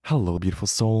Hello, beautiful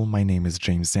soul. My name is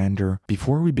James Zander.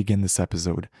 Before we begin this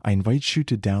episode, I invite you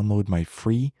to download my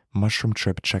free mushroom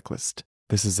trip checklist.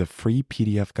 This is a free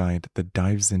PDF guide that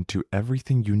dives into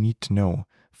everything you need to know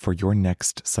for your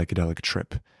next psychedelic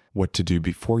trip. What to do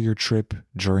before your trip,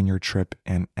 during your trip,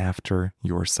 and after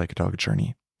your psychedelic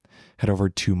journey. Head over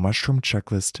to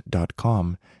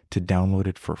mushroomchecklist.com to download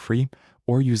it for free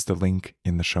or use the link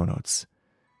in the show notes.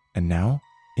 And now,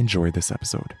 enjoy this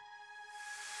episode.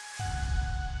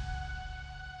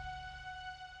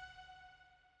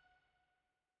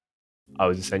 I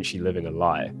was essentially living a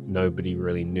lie. Nobody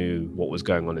really knew what was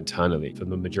going on internally. For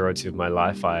the majority of my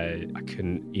life, I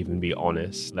couldn't even be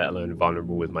honest, let alone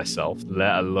vulnerable with myself,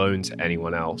 let alone to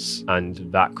anyone else. And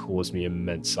that caused me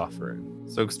immense suffering.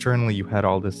 So externally, you had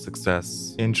all this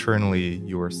success. Internally,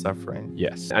 you were suffering.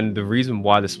 Yes. And the reason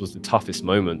why this was the toughest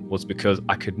moment was because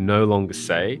I could no longer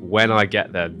say, when I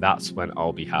get there, that's when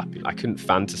I'll be happy. I couldn't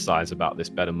fantasize about this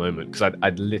better moment because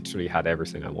I'd literally had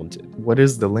everything I wanted. What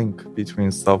is the link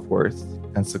between self-worth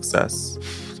and success?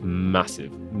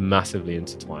 Massively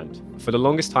intertwined. For the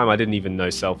longest time, I didn't even know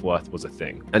self-worth was a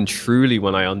thing. And truly,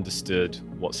 when I understood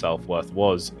what self-worth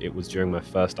was, it was during my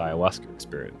first ayahuasca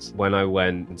experience. When I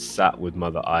went and sat with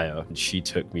Mother Aya, she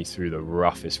took me through the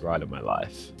roughest ride of my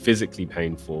life. Physically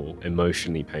painful,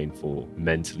 emotionally painful,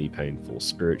 mentally painful,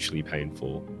 spiritually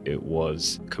painful. It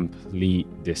was complete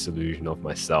disillusion of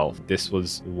myself. This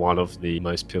was one of the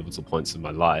most pivotal points of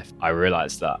my life. I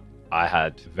realized that I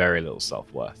had very little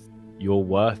self-worth. Your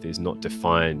worth is not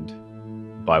defined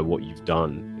by what you've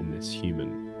done in this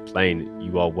human plane.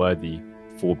 You are worthy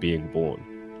for being born.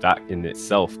 That in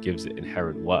itself gives it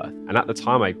inherent worth. And at the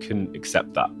time, I couldn't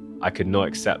accept that. I could not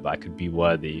accept that I could be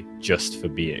worthy just for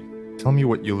being. Tell me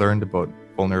what you learned about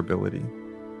vulnerability.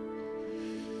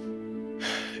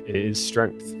 It is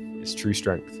strength. It's true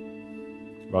strength.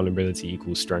 Vulnerability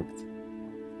equals strength.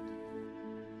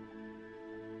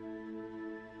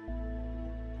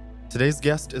 Today's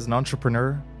guest is an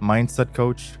entrepreneur, mindset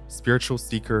coach, spiritual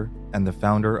seeker, and the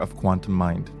founder of Quantum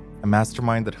Mind, a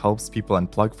mastermind that helps people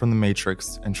unplug from the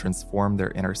matrix and transform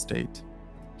their inner state.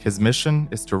 His mission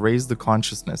is to raise the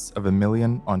consciousness of 1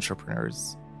 million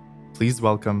entrepreneurs. Please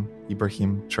welcome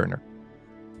Ebrahim Cherner.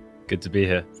 Good to be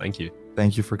here. Thank you.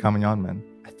 Thank you for coming on, man.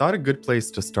 I thought a good place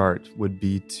to start would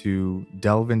be to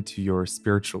delve into your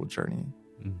spiritual journey.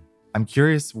 I'm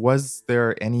curious, was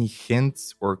there any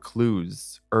hints or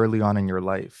clues early on in your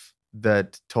life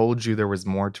that told you there was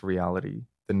more to reality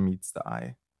than meets the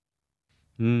eye?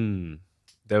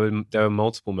 There were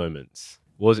multiple moments.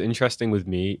 What was interesting with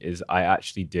me is I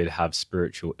actually did have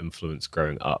spiritual influence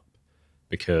growing up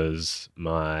because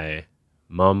my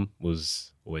mum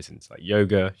was always into like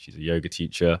yoga. She's a yoga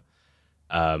teacher.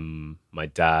 My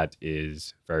dad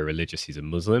is very religious. He's a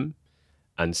Muslim.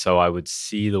 And so I would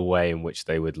see the way in which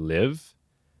they would live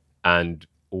and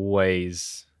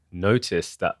always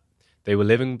notice that they were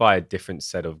living by a different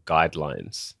set of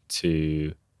guidelines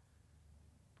to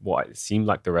what it seemed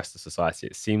like the rest of society.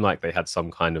 It seemed like they had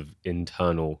some kind of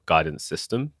internal guidance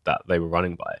system that they were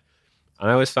running by.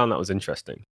 And I always found that was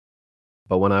interesting.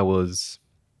 But when I was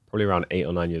probably around 8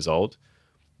 or 9 years old,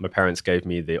 my parents gave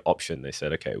me the option. They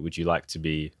said, okay, would you like to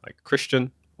be like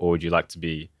Christian or would you like to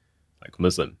be like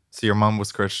Muslim? So your mom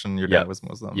was Christian, your dad was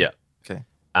Muslim. Yeah. Okay.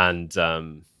 And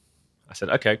I said,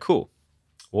 okay, cool.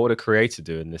 What would a creator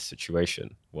do in this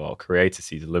situation? Well, a creator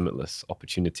sees limitless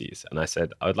opportunities. And I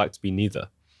said, I would like to be neither.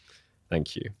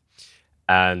 Thank you.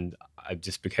 And I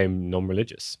just became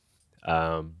non-religious.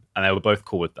 And they were both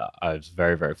cool with that. I was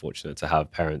very, very fortunate to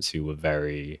have parents who were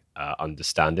very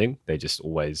understanding. They just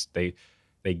always, they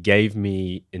gave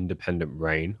me independent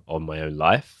reign on my own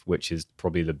life, which is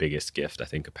probably the biggest gift I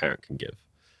think a parent can give,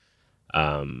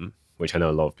 which I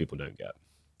know a lot of people don't get.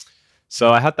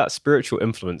 So I had that spiritual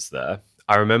influence there.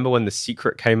 I remember when The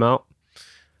Secret came out.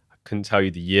 I couldn't tell you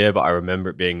the year, but I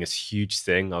remember it being this huge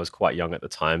thing. I was quite young at the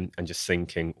time and just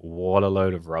thinking, what a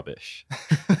load of rubbish.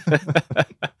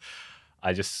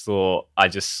 I just saw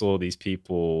these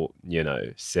people,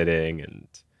 sitting and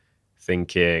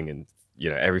thinking and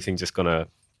everything's just gonna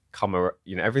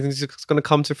everything's just gonna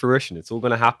come to fruition. It's all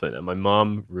gonna happen. And my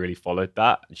mom really followed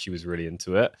that, and she was really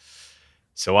into it.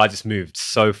 So I just moved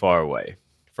so far away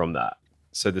from that.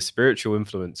 So the spiritual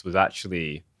influence was I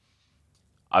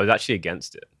was actually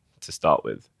against it to start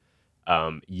with.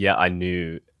 Yet I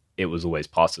knew it was always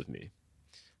part of me.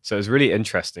 So it was really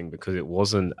interesting because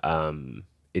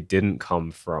it didn't come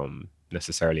from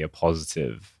necessarily a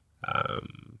positive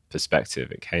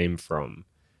perspective. It came from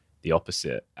the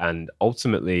opposite. And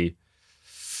ultimately,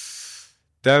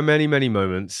 There are many, many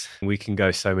moments. We can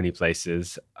go so many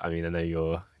places. I mean, I know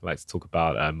you like to talk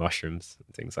about mushrooms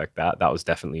and things like that. That was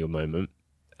definitely a moment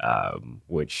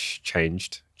which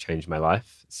changed my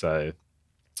life. So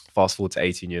fast forward to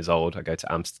 18 years old, I go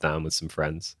to Amsterdam with some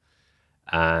friends,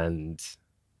 and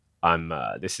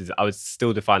I would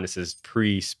still define this as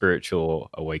pre-spiritual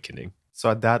awakening.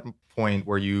 So at that point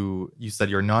where you said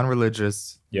you're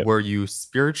non-religious, Yep. were you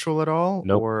spiritual at all?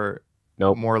 Nope. Or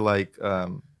Nope. more like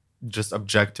just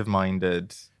objective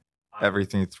minded,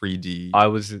 everything 3D? I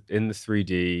was in the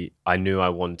 3D. I knew I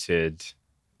wanted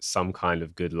some kind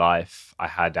of good life. I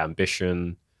had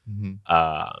ambition. Mm-hmm.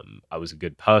 I was a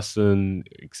good person,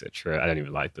 etc. I don't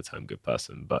even like the term good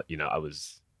person, but I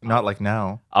was Not like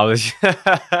now. I was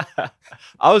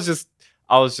I was just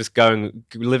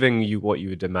living what you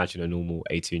would imagine a normal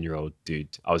 18-year-old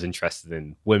dude. I was interested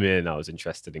in women, I was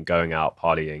interested in going out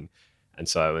partying, and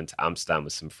so I went to Amsterdam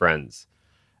with some friends.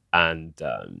 And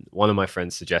one of my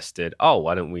friends suggested, "Oh,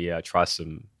 why don't we try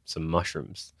some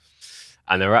mushrooms?"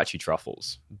 And they were actually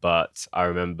truffles, but I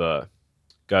remember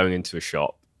going into a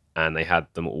shop and they had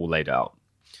them all laid out.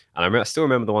 And I still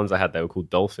remember the ones I had. They were called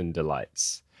Dolphin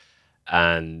Delights,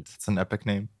 and It's an epic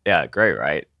name. yeah, great,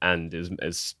 right? And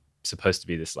it's supposed to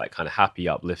be this like kind of happy,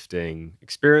 uplifting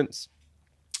experience.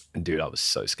 And dude, I was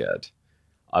so scared.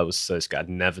 I was so scared. I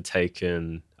don't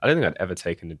think I'd ever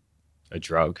taken a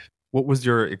drug. What was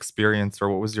your experience or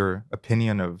what was your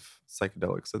opinion of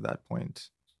psychedelics at that point?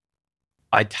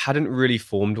 I hadn't really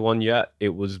formed one yet.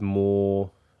 It was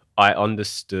more I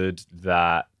understood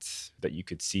that you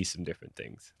could see some different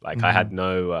things. Like I had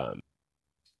no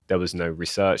there was no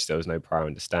research, there was no prior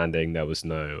understanding, there was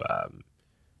no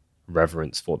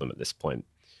reverence for them at this point.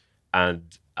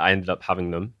 And I ended up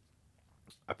having them.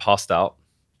 I passed out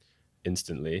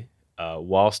instantly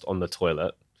whilst on the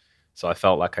toilet. So I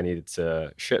felt like I needed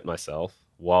to shit myself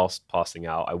whilst passing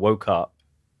out. I woke up,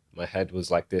 my head was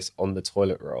like this on the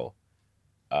toilet roll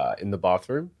in the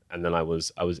bathroom, and then I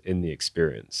was in the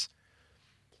experience.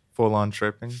 Full on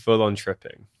tripping? Full on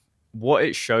tripping. What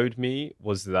it showed me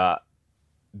was that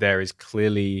there is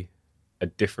clearly a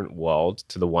different world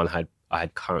to the one I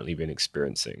had currently been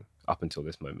experiencing up until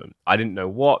this moment. I didn't know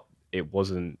what. It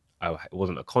wasn't a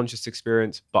conscious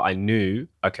experience, but I knew,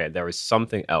 okay, there is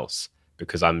something else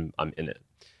because I'm in it.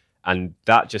 And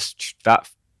that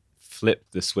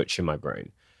flipped the switch in my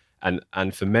brain.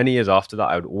 And for many years after that,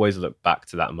 I would always look back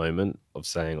to that moment of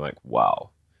saying like, wow,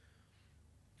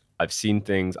 I've seen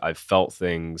things, I've felt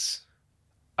things,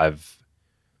 I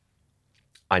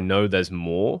know there's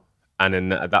more. And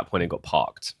then at that point it got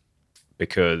parked,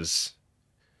 because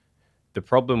the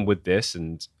problem with this,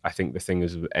 and I think the thing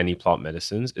is with any plant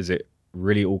medicines, is it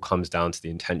really all comes down to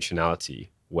the intentionality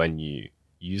when you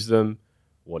use them.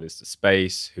 What is the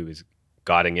space? Who is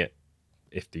guiding it?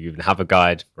 If you even have a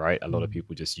guide, right? A lot of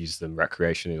people just use them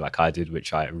recreationally like I did,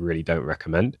 which I really don't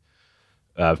recommend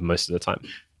most of the time.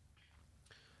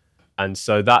 And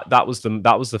so that was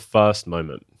the first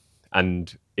moment,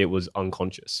 and it was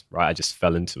unconscious, right? I just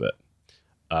fell into it.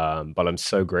 But I'm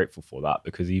so grateful for that,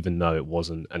 because even though it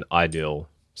wasn't an ideal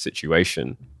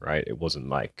situation, right? It wasn't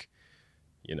like,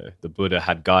 the Buddha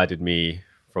had guided me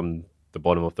from the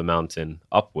bottom of the mountain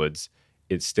upwards.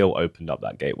 It still opened up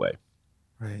that gateway.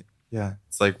 Right. Yeah.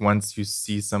 It's like once you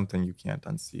see something, you can't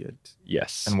unsee it.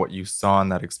 Yes. And what you saw in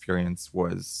that experience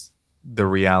was the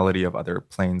reality of other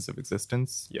planes of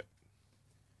existence. Yep.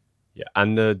 Yeah.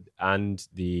 And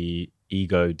the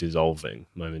ego dissolving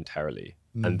momentarily.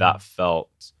 Mm-hmm. And that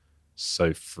felt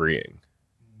so freeing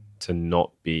to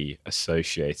not be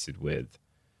associated with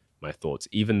my thoughts,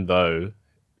 even though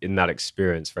in that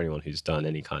experience, for anyone who's done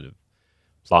any kind of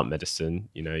plant medicine,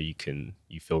 you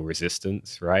feel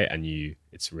resistance, right? And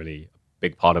it's really a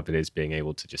big part of it is being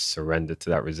able to just surrender to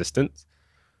that resistance.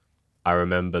 I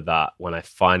remember that when I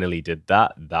finally did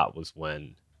that, that was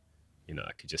when,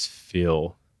 I could just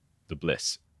feel the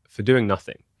bliss for doing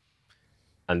nothing.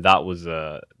 And that was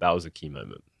a key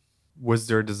moment. Was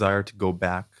there a desire to go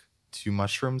back to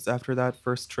mushrooms after that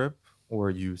first trip?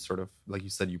 Or you sort of, like you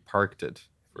said, you parked it?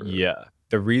 Yeah.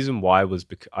 The reason why was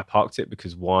because I parked it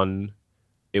because one,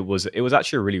 it was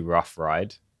actually a really rough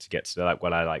ride to get to, like,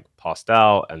 when I passed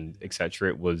out and etc.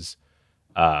 It was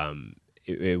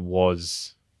it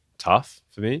was tough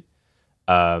for me.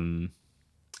 And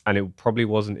it probably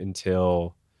wasn't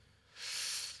until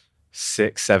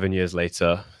 6-7 years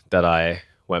later that I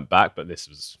went back, but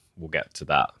we'll get to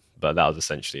that. But that was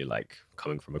essentially like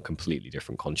coming from a completely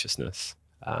different consciousness.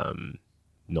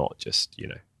 Not just,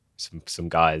 some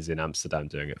guys in Amsterdam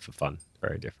doing it for fun.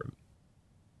 Very different.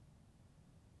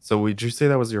 So would you say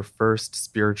that was your first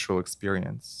spiritual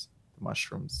experience, the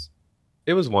mushrooms?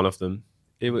 It was one of them.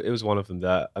 It was one of them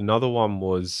there. Another one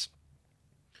was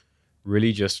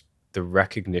really just the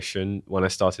recognition when I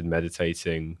started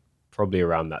meditating, probably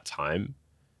around that time,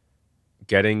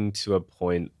 getting to a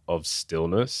point of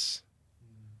stillness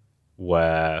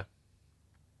where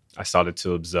I started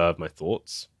to observe my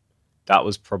thoughts. That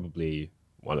was probably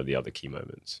one of the other key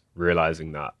moments,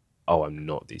 realizing that, oh, I'm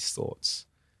not these thoughts.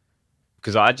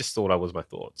 Because I just thought I was my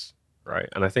thoughts, right?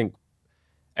 And I think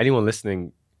anyone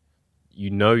listening, you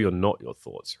know you're not your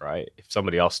thoughts, right? If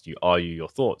somebody asked you, are you your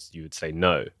thoughts? You would say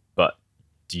no. But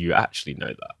do you actually know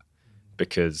that?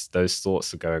 Because those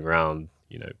thoughts are going around,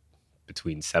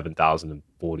 between 7,000 and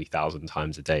 40,000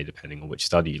 times a day, depending on which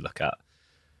study you look at.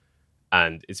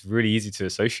 And it's really easy to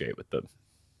associate with them.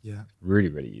 Yeah. Really,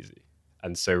 really easy.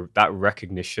 And so that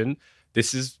recognition,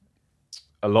 this is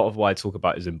a lot of what I talk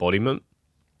about is embodiment.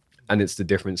 And it's the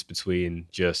difference between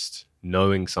just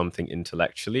knowing something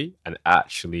intellectually and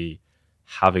actually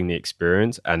having the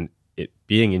experience and it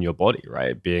being in your body, right?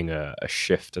 It being a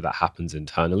shift that happens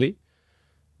internally.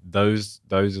 Those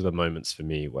are the moments for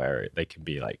me where they can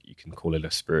be like, you can call it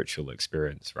a spiritual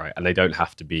experience, right? And they don't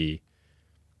have to be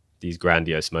these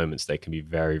grandiose moments. They can be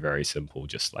very, very simple,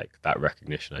 just like that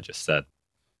recognition I just said.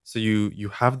 So you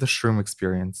have the shroom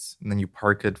experience and then you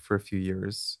park it for a few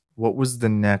years. What was the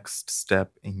next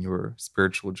step in your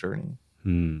spiritual journey?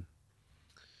 In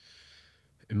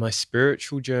my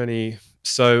spiritual journey,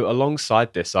 so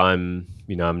alongside this, I'm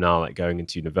now like going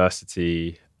into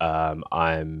university.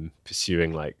 I'm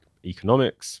pursuing like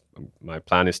economics. My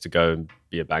plan is to go and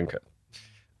be a banker.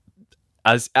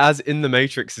 As in the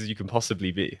Matrix as you can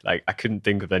possibly be. Like I couldn't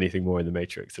think of anything more in the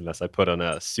Matrix unless I put on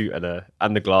a suit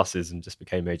and the glasses and just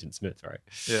became Agent Smith, right?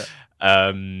 Yeah.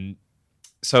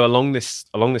 So along this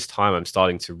time, I'm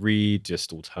starting to read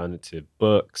just alternative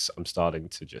books. I'm starting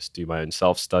to just do my own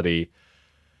self-study.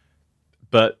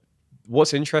 But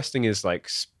what's interesting is like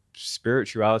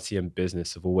spirituality and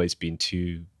business have always been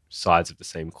two sides of the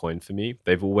same coin for me.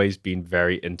 They've always been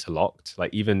very interlocked.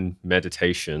 Like even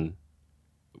meditation,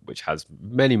 which has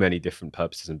many, many different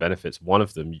purposes and benefits. One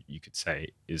of them, you could say,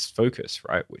 is focus,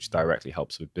 right? Which directly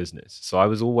helps with business. So I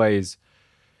was always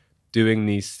doing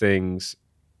these things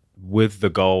with the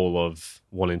goal of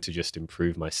wanting to just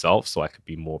improve myself so I could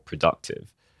be more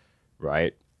productive,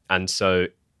 right? And so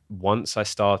once I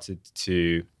started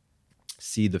to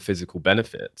see the physical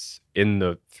benefits in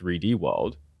the 3D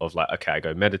world of like, okay, I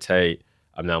go meditate,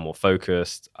 I'm now more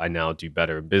focused, I now do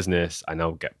better in business, I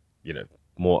now get,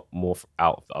 more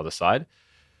out of the other side.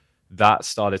 That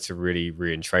started to really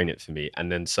re-entrain it for me.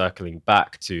 And then circling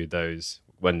back to those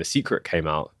when The Secret came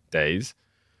out days,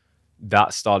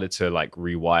 that started to like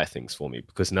rewire things for me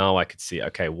because now I could see,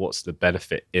 okay, what's the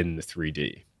benefit in the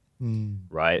 3D?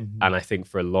 Right. Mm-hmm. And I think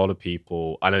for a lot of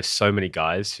people, I know so many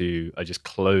guys who are just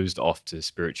closed off to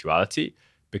spirituality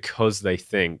because they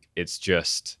think it's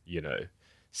just,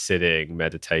 sitting,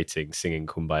 meditating, singing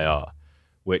Kumbaya,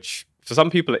 which for some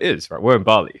people it is, right? We're in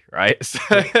Bali, right? So,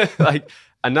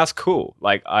 and that's cool.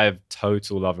 Like I have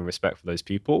total love and respect for those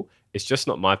people. It's just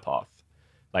not my path.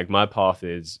 Like my path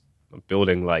is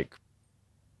building like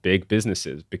big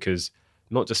businesses because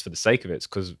not just for the sake of it, it's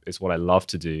because it's what I love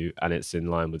to do and it's in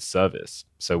line with service.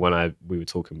 So when we were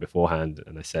talking beforehand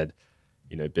and I said,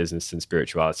 business and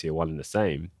spirituality are one and the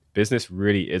same, business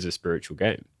really is a spiritual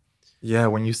game. Yeah,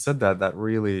 when you said that, that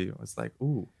really was like,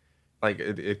 ooh, like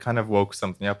it kind of woke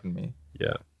something up in me.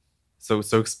 Yeah. So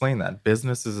explain that.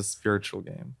 Business is a spiritual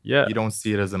game. Yeah. You don't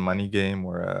see it as a money game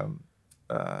or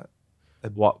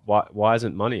why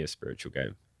isn't money a spiritual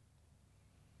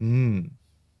game?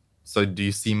 So do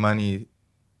you see money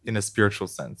in a spiritual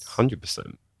sense?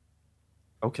 100%.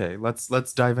 Okay,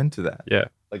 let's dive into that. Yeah.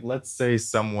 Like let's say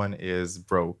someone is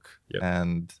broke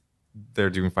and they're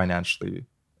doing financially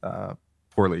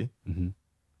poorly. Mm-hmm.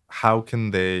 How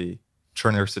can they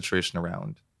turn their situation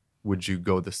around? Would you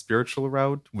go the spiritual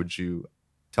route? Would you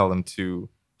tell them to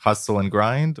hustle and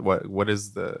grind?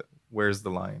 Where's the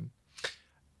line?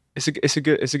 It's a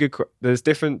good there's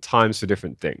different times for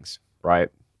different things, right?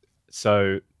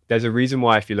 So there's a reason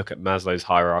why if you look at Maslow's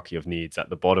hierarchy of needs, at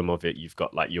the bottom of it, you've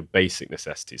got like your basic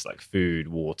necessities like food,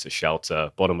 water,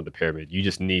 shelter. Bottom of the pyramid, you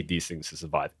just need these things to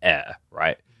survive. Air,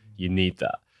 right? You need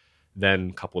that. Then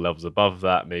a couple levels above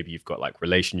that, maybe you've got like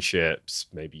relationships,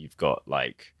 maybe you've got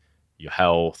like your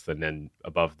health. And then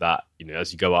above that,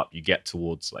 as you go up, you get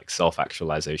towards like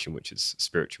self-actualization, which is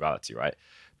spirituality, right?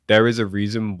 There is a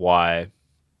reason why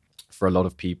for a lot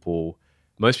of people,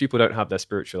 most people don't have their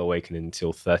spiritual awakening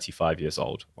until 35 years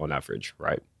old on average,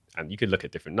 right? And you could look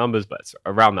at different numbers, but it's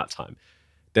around that time.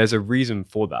 There's a reason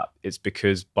for that. It's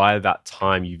because by that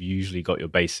time, you've usually got your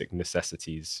basic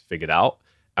necessities figured out.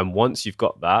 And once you've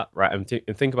got that, right, and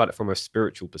think about it from a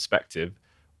spiritual perspective,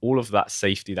 all of that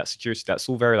safety, that security, that's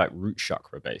all very like root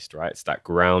chakra based, right? It's that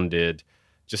grounded,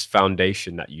 just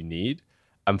foundation that you need.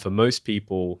 And for most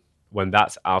people, when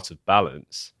that's out of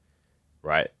balance,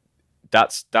 right,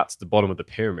 that's the bottom of the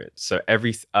pyramid. So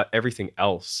everything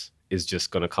else is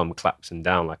just going to come collapsing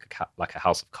down like a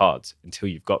house of cards until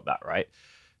you've got that, right?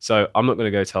 So I'm not going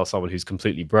to go tell someone who's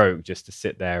completely broke just to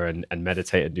sit there and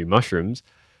meditate and do mushrooms.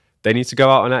 They need to go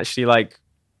out and actually like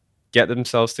get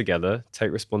themselves together,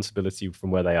 take responsibility from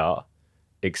where they are,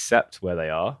 accept where they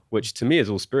are, which to me is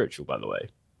all spiritual, by the way,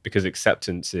 because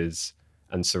acceptance is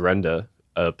and surrender,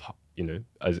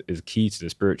 is key to the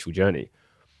spiritual journey.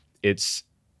 It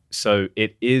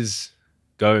is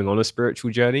going on a spiritual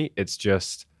journey. It's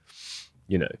just,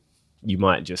 you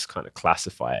might just kind of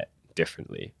classify it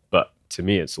differently, but to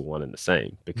me, it's all one and the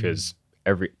same because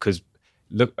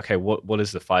look, okay, what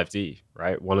is the 5D,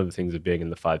 right? One of the things of being in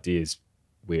the 5D is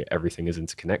where everything is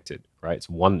interconnected, right? It's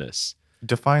oneness.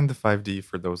 Define the 5D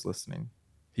for those listening.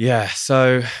 Yeah.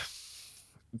 So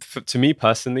to me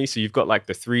personally, so you've got like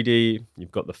the 3D,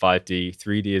 you've got the 5D.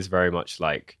 3D is very much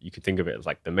like, you can think of it as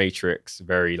like the Matrix,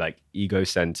 very like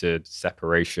ego-centered,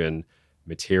 separation,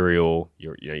 material.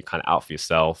 You're kind of out for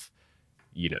yourself.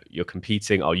 You're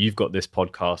competing. Oh, you've got this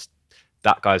podcast.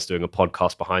 That guy's doing a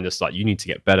podcast behind us. Like, you need to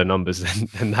get better numbers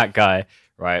than that guy,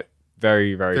 right?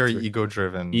 Very, very, very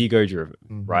ego-driven.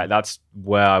 Mm-hmm. Right? That's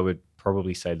where I would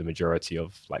probably say the majority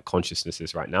of like consciousness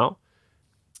is right now.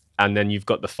 And then you've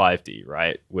got the 5D,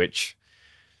 right? Which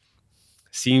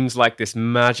seems like this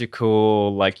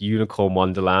magical, like unicorn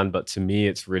wonderland. But to me,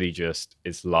 it's really just,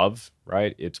 it's love,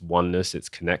 right? It's oneness, it's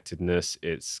connectedness,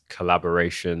 it's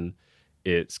collaboration,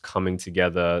 it's coming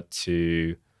together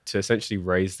to essentially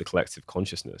raise the collective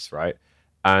consciousness, right?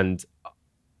 And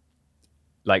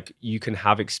like you can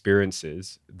have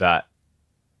experiences that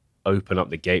open up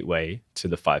the gateway to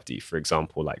the 5D. For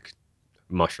example, like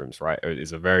mushrooms, right?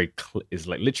 Is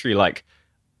like literally like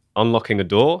unlocking a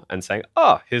door and saying,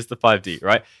 here's the 5D,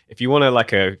 right? If you want to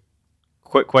like a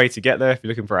quick way to get there, if you're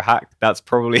looking for a hack, that's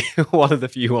probably one of the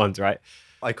few ones, right?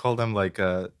 I call them like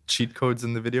cheat codes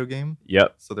in the video game.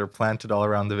 Yep. So they're planted all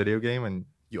around the video game and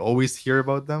you always hear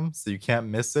about them, so you can't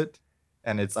miss it.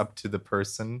 And it's up to the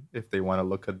person if they want to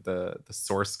look at the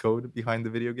source code behind the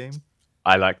video game.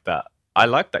 I like that.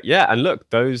 Yeah. And look,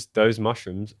 those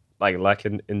mushrooms, like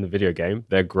in the video game,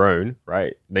 they're grown,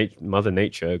 right? Mother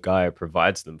Nature, Gaia,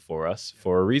 provides them for us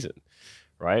for a reason,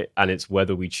 right? And it's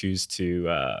whether we choose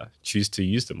to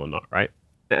use them or not, right?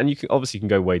 And you can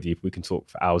go way deep. We can talk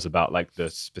for hours about like the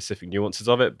specific nuances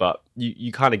of it, but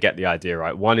you kind of get the idea,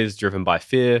 right? One is driven by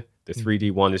fear. The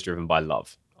 3D one is driven by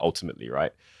love, ultimately,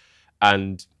 right?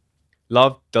 And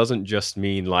love doesn't just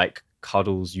mean like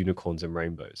cuddles, unicorns, and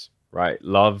rainbows, right?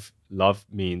 Love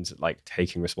means like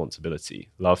taking responsibility.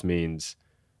 Love means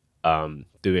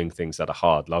doing things that are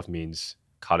hard. Love means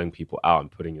cutting people out and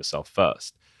putting yourself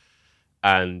first.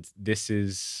 And this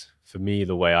is, for me,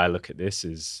 the way I look at this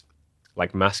is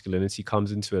like masculinity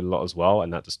comes into it a lot as well.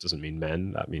 And that just doesn't mean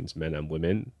men. That means men and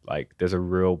women. Like there's a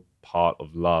real part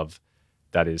of love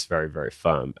that is very, very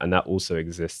firm. And that also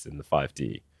exists in the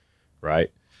 5D,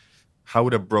 right? How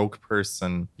would a broke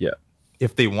person, yeah,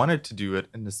 if they wanted to do it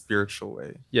in a spiritual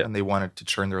way, yeah, and they wanted to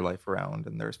turn their life around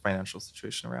and their financial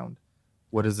situation around,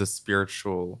 what is a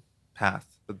spiritual path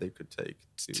that they could take?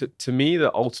 To me,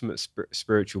 the ultimate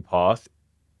spiritual path,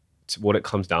 what it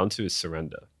comes down to is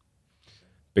surrender.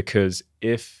 Because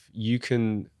if you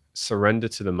can surrender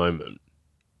to the moment,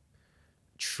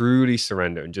 truly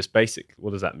surrender, and just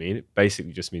what does that mean? It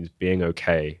basically just means being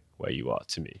okay where you are.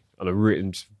 To me, on a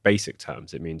written basic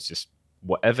terms, it means just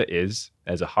whatever is,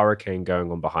 there's a hurricane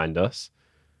going on behind us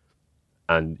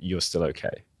and you're still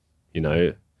okay.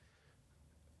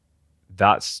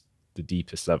 That's the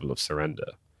deepest level of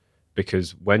surrender.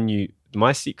 Because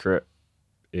my secret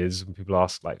is when people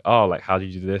ask like, oh, like, how do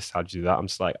you do this? How do you do that? I'm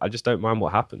just like, I just don't mind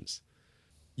what happens.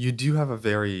 You do have a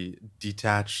very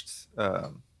detached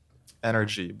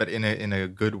energy, but in a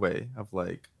good way of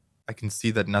like, I can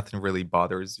see that nothing really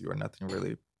bothers you or nothing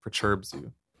really perturbs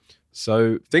you.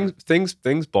 So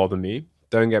things bother me.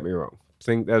 Don't get me wrong.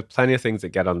 There's plenty of things that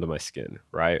get under my skin,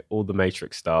 right? All the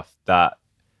Matrix stuff that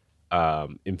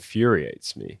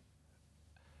infuriates me.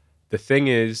 The thing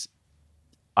is,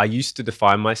 I used to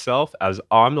define myself as,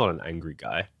 I'm not an angry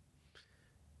guy.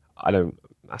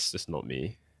 That's just not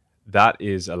me. That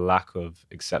is a lack of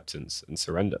acceptance and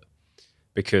surrender.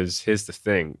 Because here's the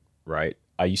thing, right?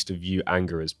 I used to view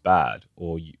anger as bad,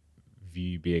 or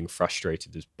view being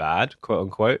frustrated as bad, quote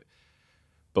unquote.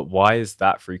 But why is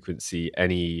that frequency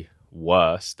any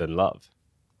worse than love?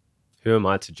 Who am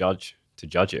I to judge to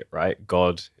judge it, right?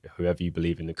 God, whoever you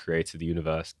believe in, the creator of the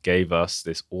universe, gave us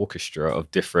this orchestra of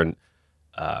different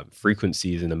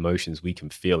frequencies and emotions we can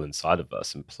feel inside of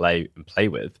us and play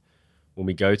with. When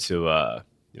we go to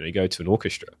you go to an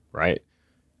orchestra, right?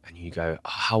 And you go, oh,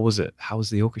 how was it? How was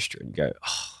the orchestra? And you go,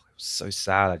 oh, it was so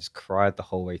sad. I just cried the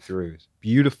whole way through. It's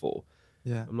beautiful.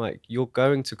 Yeah. I'm like, you're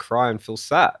going to cry and feel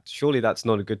sad. Surely that's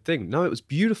not a good thing. No, it was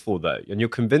beautiful though. And you're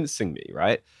convincing me,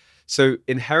 right? So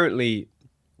inherently,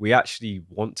 we actually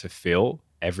want to feel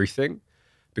everything,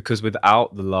 because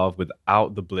without the love,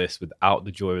 without the bliss, without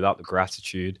the joy, without the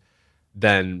gratitude,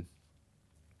 then,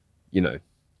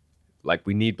 like,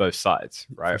 we need both sides,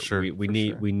 right? For sure, We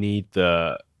need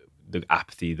the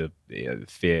apathy, the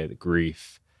fear, the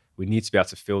grief. We need to be able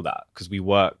to feel that, because we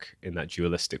work in that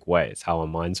dualistic way. It's how our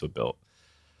minds were built.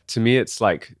 To me, it's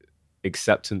like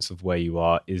acceptance of where you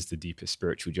are is the deepest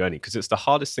spiritual journey, because it's the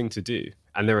hardest thing to do,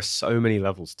 and there are so many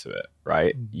levels to it,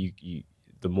 right? You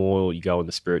the more you go on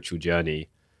the spiritual journey,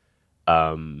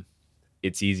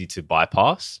 it's easy to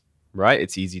bypass, right?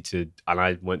 It's easy to, and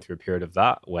I went through a period of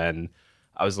that when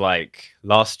I was like,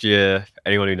 last year,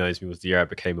 anyone who knows me, was the year I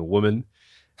became a woman.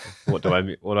 What do I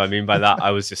mean? What do I mean by that?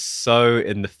 I was just so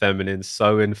in the feminine,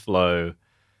 so in flow,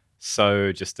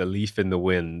 so just a leaf in the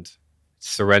wind,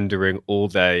 surrendering all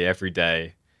day, every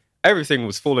day. Everything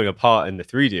was falling apart in the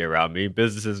 3D around me.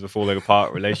 Businesses were falling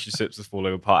apart, relationships were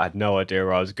falling apart. I had no idea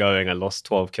where I was going. I lost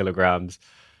 12 kilograms.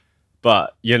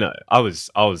 But, I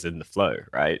was in the flow,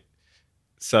 right?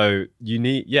 So you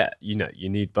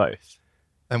need both.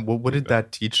 And what did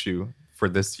that teach you for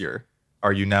this year?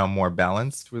 Are you now more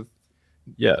balanced with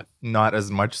not as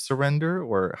much surrender,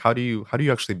 or how do you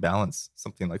actually balance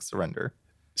something like surrender?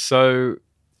 So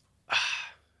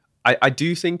I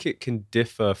do think it can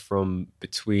differ from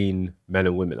between men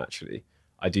and women, actually.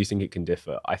 I do think it can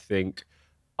differ. I think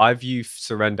I view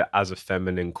surrender as a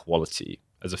feminine quality,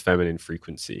 as a feminine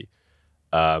frequency,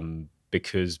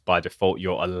 because by default,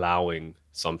 you're allowing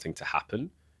something to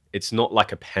happen. It's not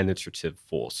like a penetrative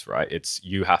force, right? It's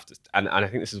you have to, and I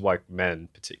think this is why men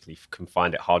particularly can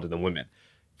find it harder than women.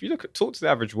 If you talk to the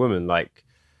average woman, like,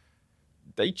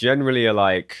 they generally are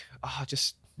like, oh,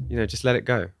 just let it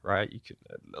go, right? You could,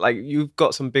 like, you've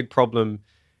got some big problem,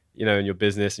 in your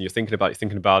business, and you're thinking about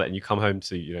it, and you come home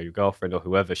to, your girlfriend or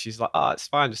whoever. She's like, oh, it's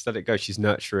fine, just let it go. She's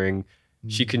nurturing.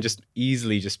 She can just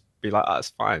easily just be like, oh, it's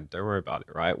fine, don't worry about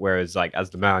it, right? Whereas, like, as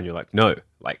the man, you're like, no,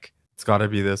 like, it's got to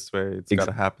be this way. It's got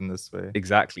to happen this way.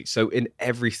 Exactly. So in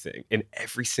everything, in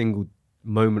every single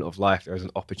moment of life, there is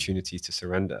an opportunity to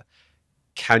surrender.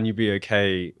 Can you be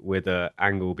okay with an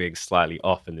angle being slightly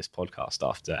off in this podcast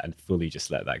after, and fully just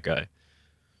let that go?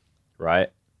 Right?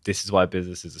 This is why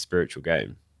business is a spiritual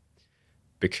game,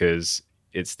 because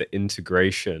it's the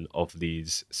integration of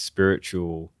these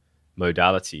spiritual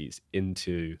modalities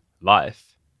into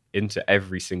life, into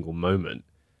every single moment,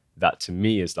 that to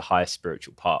me is the highest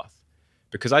spiritual path.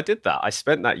 Because I did that. I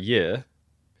spent that year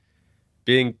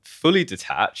being fully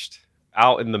detached,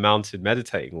 out in the mountain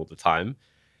meditating all the time.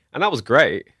 And that was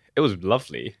great. It was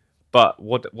lovely. But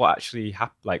what actually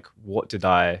happened? Like, what did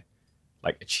I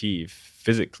achieve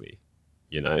physically?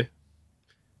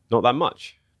 Not that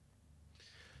much.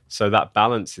 So that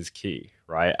balance is key,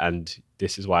 right? And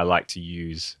this is why I like to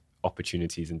use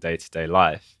opportunities in day-to-day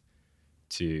life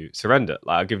to surrender.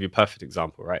 Like, I'll give you a perfect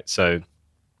example, right? So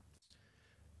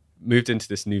moved into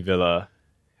this new villa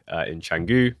in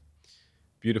Canggu,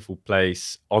 beautiful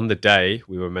place. On the day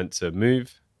we were meant to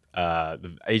move,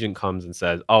 the agent comes and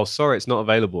says, oh, sorry, it's not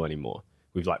available anymore.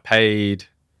 We've paid,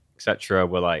 etc.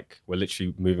 We're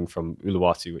literally moving from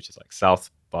Uluwatu, which is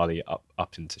South Bali,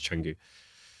 up into Canggu.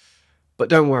 But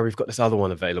don't worry, we've got this other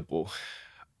one available.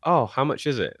 Oh, how much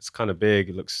is it? It's kind of big.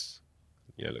 It looks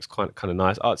kind of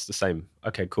nice. Oh, it's the same.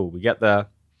 Okay, cool. We get there.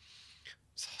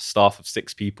 Staff of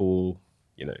 6 people,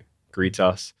 greet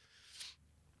us.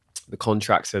 The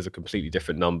contract says a completely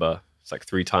different number. It's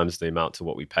 3 times the amount to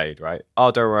what we paid, right?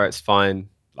 Oh, don't worry, it's fine.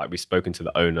 We've spoken to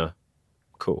the owner.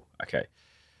 Cool. Okay.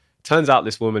 Turns out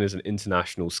this woman is an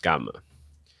international scammer.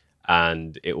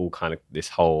 And it all kind of, this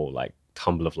whole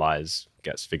tumble of lies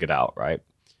gets figured out, right?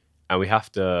 And we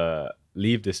have to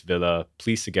leave this villa.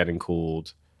 Police are getting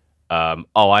called. I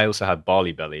also had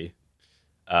Bali belly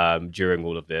during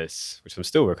all of this, which I'm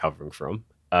still recovering from.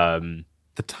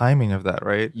 The timing of that,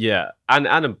 right? Yeah, and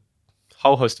a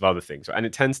whole host of other things, right? And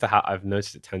it tends to I've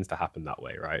noticed it tends to happen that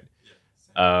way, right?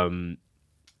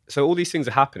 So all these things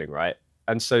are happening, right?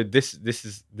 And so this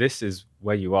is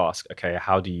where you ask, okay,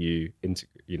 how do you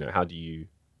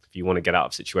if you want to get out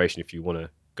of a situation, if you want to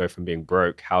go from being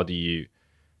broke, how do you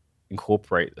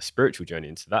incorporate the spiritual journey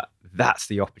into that? That's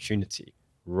the opportunity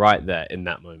right there in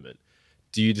that moment.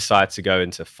 Do you decide to go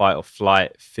into fight or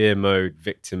flight, fear mode,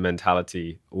 victim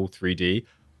mentality, all 3D?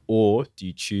 Or do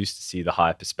you choose to see the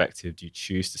higher perspective? Do you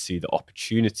choose to see the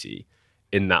opportunity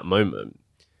in that moment?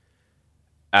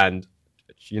 And,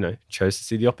 chose to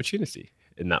see the opportunity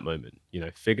in that moment,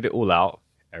 figured it all out.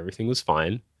 Everything was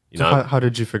fine. So how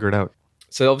did you figure it out?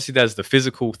 So obviously there's the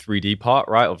physical 3D part,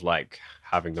 right? Of like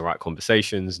having the right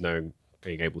conversations,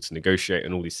 being able to negotiate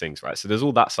and all these things, right? So there's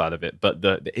all that side of it. But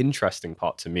the interesting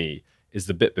part to me is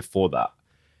the bit before that.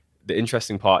 The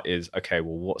interesting part is, okay,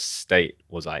 well, what state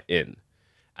was I in?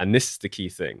 And this is the key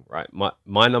thing, right?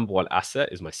 My number one asset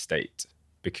is my state,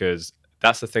 because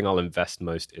that's the thing I'll invest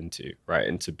most into, right?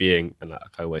 Into being, and like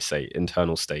I always say,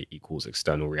 internal state equals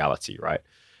external reality, right?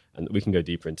 And we can go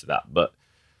deeper into that. But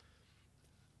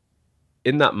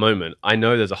in that moment, I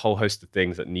know there's a whole host of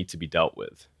things that need to be dealt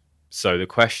with. So the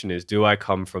question is, do I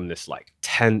come from this like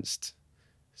tensed,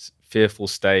 fearful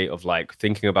state of like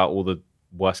thinking about all the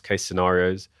worst case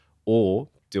scenarios? Or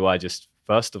do I just,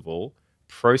 first of all,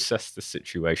 process the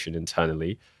situation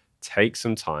internally, take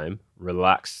some time,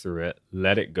 relax through it,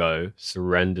 let it go,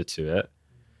 surrender to it,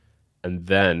 and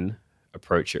then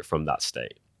approach it from that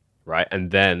state, right? And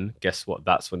then guess what?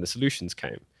 That's when the solutions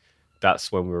came.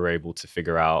 That's when we were able to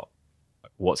figure out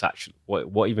what's actually,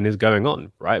 what even is going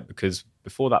on, right? Because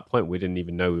before that point, we didn't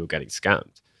even know we were getting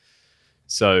scammed.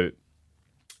 So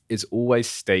it's always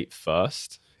state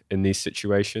first in these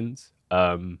situations.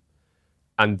 And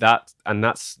that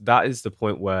is the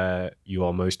point where you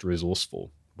are most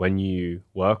resourceful. When you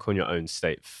work on your own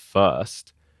state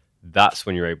first, that's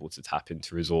when you're able to tap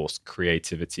into resource,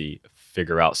 creativity,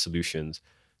 figure out solutions.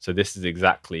 So this is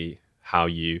exactly how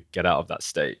you get out of that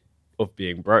state of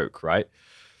being broke, right?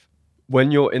 When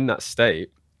you're in that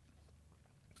state,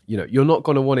 you're not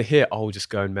going to want to hear, oh, just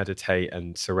go and meditate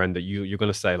and surrender. You're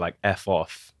going to say like, F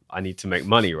off, I need to make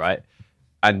money, right?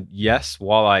 And yes,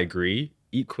 while I agree,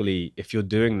 equally, if you're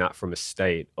doing that from a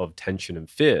state of tension and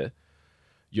fear,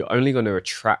 you're only going to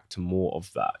attract more of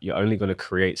that. You're only going to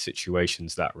create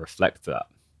situations that reflect that.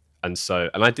 And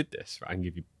I did this, right?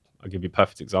 I'll give you a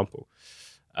perfect example.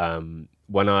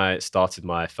 When I started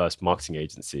my first marketing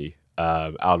agency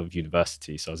out of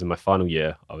university, so I was in my final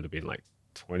year, I would have been like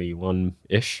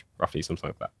 21-ish, roughly, something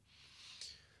like that.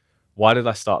 Why did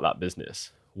I start that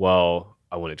business? Well,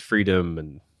 I wanted freedom,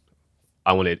 and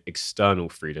I wanted external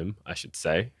freedom, I should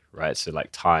say, right? So like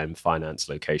time, finance,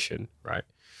 location, right?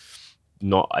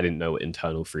 I didn't know what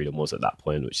internal freedom was at that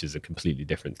point, which is a completely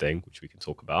different thing, which we can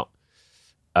talk about.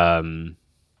 And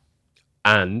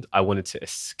I wanted to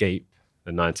escape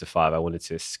the 9 to 5. I wanted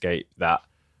to escape that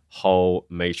whole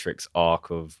matrix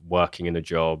arc of working in a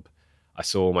job. I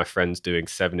saw all my friends doing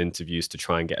 7 interviews to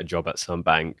try and get a job at some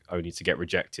bank, only to get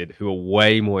rejected, who are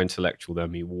way more intellectual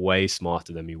than me, way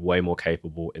smarter than me, way more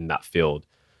capable in that field.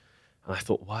 And I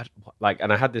thought, what?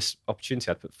 And I had this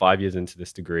opportunity. I'd put 5 years into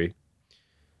this degree,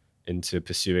 into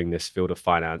pursuing this field of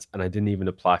finance, and I didn't even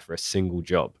apply for a single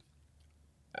job.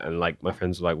 And like my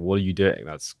friends were like, what are you doing?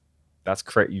 That's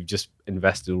correct. You've just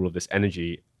invested all of this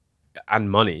energy and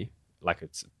money. Like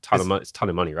it's a ton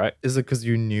of money, right? Is it because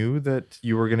you knew that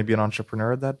you were going to be an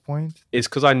entrepreneur at that point? It's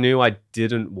because I knew I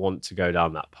didn't want to go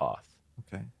down that path.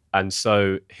 Okay. And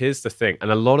so here's the thing.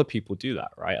 And a lot of people do that,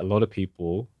 right? A lot of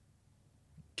people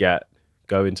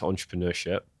go into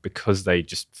entrepreneurship because they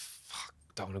just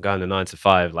don't want to go into 9 to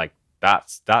 5. Like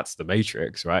that's the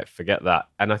matrix, right? Forget that.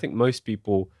 And I think most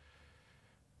people,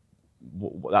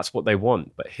 that's what they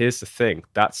want. But here's the thing.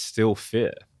 That's still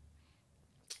fear.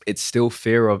 It's still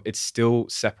it's still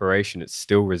separation. It's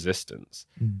still resistance,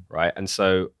 right? And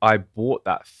so I brought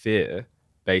that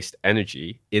fear-based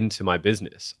energy into my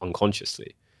business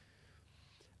unconsciously.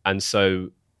 And so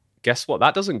guess what?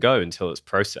 That doesn't go until it's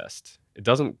processed. It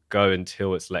doesn't go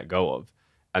until it's let go of.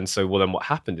 And so, well, then what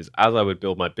happened is as I would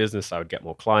build my business, I would get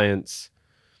more clients.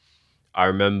 I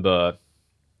remember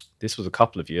this was a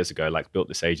couple of years ago, like built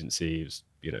this agency, was,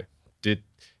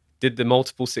 did the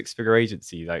multiple 6-figure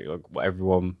agency, like what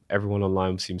everyone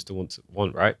online seems to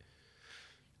want, right?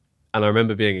 And I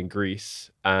remember being in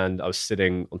Greece and I was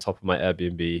sitting on top of my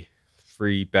Airbnb,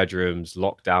 3 bedrooms,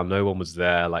 locked down, no one was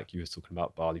there, like you were talking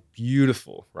about Bali.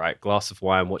 Beautiful, right? Glass of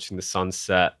wine, watching the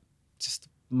sunset, just the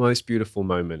most beautiful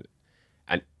moment.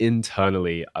 And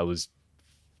internally, I was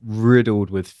riddled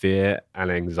with fear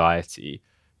and anxiety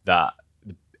that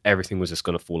everything was just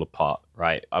going to fall apart,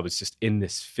 right? I was just in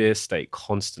this fear state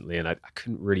constantly, and I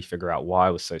couldn't really figure out why I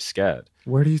was so scared.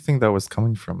 Where do you think that was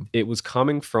coming from? It was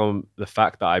coming from the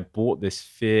fact that I brought this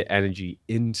fear energy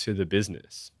into the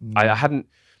business. I hadn't,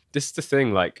 this is the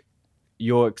thing, like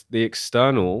the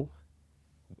external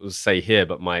was say here,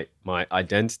 but my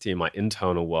identity, my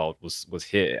internal world was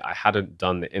here. I hadn't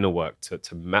done the inner work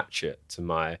to match it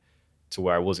to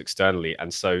where I was externally,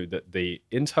 and so that the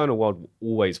internal world will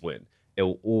always win. It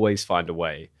will always find a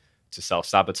way to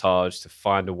self-sabotage, to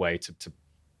find a way to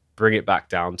bring it back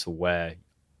down to where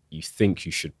you think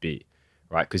you should be,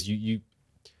 right? Because you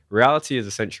reality is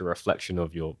essentially a reflection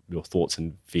of your thoughts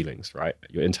and feelings, right?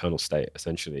 Your internal state,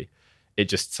 essentially. It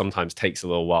just sometimes takes a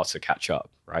little while to catch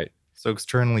up, right? So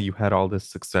externally, you had all this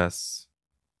success.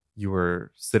 You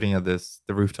were sitting at the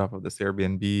rooftop of this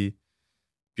Airbnb,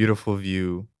 beautiful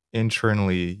view.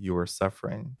 Internally, you were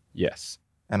suffering. Yes.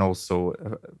 And also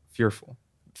fearful.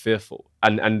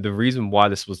 And the reason why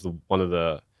this was one of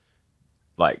the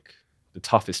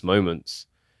toughest moments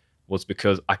was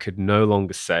because I could no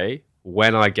longer say,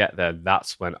 when I get there,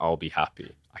 that's when I'll be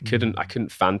happy. I couldn't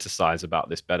fantasize about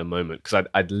this better moment because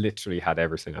I'd literally had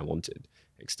everything I wanted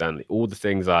externally. All the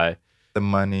things the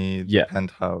money, the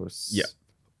penthouse. Yeah.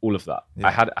 All of that. Yeah.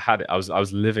 I had it. I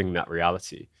was living that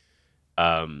reality.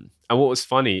 And what was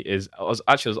funny is I was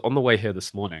on the way here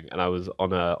this morning, and I was on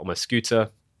my scooter,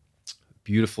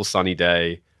 beautiful sunny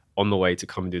day, on the way to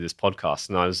come and do this podcast.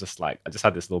 And I was just like, I just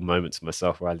had this little moment to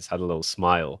myself where I just had a little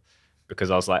smile,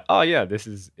 because I was like, oh yeah, this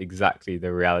is exactly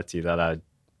the reality that I'd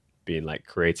been like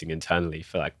creating internally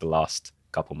for like the last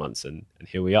couple months, and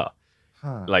here we are.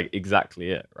 Like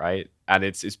exactly it, right? And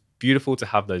it's beautiful to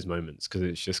have those moments because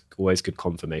it's just always good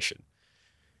confirmation.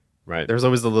 Right. There's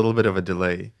always a little bit of a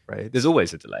delay, right? There's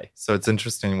always a delay. So it's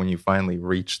interesting when you finally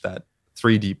reach that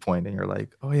 3D point and you're like,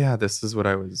 oh yeah, this is what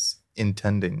I was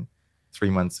intending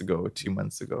 3 months ago, 2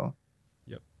 months ago.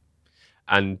 Yep.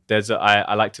 And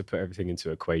I like to put everything into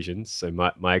equations. So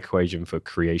my equation for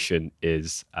creation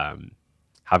is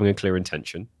having a clear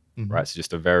intention, right? So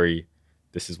just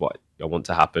this is what I want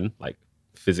to happen, like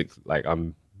physically, like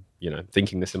I'm,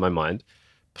 thinking this in my mind,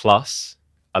 plus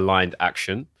aligned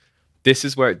action. This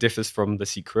is where it differs from The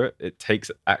Secret. It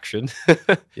takes action.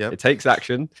 Yep. It takes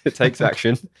action. It takes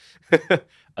action.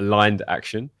 Aligned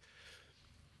action.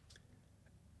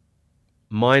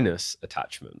 Minus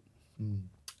attachment.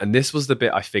 And this was the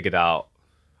bit I figured out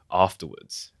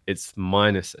afterwards. It's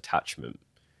minus attachment.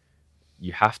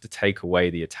 You have to take away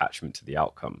the attachment to the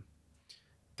outcome.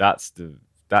 That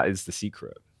is the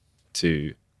secret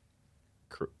to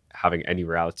having any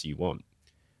reality you want.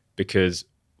 Because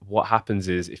what happens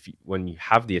is when you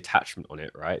have the attachment on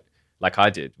it, right? Like I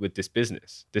did with this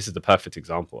business. This is the perfect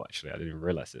example, actually. I didn't even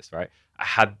realize this, right? I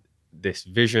had this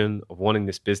vision of wanting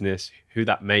this business, who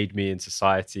that made me in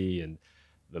society, and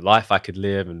the life I could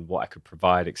live and what I could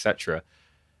provide, etc.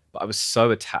 But I was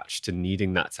so attached to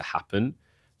needing that to happen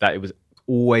that it was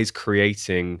always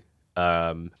creating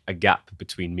a gap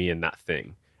between me and that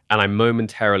thing. And I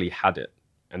momentarily had it.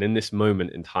 And in this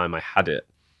moment in time, I had it.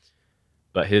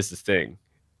 But here's the thing.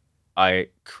 I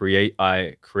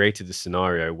created a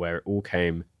scenario where it all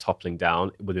came toppling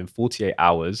down. Within 48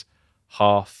 hours,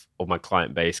 half of my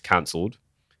client base canceled,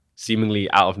 seemingly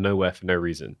out of nowhere for no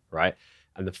reason, right?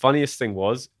 And the funniest thing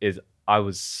is I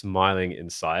was smiling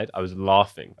inside. I was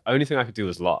laughing. The only thing I could do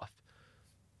was laugh.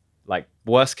 Like,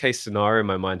 worst case scenario in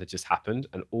my mind had just happened,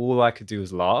 and all I could do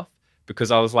was laugh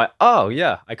because I was like, oh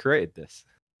yeah, I created this.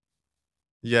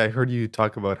 Yeah, I heard you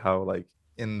talk about how, like,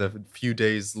 in the few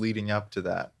days leading up to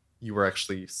that, you were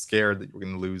actually scared that you were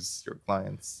going to lose your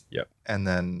clients. Yep. And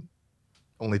then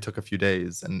only took a few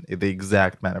days and the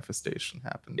exact manifestation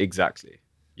happened. Exactly.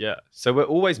 Yeah. So we're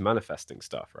always manifesting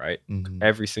stuff, right?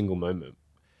 Every single moment.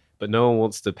 But no one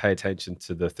wants to pay attention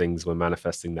to the things we're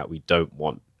manifesting that we don't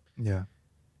want. Yeah.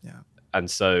 Yeah. And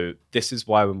so this is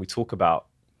why when we talk about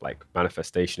like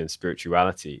manifestation and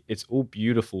spirituality, it's all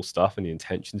beautiful stuff and the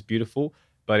intention's beautiful,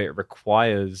 but it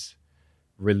requires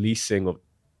releasing of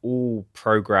all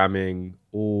programming,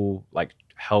 all like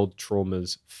held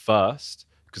traumas first,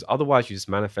 because otherwise you're just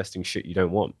manifesting shit you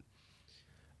don't want.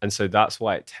 And so that's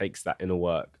why it takes that inner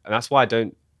work. And that's why I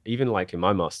don't, even like in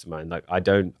my mastermind, like I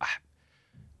don't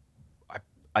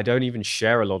even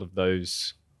share a lot of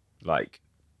those like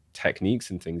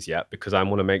techniques and things yet, because I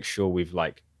want to make sure we've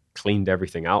like cleaned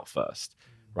everything out first,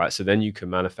 right? So then you can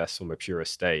manifest from a purer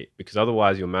state, because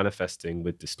otherwise you're manifesting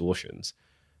with distortions,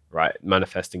 right?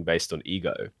 Manifesting based on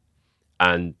ego.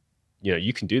 And,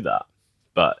 you can do that,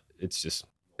 but it's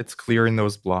clearing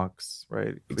those blocks,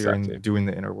 right? Exactly. Doing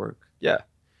the inner work. Yeah.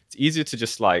 It's easier to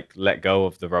just like let go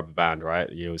of the rubber band, right?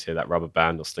 You always hear that rubber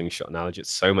band or slingshot analogy. It's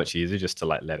so much easier just to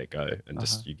like let it go and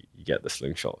just you get the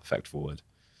slingshot effect forward.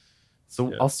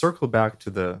 So I'll circle back to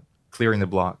the clearing the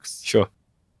blocks. Sure.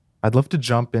 I'd love to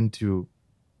jump into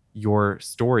your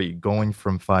story going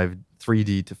from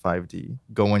 3D to 5D,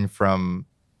 going from,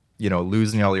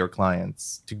 losing all your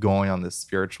clients to going on this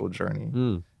spiritual journey?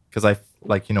 Mm. Because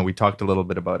we talked a little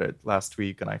bit about it last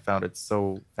week, and I found it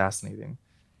so fascinating.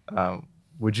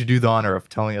 Would you do the honor of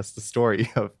telling us the story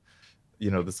of,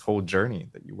 this whole journey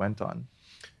that you went on?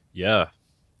 Yeah.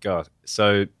 God.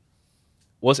 So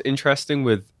what's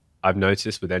interesting I've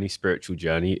noticed with any spiritual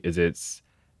journey is it's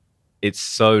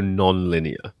so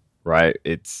non-linear, right?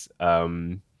 It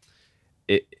and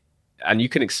you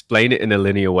can explain it in a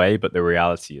linear way, but the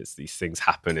reality is these things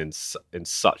happen in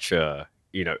such a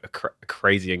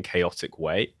crazy and chaotic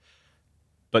way.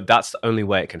 But that's the only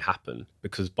way it can happen,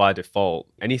 because by default,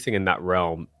 anything in that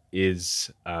realm is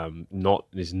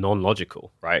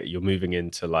non-logical, right? You're moving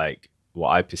into like what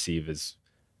I perceive as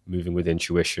moving with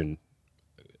intuition.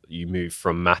 You move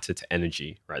from matter to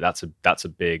energy, right? That's a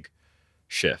big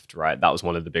shift, right? That was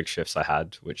one of the big shifts I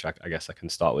had, which I guess I can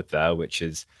start with there, which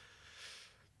is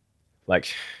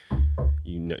like,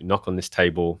 knock on this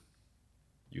table,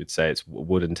 you would say it's a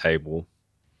wooden table,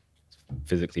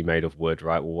 physically made of wood,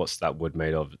 right? Well, what's that wood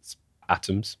made of? It's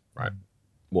atoms, right?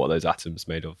 What are those atoms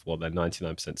made of? Well, they're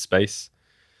 99% space.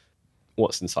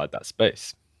 What's inside that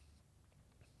space?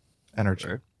 Energy.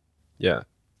 Right? Yeah.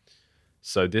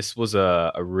 So this was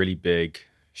a really big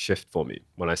shift for me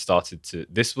when I started to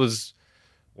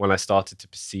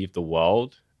perceive the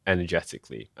world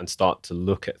energetically and start to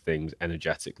look at things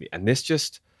energetically. And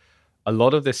a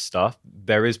lot of this stuff,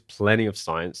 there is plenty of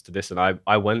science to this. And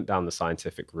I went down the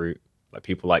scientific route, like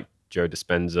people like Joe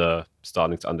Dispenza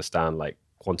starting to understand like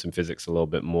quantum physics a little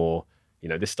bit more.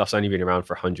 This stuff's only been around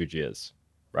for 100 years,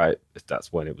 right?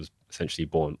 That's when it was essentially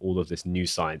born, all of this new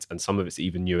science, and some of it's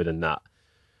even newer than that.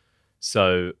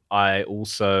 So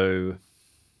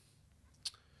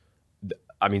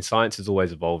science is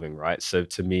always evolving, right? So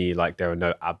to me, like, there are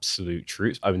no absolute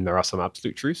truths. I mean, there are some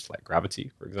absolute truths, like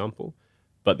gravity, for example,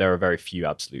 but there are very few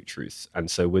absolute truths. And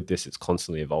so with this, it's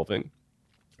constantly evolving.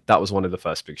 That was one of the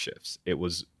first big shifts. It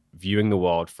was viewing the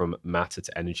world from matter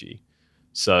to energy.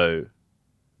 So,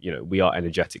 we are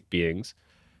energetic beings.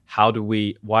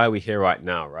 Why are we here right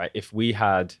now, right? If we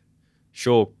had,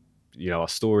 sure, our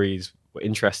stories were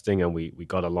interesting and we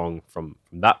got along from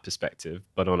that perspective,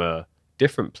 but on a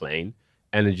different plane,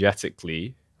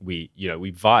 energetically, we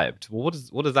vibed. Well,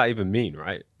 what does that even mean,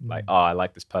 right? Like, I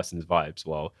like this person's vibes.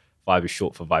 Well, vibe is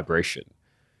short for vibration,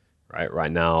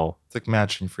 right now it's like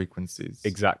matching frequencies.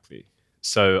 Exactly.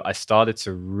 So I started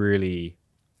to really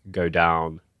go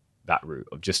down that route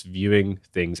of just viewing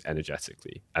things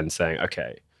energetically and saying,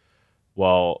 okay,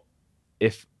 well,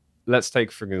 if let's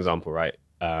take for example, right,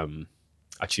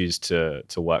 I choose to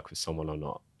work with someone or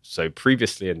not. So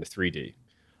previously in the 3D,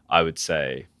 I would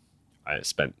say I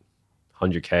spent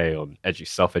 100K on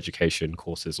self-education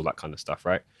courses, all that kind of stuff,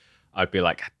 right? I'd be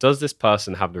like, does this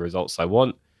person have the results I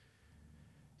want?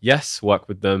 Yes, work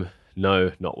with them.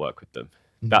 No, not work with them.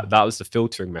 Mm-hmm. That was the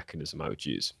filtering mechanism I would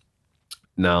use.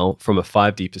 Now, from a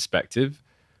 5D perspective,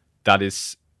 that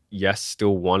is, yes,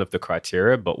 still one of the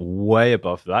criteria, but way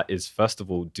above that is, first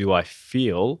of all, do I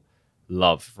feel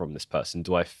love from this person?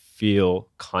 Do I feel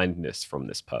kindness from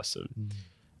this person? Mm-hmm.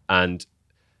 And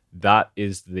that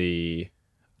is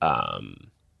I'll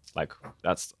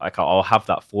have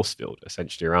that force field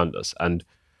essentially around us, and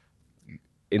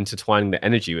intertwining the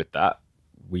energy with that,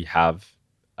 we have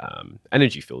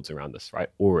energy fields around us, right?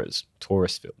 Auras,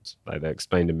 torus fields, like they're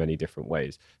explained in many different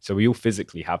ways. So we all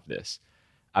physically have this,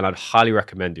 and I'd highly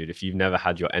recommend it if you've never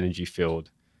had your energy field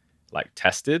like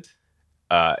tested.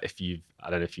 I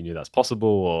don't know if you knew that's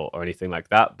possible or anything like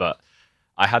that, but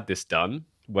I had this done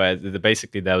where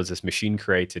basically there was this machine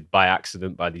created by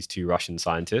accident by these two Russian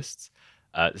scientists,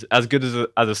 as good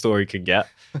as a story can get.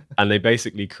 And they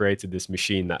basically created this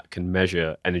machine that can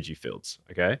measure energy fields.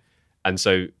 Okay. And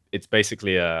so it's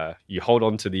basically you hold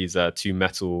on to these two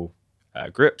metal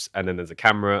grips, and then there's a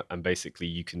camera, and basically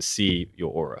you can see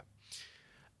your aura.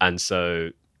 And so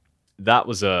that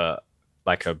was a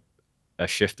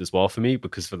shift as well for me,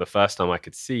 because for the first time I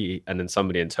could see, and then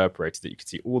somebody interpreted that you could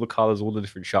see all the colors, all the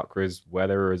different chakras, where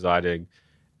they were residing,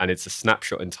 and it's a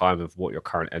snapshot in time of what your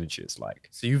current energy is like.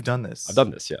 So you've done this? I've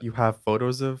done this, yeah. You have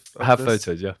photos of I have this?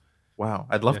 photos, yeah. Wow,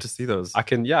 I'd love to see those. I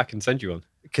can send you one.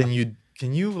 Can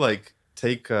you like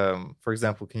take, for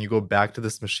example, can you go back to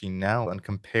this machine now and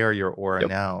compare your aura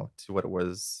now to what it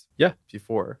was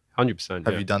before? 100%.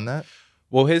 Have you done that?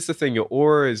 Well, here's the thing. Your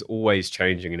aura is always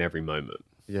changing in every moment.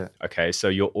 Yeah. Okay, so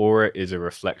your aura is a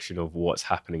reflection of what's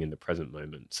happening in the present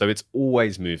moment. So it's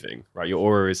always moving, right? Your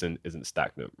aura isn't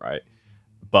stagnant, right?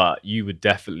 But you would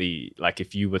definitely, like,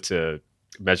 if you were to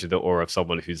measure the aura of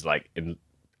someone who's like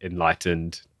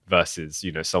enlightened versus,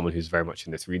 someone who's very much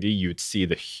in the 3D, you would see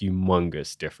the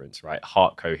humongous difference, right?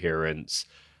 Heart coherence,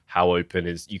 how open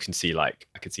is, you can see, like,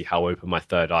 I could see how open my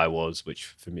third eye was, which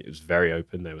for me, it was very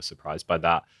open. They were surprised by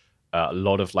that. A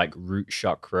lot of like root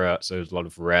chakra. So there's a lot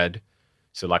of red.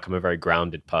 So like I'm a very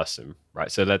grounded person,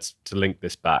 right? So let's to link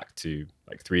this back to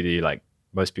like 3D, like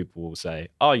most people will say,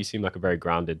 oh, you seem like a very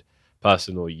grounded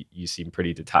person, or you seem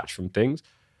pretty detached from things.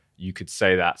 You could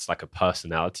say that's like a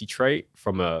personality trait.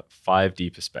 From a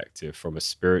 5D perspective, from a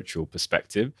spiritual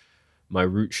perspective, my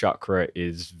root chakra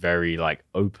is very like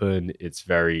open. It's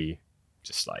very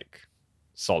just like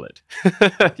solid,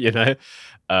 you know?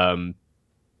 Um,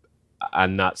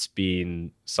 and that's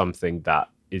been something that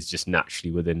is just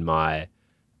naturally within my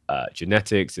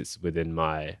genetics. It's within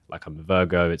my, like, I'm a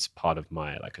Virgo. It's part of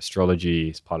my like astrology.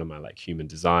 It's part of my like human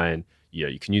design. You know,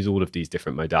 you can use all of these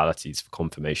different modalities for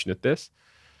confirmation of this.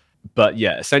 But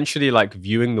yeah, essentially, like,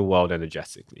 viewing the world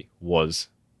energetically was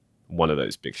one of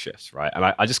those big shifts, right? And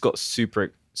I just got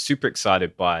super, super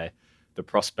excited by the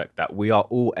prospect that we are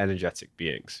all energetic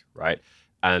beings, right?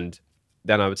 And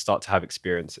then I would start to have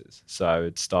experiences. So I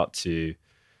would start to,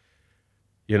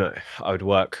 you know, I would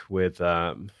work with,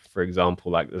 for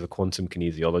example, like there's a quantum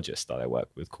kinesiologist that I work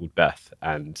with called Beth,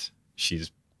 and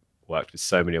she's worked with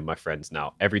so many of my friends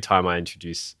now. Every time I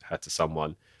introduce her to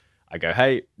someone, I go,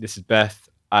 hey, this is Beth.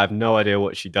 I have no idea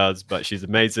what she does, but she's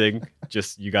amazing.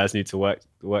 Just, you guys need to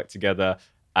work together,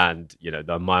 and you know,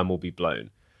 the mind will be blown.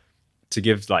 To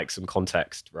give like some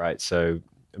context, right? So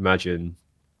imagine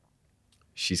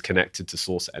she's connected to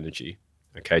source energy.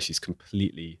 Okay, she's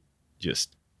completely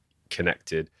just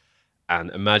connected. And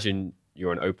imagine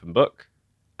you're an open book,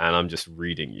 and I'm just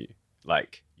reading you,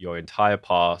 like, your entire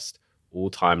past, all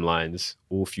timelines,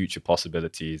 all future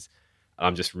possibilities. And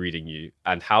I'm just reading you.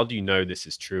 And how do you know this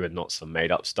is true and not some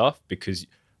made up stuff? Because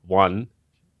one,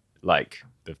 like,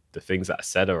 the things that are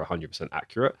said are 100%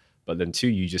 accurate, but then two,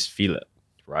 you just feel it,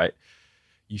 right?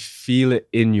 You feel it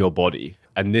in your body.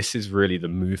 And this is really the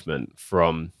movement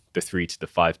from the 3 to the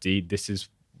 5D. This is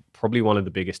probably one of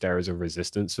the biggest areas of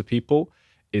resistance for people,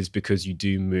 is because you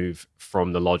do move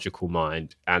from the logical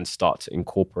mind and start to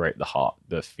incorporate the heart,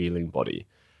 the feeling body.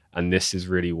 And this is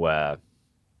really where,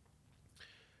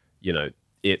 you know,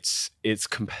 it's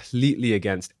completely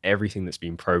against everything that's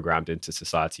been programmed into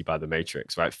society by the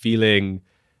Matrix, right? Feeling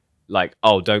like,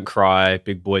 oh, don't cry,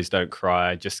 big boys don't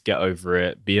cry, just get over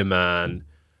it, be a man.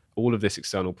 All of this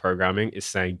external programming is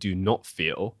saying, do not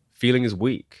feel. Feeling is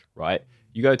weak, right?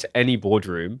 You go to any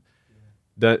boardroom,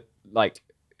 that, like,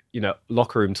 you know,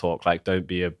 locker room talk, like, don't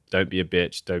be a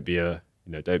bitch, don't be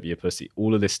a pussy.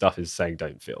 All of this stuff is saying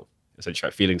don't feel. Essentially,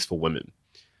 right? Feelings for women.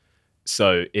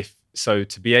 So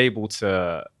to be able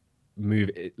to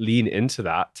lean into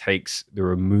that takes the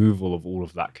removal of all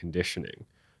of that conditioning.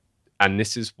 And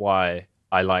this is why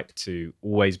I like to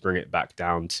always bring it back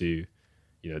down to,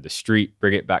 you know, the street,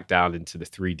 bring it back down into the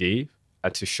 3D,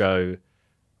 and to show,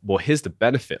 well, here's the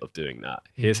benefit of doing that.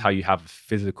 Here's how you have a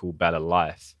physical, better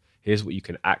life. Here's what you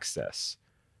can access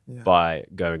by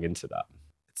going into that.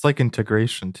 It's like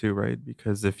integration too, right?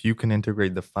 Because if you can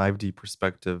integrate the 5D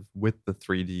perspective with the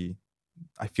 3D,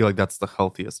 I feel like that's the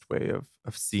healthiest way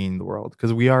of seeing the world,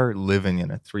 because we are living in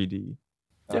a 3D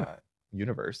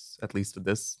universe, at least at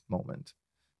this moment.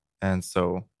 And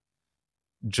so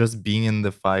just being in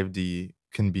the 5D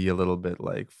can be a little bit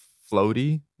like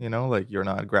floaty, you know, like you're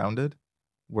not grounded.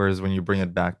 Whereas when you bring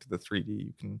it back to the 3D,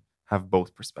 you can have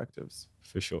both perspectives.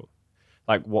 For sure.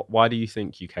 Like, why do you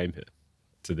think you came here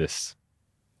to this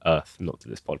Earth, not to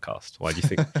this podcast? Why do you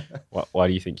think why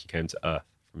do you think you came to Earth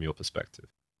from your perspective?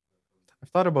 I've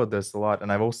thought about this a lot,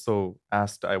 and I've also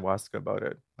asked ayahuasca about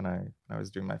it when I was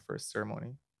doing my first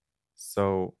ceremony.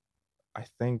 So I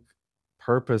think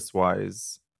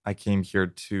purpose-wise, I came here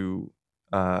to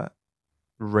uh,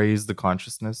 raise the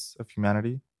consciousness of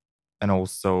humanity, and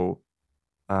also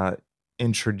uh,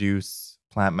 introduce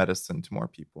plant medicine to more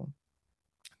people.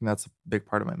 And that's a big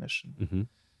part of my mission. Mm-hmm.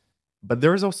 But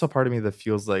there is also a part of me that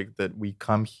feels like that we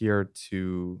come here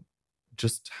to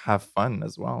just have fun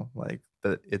as well. Like,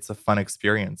 that it's a fun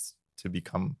experience to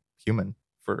become human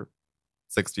for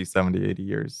 60, 70, 80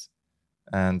 years.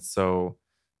 And so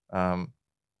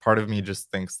part of me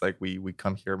just thinks like we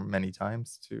come here many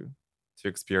times to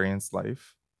experience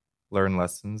life, learn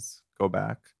lessons, go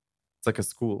back. It's like a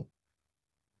school.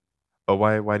 But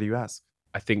why do you ask?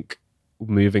 I think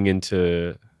moving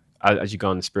into, as you go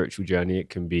on the spiritual journey, it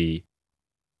can be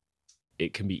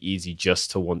easy just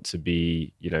to want to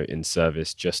be, you know, in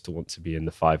service, just to want to be in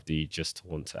the 5D, just to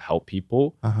want to help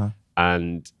people.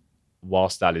 And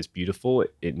whilst that is beautiful,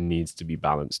 it needs to be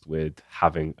balanced with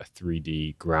having a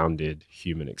 3D grounded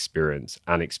human experience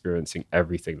and experiencing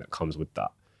everything that comes with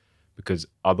that. Because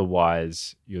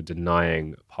otherwise you're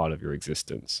denying part of your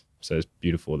existence. So it's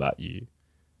beautiful that you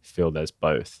feel there's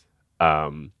both.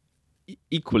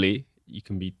 Equally, you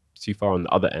can be too far on the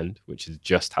other end, which is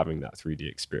just having that 3D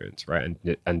experience, right?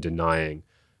 And denying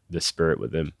the spirit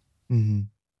within. Mm-hmm.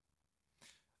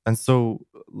 And so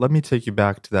let me take you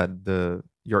back to that.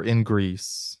 You're in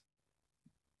Greece.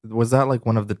 Was that like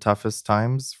one of the toughest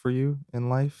times for you in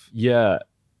life? Yeah,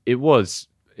 it was.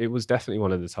 It was definitely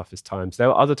one of the toughest times. There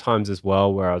were other times as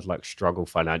well where I was like struggle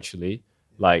financially.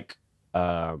 Like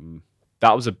that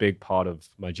was a big part of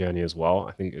my journey as well.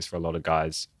 I think it's for a lot of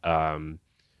guys.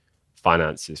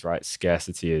 Finances, right?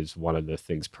 Scarcity is one of the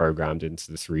things programmed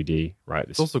into the 3D, right?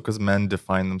 It's also because men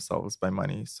define themselves by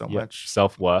money so much.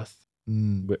 Self-worth.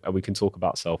 Mm, We can talk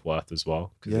about self-worth as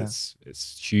well because yeah.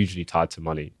 it's hugely tied to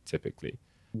money typically.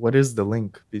 What is the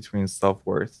link between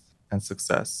self-worth and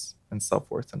success and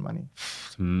self-worth and money?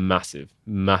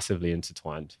 Massively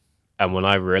intertwined. And when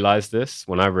I realized that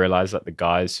the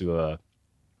guys who are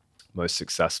most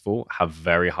successful have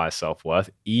very high self-worth,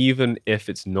 even if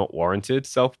it's not warranted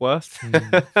self-worth,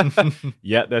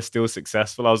 yet they're still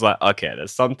successful. I was like, okay,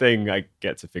 there's something I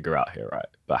get to figure out here, right?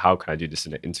 But how can I do this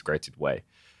in an integrated way?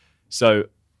 So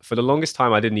for the longest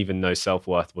time, I didn't even know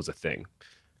self-worth was a thing.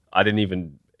 I didn't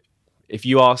even, if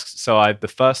you ask,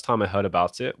 the first time I heard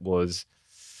about it was,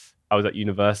 I was at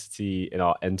university in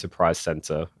our enterprise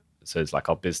center. So it's like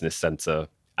our business center.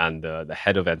 And the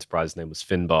head of enterprise name was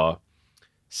Finbar,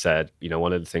 said,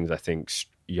 one of the things I think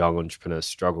young entrepreneurs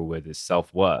struggle with is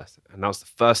self-worth. And that was the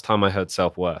first time I heard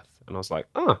self-worth. And I was like,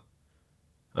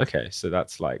 okay. So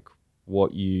that's like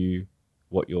what you're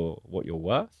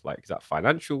worth? Like, is that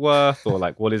financial worth or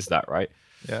like, what is that? Right.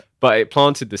 Yeah. But it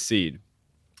planted the seed.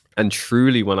 And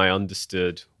truly, when I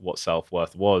understood what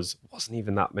self-worth wasn't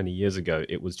even that many years ago.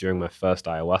 It was during my first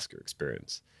ayahuasca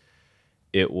experience.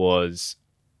 It was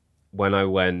when I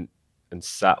went and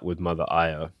sat with Mother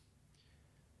Aya,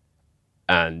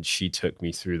 and she took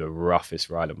me through the roughest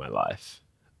ride of my life.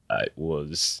 It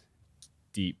was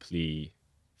deeply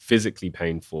physically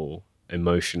painful,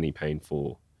 emotionally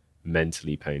painful,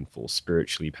 mentally painful,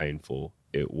 spiritually painful.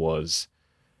 It was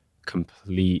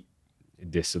complete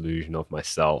disillusion of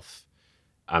myself.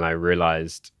 And I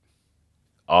realized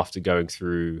after going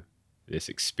through this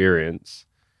experience,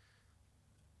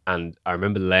 and I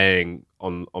remember laying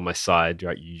on my side,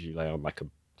 right? You usually lay on like a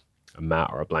mat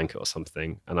or a blanket or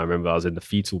something. And I remember I was in the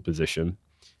fetal position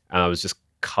and I was just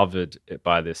covered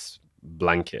by this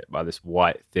blanket, by this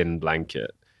white, thin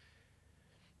blanket.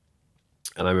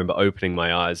 And I remember opening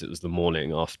my eyes. It was the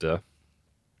morning after.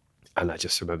 And I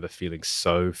just remember feeling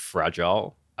so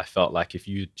fragile. I felt like if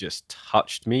you just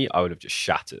touched me, I would have just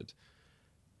shattered.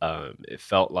 It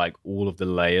felt like all of the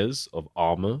layers of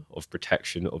armor, of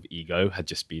protection, of ego had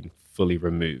just been fully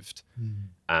removed.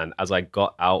 And as I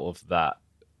got out of that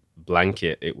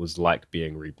blanket, it was like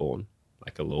being reborn,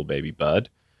 like a little baby bird.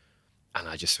 And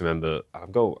I just remember,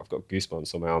 I've got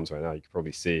goosebumps on my arms right now. You can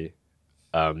probably see.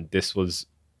 This was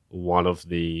one of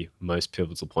the most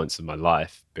pivotal points in my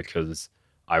life because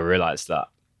I realized that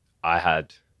I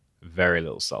had very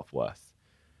little self-worth.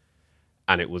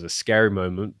 And it was a scary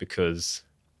moment because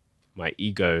my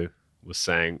ego was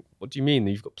saying, what do you mean?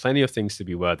 You've got plenty of things to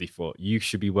be worthy for. You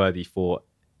should be worthy for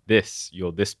this.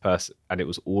 You're this person. And it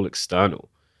was all external.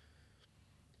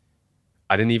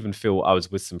 I didn't even feel, I was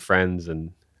with some friends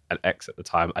and an ex at the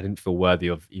time. I didn't feel worthy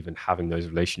of even having those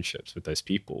relationships with those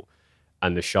people.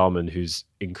 And the shaman, who's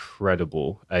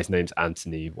incredible, his name's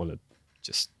Anthony, one of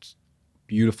just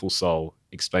beautiful soul,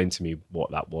 explained to me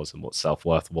what that was and what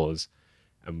self-worth was.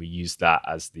 And we used that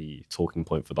as the talking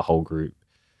point for the whole group.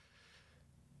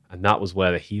 And that was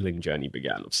where the healing journey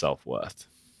began of self-worth,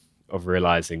 of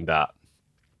realizing that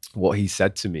what he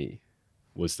said to me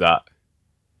was that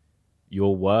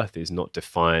your worth is not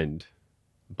defined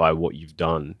by what you've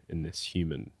done in this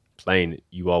human plane.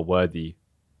 You are worthy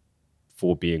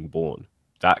for being born.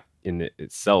 That in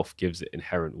itself gives it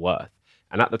inherent worth.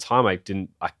 And at the time, I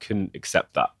couldn't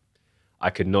accept that. I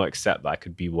could not accept that I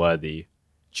could be worthy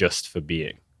just for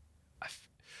being.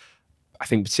 I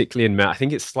think particularly in men, I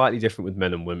think it's slightly different with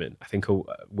men and women. I think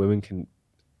women can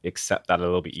accept that a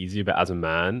little bit easier, but as a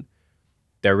man,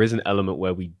 there is an element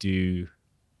where we do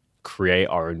create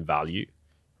our own value,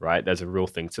 right? There's a real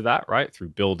thing to that, right? Through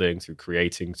building, through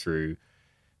creating, through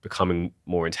becoming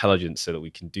more intelligent so that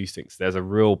we can do things. There's a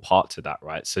real part to that,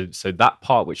 right? So that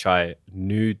part, which I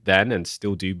knew then and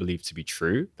still do believe to be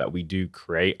true, that we do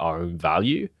create our own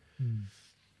value,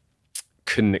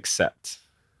 couldn't accept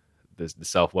the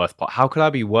self-worth part. How could I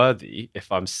be worthy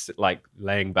if I'm like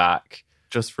laying back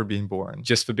just for being born,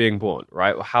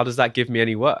 right? Well, how does that give me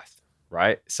any worth,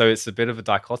 right? So it's a bit of a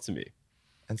dichotomy.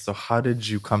 And so how did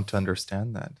you come to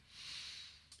understand that?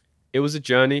 It was a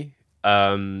journey.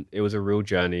 It was a real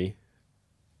journey.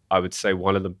 I would say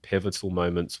one of the pivotal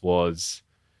moments was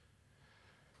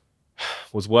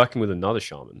working with another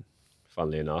shaman,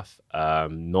 funnily enough,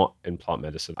 not in plant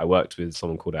medicine. I worked with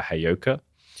someone called a Hayoka,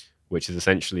 which is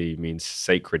essentially means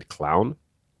sacred clown.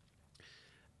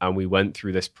 And we went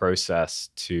through this process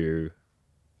to,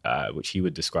 which he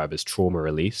would describe as trauma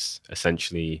release,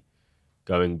 essentially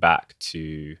going back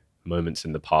to moments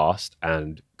in the past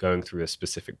and going through a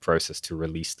specific process to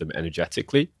release them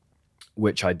energetically,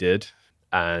 which I did.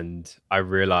 And I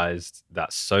realized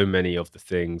that so many of the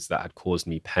things that had caused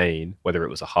me pain, whether it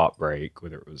was a heartbreak,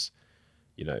 whether it was,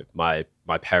 my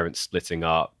parents splitting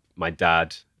up, my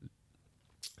dad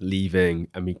leaving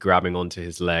and me grabbing onto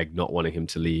his leg, not wanting him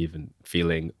to leave and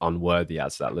feeling unworthy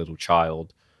as that little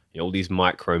child, all these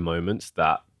micro moments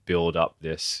that build up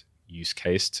this use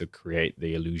case to create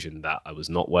the illusion that I was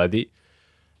not worthy,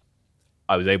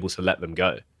 I was able to let them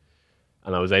go.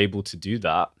 And I was able to do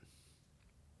that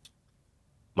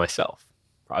myself.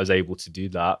 I was able to do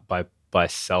that by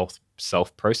self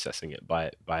processing it,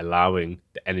 by allowing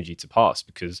the energy to pass,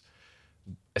 because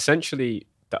essentially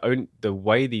the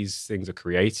way these things are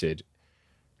created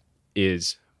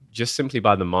is just simply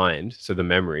by the mind. So the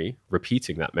memory,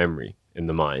 repeating that memory in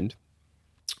the mind,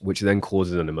 which then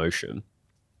causes an emotion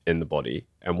in the body.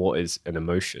 And what is an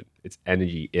emotion? It's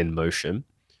energy in motion.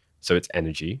 So it's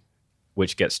energy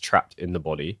which gets trapped in the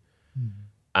body. Mm-hmm.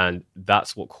 And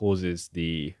that's what causes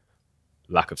the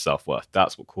lack of self-worth.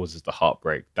 That's what causes the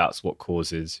heartbreak. That's what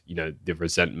causes, the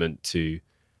resentment to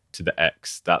the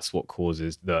ex. That's what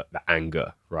causes the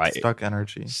anger, right? Stuck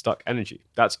energy.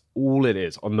 That's all it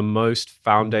is. On the most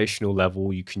foundational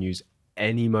level, you can use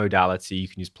any modality. You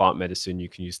can use plant medicine. You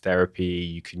can use therapy.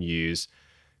 You can use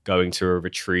going to a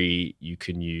retreat. You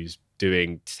can use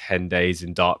doing 10 days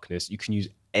in darkness. You can use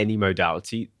any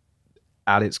modality.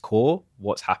 At its core,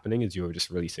 what's happening is you're just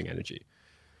releasing energy.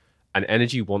 And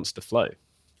energy wants to flow.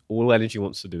 All energy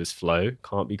wants to do is flow,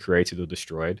 can't be created or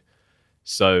destroyed.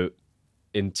 So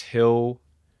until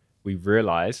we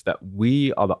realize that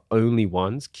we are the only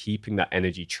ones keeping that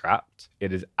energy trapped,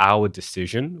 it is our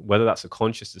decision, whether that's a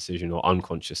conscious decision or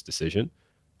unconscious decision.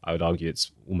 I would argue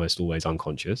it's almost always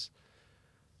unconscious.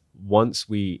 Once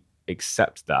we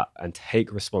accept that and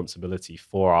take responsibility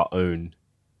for our own,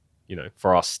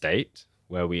 for our state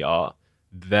where we are,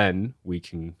 then we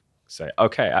can say,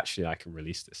 okay, actually, I can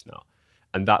release this now.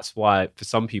 And that's why for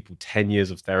some people, 10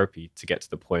 years of therapy to get to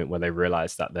the point where they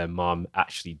realize that their mom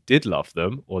actually did love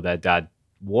them or their dad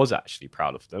was actually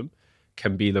proud of them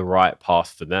can be the right path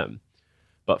for them.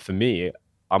 But for me,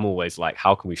 I'm always like,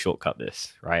 how can we shortcut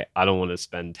this, right? I don't want to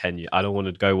spend 10 years. I don't want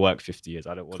to go work 50 years.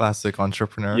 I don't want Classic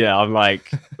entrepreneur. Yeah, I'm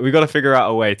like, we got to figure out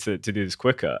a way to do this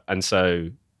quicker. And so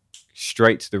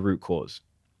straight to the root cause.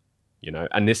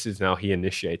 And this is now, he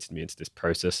initiated me into this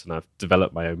process, and I've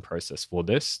developed my own process for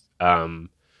this.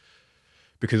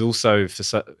 Because also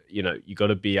you got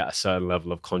to be at a certain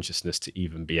level of consciousness to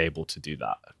even be able to do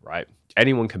that, right?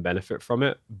 Anyone can benefit from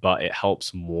it, but it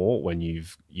helps more when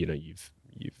you've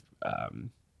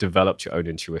developed your own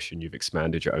intuition, you've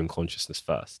expanded your own consciousness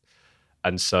first.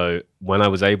 And so when I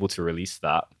was able to release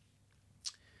that,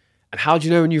 and how do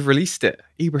you know when you've released it?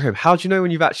 Ebrahim, how do you know when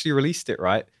you've actually released it,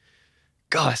 right?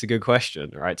 God, that's a good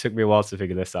question, right? It took me a while to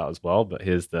figure this out as well, but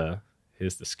here's the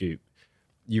scoop.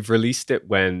 You've released it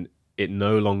when it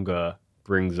no longer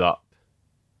brings up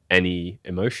any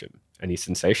emotion, any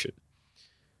sensation.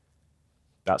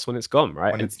 That's when it's gone,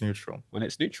 right? When it's neutral. When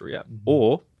it's neutral, yeah. Mm-hmm.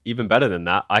 Or even better than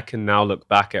that, I can now look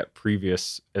back at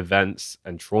previous events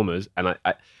and traumas, and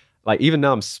I like, even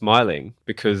now I'm smiling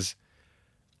because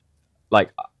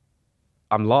like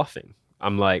I'm laughing.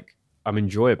 I'm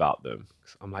enjoy about them.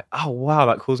 I'm like, oh wow,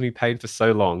 that caused me pain for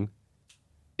so long.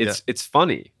 It's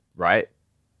funny, right?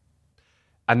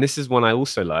 And this is when I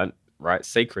also learned, right?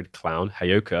 Sacred clown,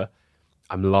 Hayoka.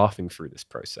 I'm laughing through this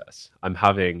process. I'm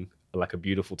having like a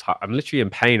beautiful time. I'm literally in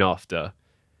pain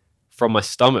from my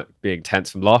stomach being tense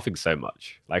from laughing so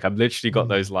much. Like I've literally got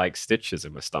those like stitches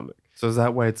in my stomach. So is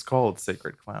that why it's called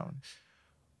Sacred Clown?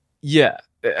 Yeah.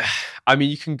 I mean,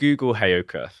 you can Google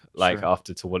Hayoka Sure.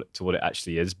 after to what it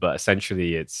actually is, but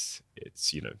essentially it's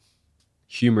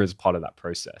humor is part of that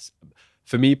process.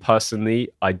 For me personally,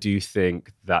 I do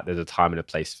think that there's a time and a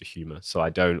place for humor, so I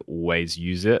don't always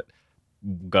use it.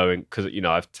 Because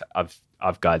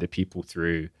I've guided people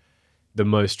through the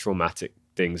most traumatic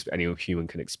things any human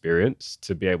can experience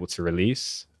to be able to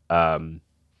release, and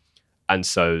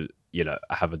so I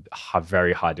have a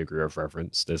very high degree of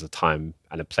reverence. There's a time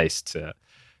and a place to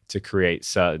create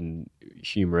certain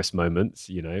humorous moments.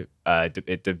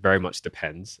 It very much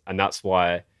depends, and that's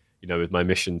why with my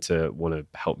mission to want to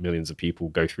help millions of people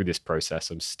go through this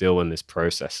process, I'm still in this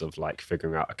process of like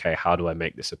figuring out, okay, how do I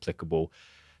make this applicable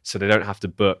so they don't have to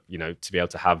book, to be able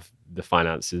to have the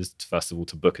finances, first of all,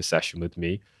 to book a session with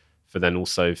me. For then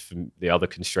also, the other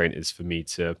constraint is for me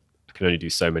I can only do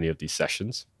so many of these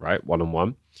sessions, right?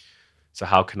 One-on-one. So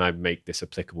how can I make this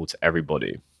applicable to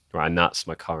everybody? Right. And that's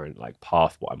my current like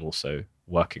path, what I'm also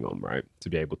working on, right? To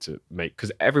be able to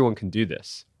because everyone can do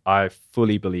this. I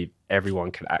fully believe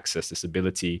everyone can access this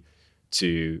ability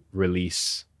to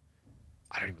release.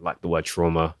 I don't even like the word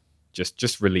trauma,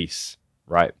 just release,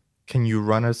 right? Can you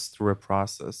run us through a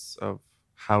process of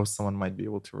how someone might be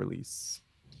able to release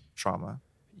trauma?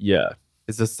 Yeah.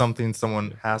 Is this something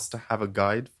someone has to have a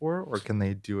guide for, or can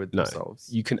they do it themselves?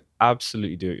 You can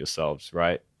absolutely do it yourselves,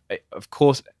 right? Of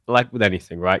course, like with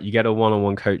anything, right? You get a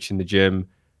one-on-one coach in the gym,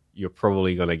 you're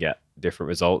probably going to get different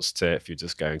results to if you're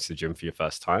just going to the gym for your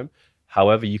first time.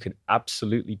 However, you can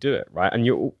absolutely do it, right?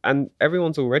 And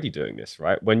everyone's already doing this,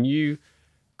 right? When you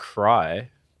cry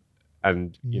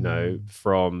and,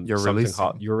 from you're something releasing.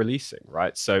 hard, you're releasing,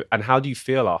 right? So, and how do you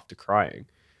feel after crying?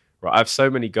 Right? I have so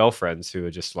many girlfriends who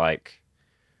are just like,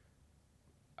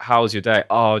 how was your day?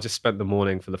 Oh, I just spent the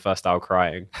morning for the first hour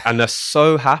crying. And they're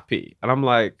so happy. And I'm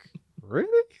like, really?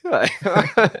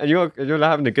 and you're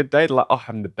having a good day? They're like, oh, I'm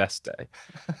having the best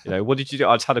day. What did you do?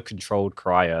 I just had a controlled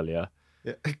cry earlier.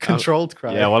 Yeah. Controlled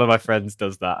cry? Yeah, one of my friends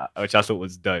does that, which I thought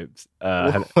was dope.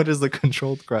 What is the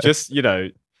controlled cry? Just,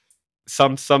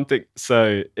 something.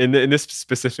 So in this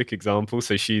specific example,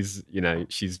 so she's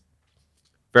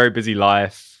very busy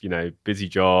life, busy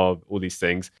job, all these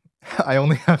things. I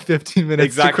only have 15 minutes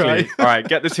exactly. to cry. All right,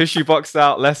 get the tissue box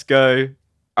out. Let's go.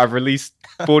 I've released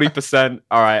 40%.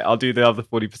 All right, I'll do the other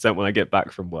 40% when I get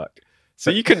back from work.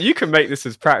 So you can make this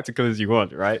as practical as you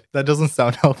want, right? That doesn't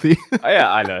sound healthy.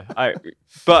 Yeah, I know.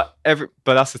 But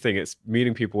that's the thing. It's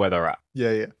meeting people where they're at.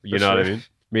 Yeah. You know what I mean?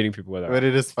 Meeting people where they're at. But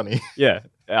it is funny. Yeah,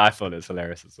 I thought it was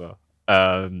hilarious as well.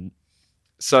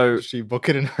 So she book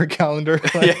it in her calendar.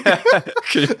 Yeah.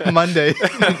 Monday,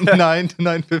 9 to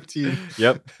 9:15.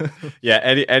 Yep. Yeah.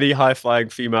 Any high flying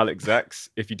female execs,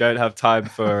 if you don't have time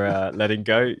for letting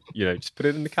go, just put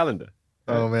it in the calendar.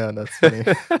 Oh man, that's funny.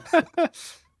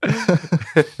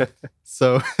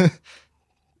 So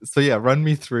yeah, run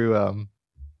me through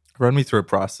a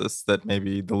process that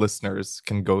maybe the listeners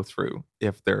can go through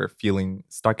if they're feeling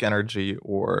stuck energy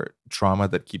or trauma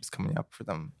that keeps coming up for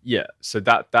them. Yeah. So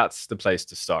that's the place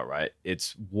to start, right?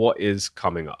 It's what is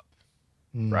coming up,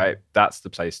 right? That's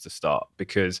the place to start,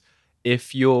 because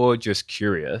if you're just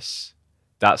curious,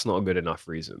 that's not a good enough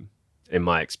reason in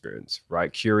my experience,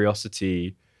 right?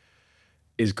 Curiosity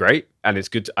is great and it's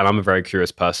good. And I'm a very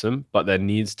curious person, but there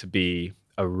needs to be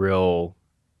a real,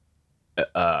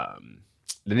 there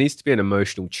needs to be an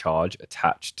emotional charge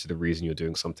attached to the reason you're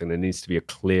doing something. There needs to be a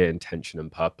clear intention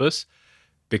and purpose,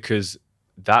 because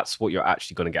that's what you're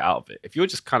actually going to get out of it. If you're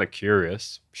just kind of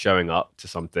curious, showing up to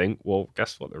something, well,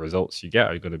 guess what? The results you get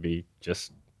are going to be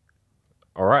just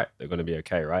all right. They're going to be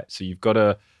okay, right? So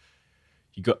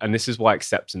and this is why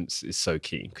acceptance is so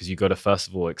key, because you got to first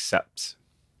of all accept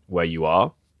where you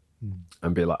are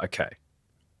and be like, okay,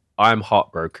 I'm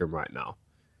heartbroken right now,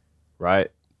 right?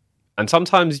 And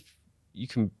sometimes you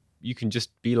can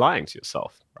just be lying to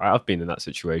yourself, right? I've been in that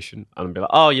situation and I'll be like,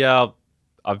 oh yeah,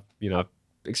 I've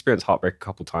experienced heartbreak a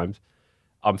couple times.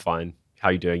 I'm fine. How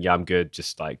you doing? Yeah, I'm good.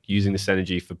 Just like using this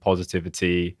energy for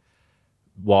positivity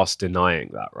whilst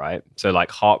denying that, right? So like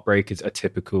heartbreak is a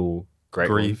typical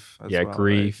grief. Yeah, well,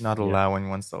 grief. Right? Not allowing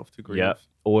oneself to grieve. Yeah.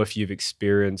 Or if you've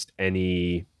experienced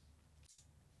any,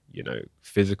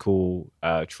 physical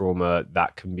trauma,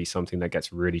 that can be something that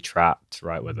gets really trapped,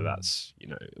 right? Whether that's,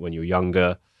 when you're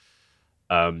younger.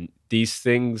 These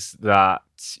things that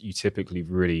you typically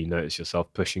really notice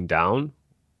yourself pushing down,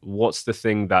 what's the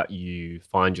thing that you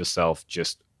find yourself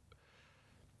just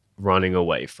running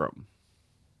away from?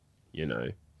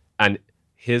 And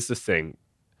here's the thing.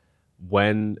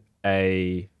 When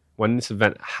this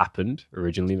event happened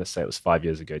originally, let's say it was 5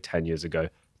 years ago, 10 years ago,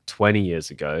 20 years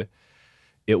ago,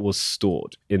 it was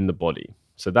stored in the body.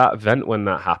 So that event, when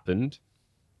that happened,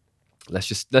 let's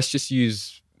just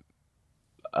use.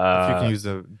 If you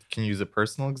can use a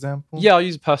personal example. Yeah, I'll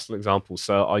use a personal example.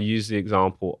 So I'll use the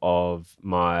example of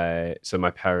my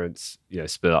parents,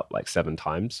 split up like 7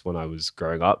 times when I was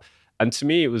growing up, and to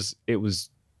me it was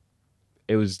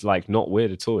like not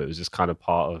weird at all. It was just kind of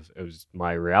it was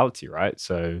my reality, right?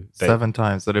 So 7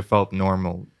 times that it felt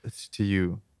normal to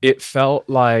you. It felt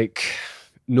like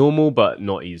normal, but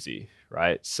not easy,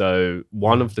 right? So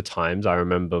one of the times I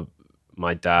remember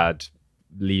my dad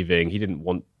leaving, he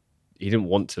he didn't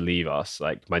want to leave us.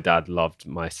 Like my dad loved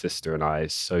my sister and I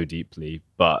so deeply,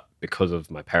 but because of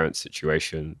my parents'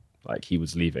 situation, like he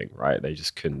was leaving, right? They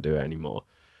just couldn't do it anymore.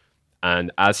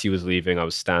 And as he was leaving, I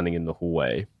was standing in the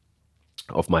hallway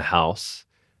of my house,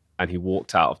 and he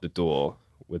walked out of the door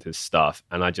with his stuff.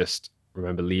 And I just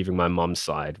remember leaving my mum's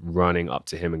side, running up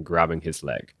to him and grabbing his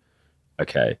leg.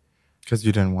 Okay. Because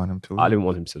you didn't want him to leave. I didn't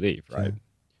want him to leave, right? Yeah.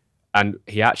 And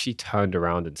he actually turned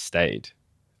around and stayed.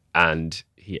 And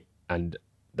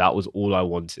that was all I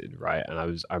wanted, right? And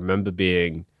I remember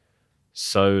being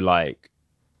so like,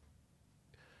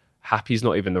 happy is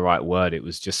not even the right word. It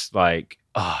was just like,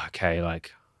 oh, okay,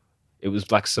 like it was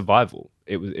like survival.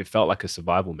 It felt like a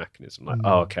survival mechanism. Like,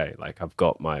 oh, okay, like I've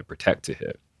got my protector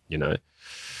here, you know?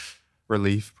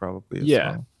 Relief probably as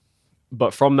well.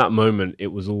 But from that moment,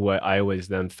 I always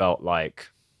then felt like,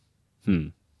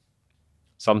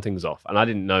 something's off. And I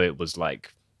didn't know it was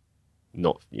like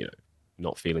not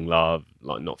feeling love,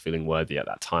 like not feeling worthy at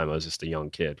that time. I was just a young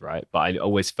kid, right? But I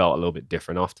always felt a little bit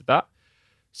different after that.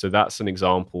 So that's an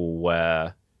example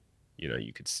where, you know,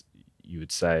 you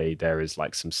would say there is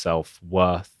like some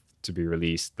self-worth to be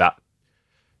released, that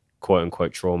quote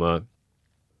unquote trauma.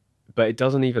 But it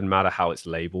doesn't even matter how it's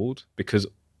labeled, because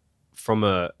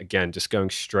again, just going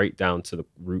straight down to the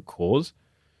root cause,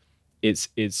 it's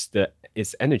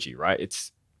energy, right?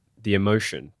 It's the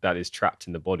emotion that is trapped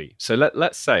in the body. So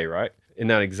let's say, right, in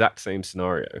that exact same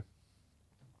scenario,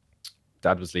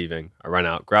 dad was leaving, I ran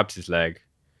out, grabbed his leg,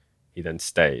 he then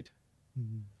stayed.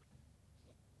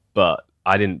 But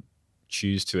I didn't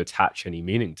choose to attach any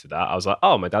meaning to that. I was like,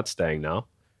 oh, my dad's staying now.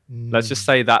 Let's just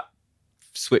say that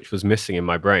switch was missing in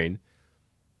my brain.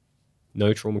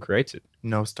 No trauma created.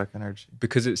 No stuck energy.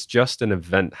 Because it's just an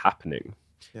event happening.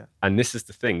 Yeah. And this is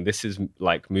the thing. This is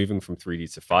like moving from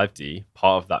 3D to 5D.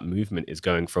 Part of that movement is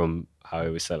going from, how I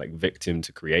always say, like victim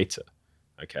to creator.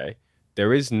 Okay.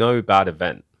 There is no bad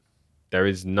event. There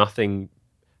is nothing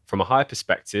from a higher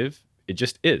perspective. It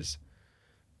just is.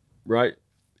 Right?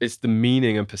 It's the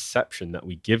meaning and perception that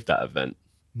we give that event.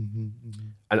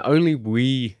 And only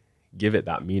we give it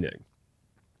that meaning,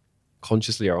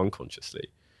 consciously or unconsciously.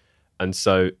 And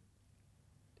so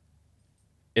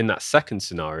in that second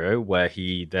scenario where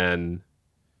he then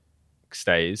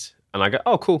stays and I go,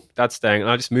 oh, cool, dad's staying.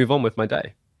 And I just move on with my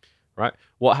day, right?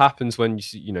 What happens when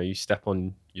you step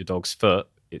on your dog's foot?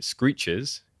 It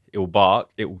screeches, it will bark,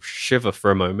 it will shiver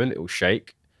for a moment, it will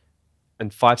shake.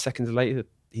 And 5 seconds later,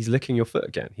 he's licking your foot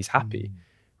again. He's happy,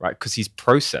 right? Because he's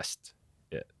processed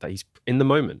it, that he's in the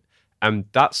moment. And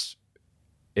that's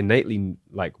innately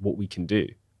like what we can do.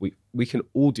 We can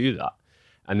all do that.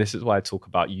 And this is why I talk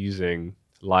about using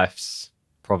life's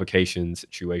provocations,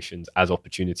 situations as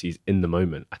opportunities in the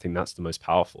moment. I think that's the most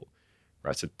powerful,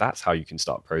 right? So that's how you can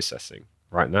start processing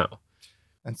right now.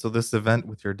 And so this event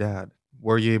with your dad,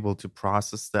 were you able to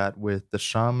process that with the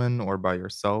shaman or by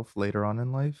yourself later on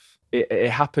in life? It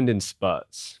happened in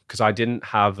spurts because I didn't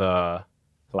have a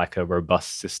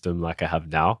robust system like I have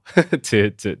now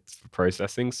to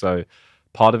processing. So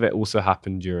part of it also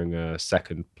happened during a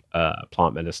second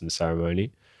plant medicine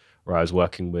ceremony where I was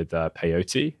working with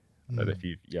peyote. I don't know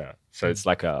if So it's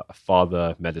like a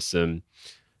father medicine,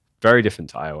 very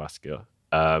different to ayahuasca.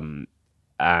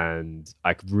 And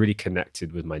I really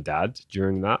connected with my dad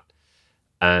during that.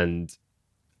 And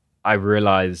I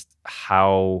realized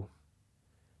how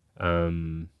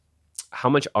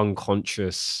much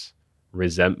unconscious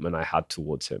resentment I had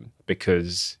towards him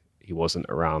because he wasn't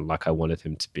around like I wanted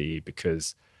him to be,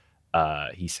 because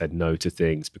he said no to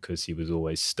things, because he was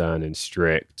always stern and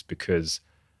strict, because,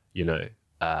 name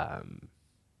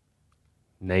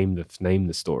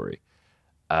the story.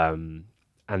 And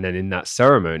then in that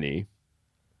ceremony,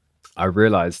 I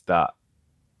realized that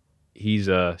he's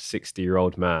a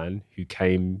 60-year-old man who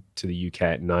came to the UK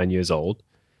at 9 years old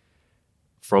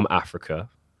from Africa,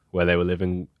 where they were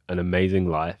living an amazing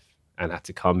life, and had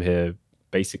to come here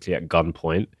basically at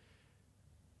gunpoint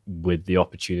with the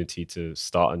opportunity to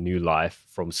start a new life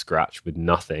from scratch with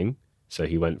nothing. So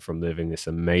he went from living this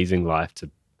amazing life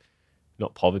to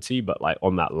not poverty, but like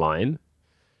on that line.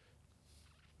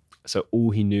 So all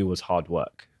he knew was hard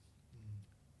work.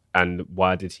 And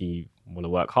why did he want to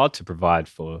work hard? To provide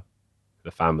for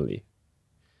the family.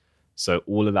 So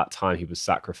all of that time he was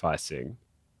sacrificing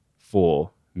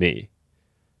for me.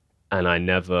 And I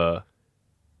never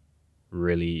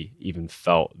really even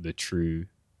felt the true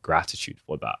gratitude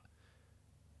for that.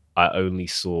 I only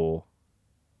saw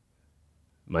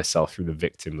myself through the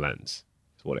victim lens,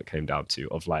 is what it came down to,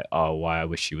 of like, oh, why I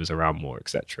wish he was around more,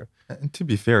 etc. And to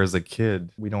be fair, as a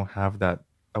kid, we don't have that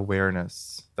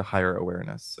awareness, the higher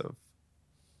awareness of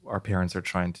our parents are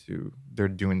they're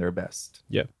doing their best.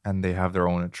 Yeah. And they have their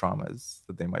own traumas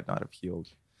that they might not have healed.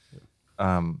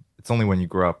 It's only when you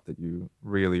grow up that you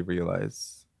really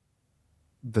realize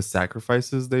the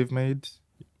sacrifices they've made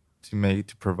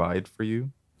to provide for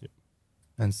you. Yeah.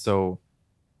 And so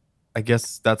I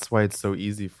guess that's why it's so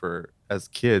easy for as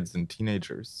kids and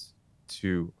teenagers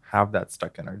to have that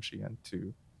stuck energy and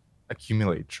to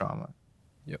accumulate trauma.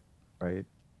 Yep. Right?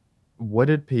 What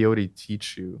did peyote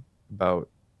teach you about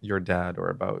your dad or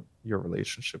about your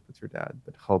relationship with your dad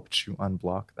that helped you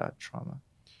unblock that trauma?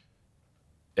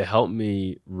 It helped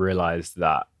me realize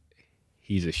that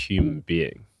he's a human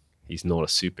being. He's not a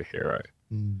superhero.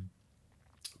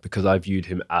 Because I viewed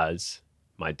him as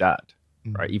my dad,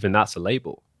 right? Even that's a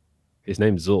label. His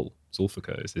name's Zul.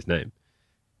 Zulfikar is his name.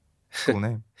 Cool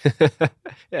name. Yeah,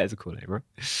 it's a cool name, right?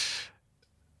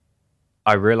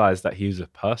 I realized that he was a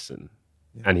person,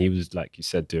 and he was, like you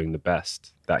said, doing the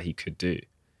best that he could do.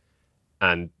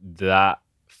 And that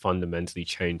fundamentally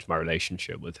changed my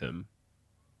relationship with him,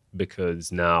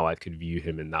 because now I could view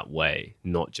him in that way,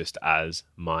 not just as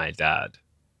my dad,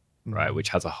 right? Which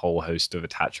has a whole host of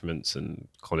attachments and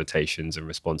connotations and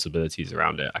responsibilities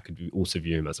around it. I could also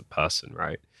view him as a person,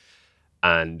 right?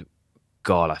 And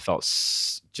God, I felt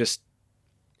just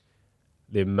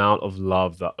the amount of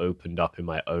love that opened up in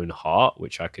my own heart,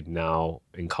 which I could now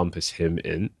encompass him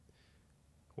in.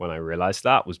 When I realized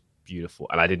that, was beautiful.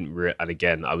 And I didn't, and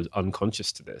again, I was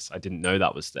unconscious to this. I didn't know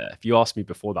that was there. If you asked me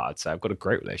before that, I'd say I've got a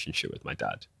great relationship with my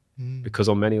dad, because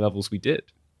on many levels we did.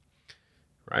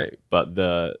 Right. But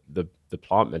the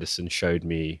plant medicine showed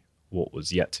me what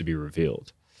was yet to be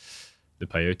revealed, the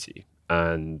peyote.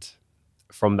 And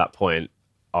from that point,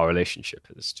 our relationship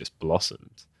has just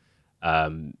blossomed.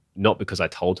 Not because I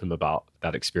told him about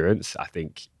that experience. I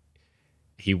think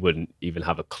he wouldn't even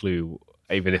have a clue.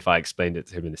 Even if I explained it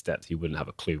to him in the depth, he wouldn't have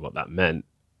a clue what that meant.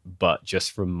 But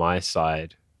just from my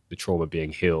side, the trauma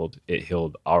being healed, it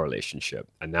healed our relationship.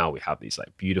 And now we have these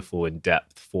like beautiful,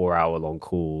 in-depth 4-hour-long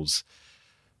calls.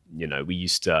 You know, I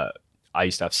used to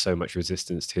have so much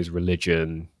resistance to his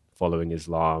religion, following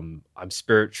Islam. I'm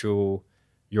spiritual,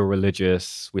 you're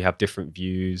religious, we have different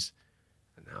views.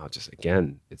 And now just,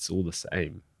 again, it's all the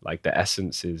same. Like the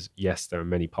essence is, yes, there are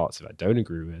many parts of it I don't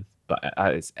agree with, but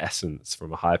at its essence,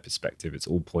 from a higher perspective, it's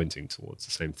all pointing towards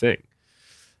the same thing.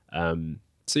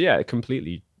 So yeah, it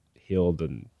completely healed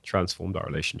and transformed our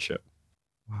relationship.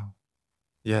 Wow.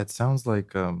 Yeah, it sounds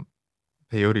like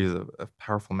peyote is a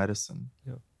powerful medicine.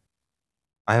 Yeah.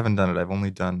 I haven't done it. I've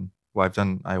done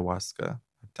ayahuasca.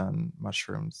 I've done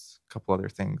mushrooms, a couple other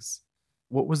things.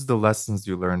 What was the lessons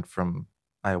you learned from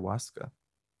ayahuasca?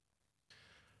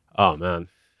 Oh man,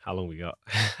 how long we got?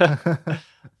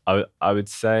 I would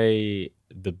say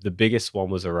the biggest one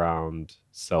was around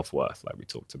self-worth, like we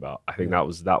talked about. I think that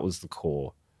was the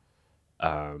core.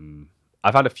 I've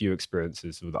had a few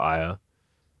experiences with Aya.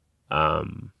 I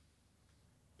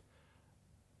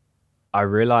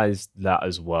realized that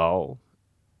as well.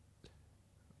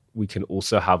 We can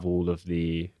also have all of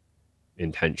the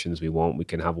intentions we want. We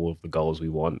can have all of the goals we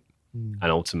want. And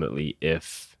ultimately,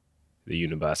 if the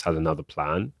universe has another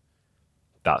plan,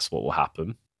 that's what will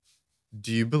happen.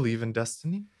 Do you believe in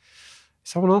destiny?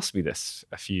 Someone asked me this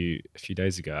a few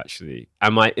days ago, actually,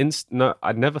 and my no,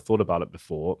 I'd never thought about it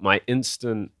before. My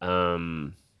instant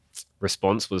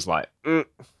response was like I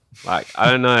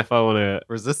don't know if I want to.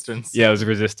 Resistance. Yeah, it was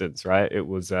resistance, right? It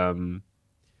was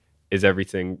is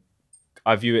everything.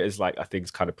 I view it as like I think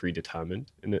it's kind of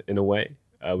predetermined in a way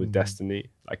with destiny.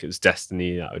 Like it was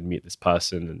destiny that I would meet this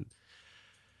person, and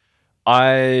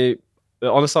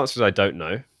the honest answer is I don't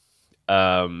know.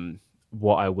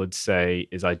 What I would say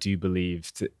is I do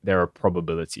believe there are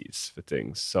probabilities for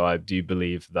things. So I do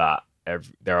believe that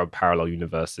there are parallel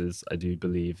universes. I do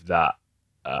believe that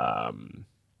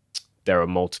there are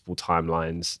multiple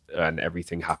timelines and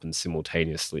everything happens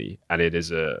simultaneously. And it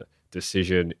is a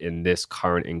decision in this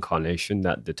current incarnation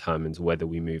that determines whether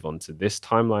we move on to this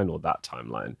timeline or that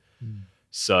timeline.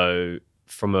 So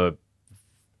from a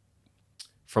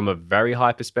very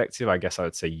high perspective, I guess I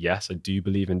would say yes, I do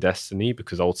believe in destiny,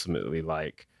 because ultimately,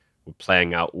 like, we're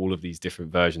playing out all of these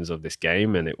different versions of this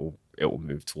game, and it will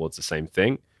move towards the same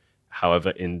thing. However,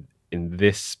 in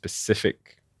this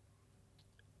specific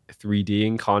 3D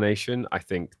incarnation, I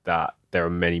think that there are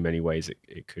many, many ways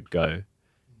it could go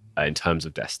in terms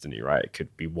of destiny, right? It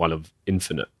could be one of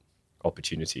infinite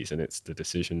opportunities, and it's the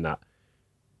decision that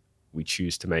we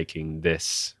choose to make in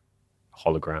this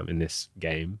hologram, in this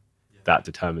game, that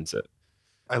determines it.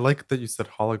 I like that you said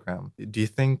hologram. Do you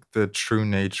think the true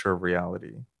nature of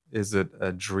reality, is it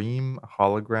a dream, a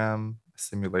hologram, a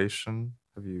simulation?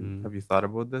 Have you thought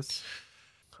about this?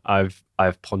 I've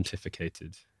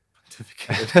pontificated.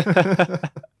 Pontificated.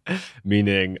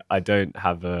 Meaning I don't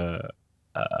have a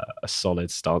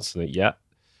solid stance on it yet.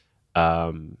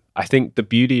 I think the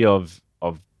beauty of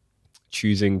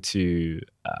choosing to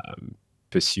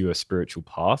pursue a spiritual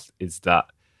path is that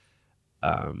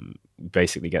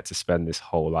basically get to spend this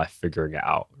whole life figuring it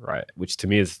out, right? Which to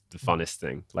me is the funnest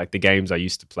thing. Like the games I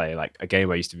used to play, like a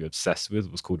game I used to be obsessed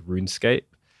with was called RuneScape,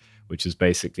 which is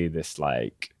basically this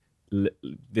like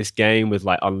this game with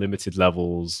like unlimited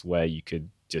levels where you could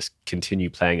just continue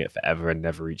playing it forever and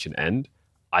never reach an end.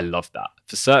 I love that.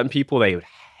 For certain people, they would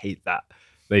hate that.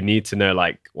 They need to know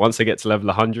like once they get to level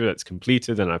 100, it's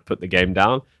completed and I put the game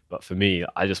down. But for me,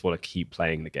 I just want to keep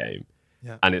playing the game.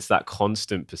 Yeah. And it's that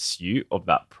constant pursuit of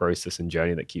that process and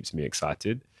journey that keeps me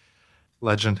excited.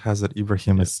 Legend has it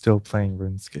Ebrahim is still playing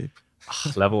RuneScape.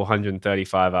 Level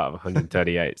 135 out of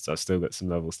 138, so I've still got some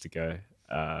levels to go.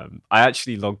 I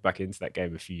actually logged back into that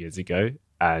game a few years ago,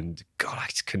 and God, I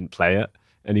just couldn't play it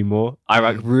anymore. I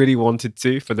like really wanted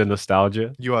to for the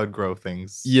nostalgia. You outgrow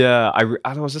things. Yeah, and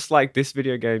I was just like, this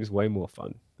video game is way more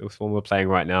fun. The one we're playing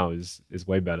right now is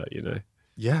way better, you know?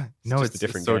 Yeah, just a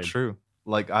different so game. true.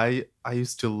 Like I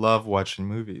used to love watching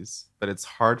movies, but it's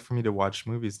hard for me to watch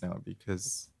movies now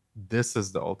because this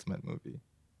is the ultimate movie.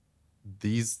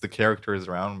 The characters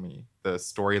around me, the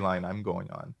storyline I'm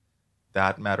going on,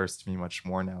 that matters to me much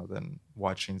more now than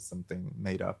watching something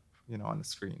made up, on the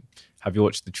screen. Have you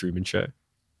watched The Truman Show?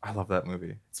 I love that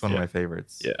movie. It's one of my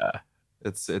favorites. Yeah.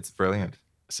 It's brilliant.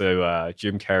 So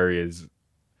Jim Carrey is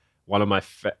one of my...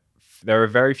 there are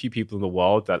very few people in the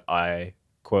world that I,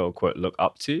 quote unquote, look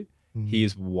up to. Mm-hmm. He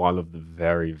is one of the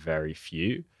very, very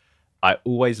few. I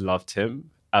always loved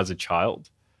him as a child.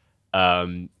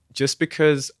 Just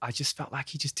because I just felt like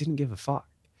he just didn't give a fuck.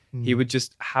 Mm. He would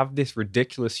just have this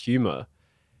ridiculous humor.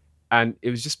 And it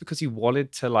was just because he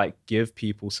wanted to like give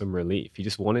people some relief. He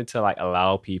just wanted to like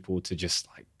allow people to just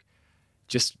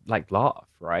laugh,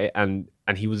 right? And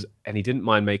he didn't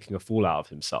mind making a fool out of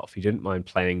himself. He didn't mind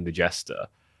playing the jester.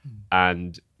 Mm.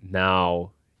 And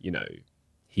now,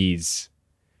 he's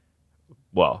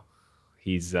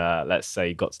let's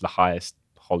say got to the highest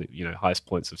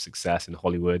points of success in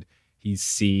Hollywood. He's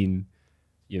seen,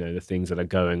 the things that are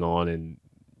going on in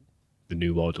the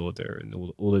New World Order and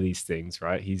all of these things,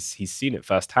 right? He's seen it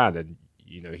firsthand, and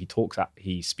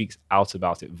he speaks out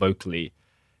about it vocally,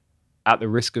 at the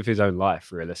risk of his own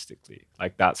life. Realistically,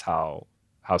 like that's how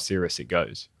serious it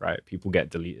goes, right? People get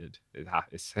deleted. It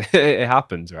happens,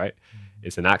 right? Mm-hmm.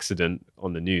 It's an accident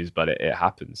on the news, but it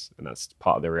happens, and that's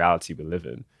part of the reality we live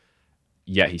in.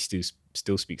 Yet he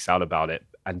still speaks out about it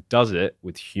and does it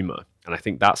with humor. And I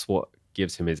think that's what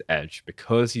gives him his edge,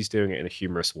 because he's doing it in a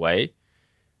humorous way.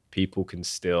 People can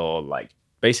still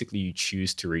basically you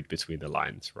choose to read between the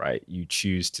lines, right? You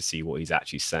choose to see what he's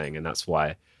actually saying. And that's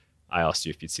why I asked you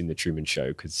if you'd seen The Truman Show,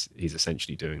 because he's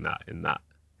essentially doing that in that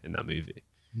movie.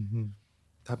 Mm-hmm.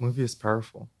 That movie is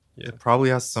powerful. Yeah. It probably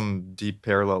has some deep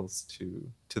parallels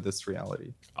to this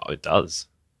reality. Oh, it does.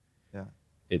 Yeah.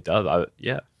 It does.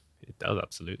 It does,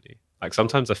 absolutely. Like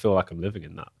sometimes I feel like I'm living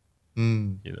in that.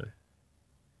 Mm.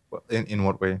 Well, in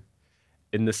what way?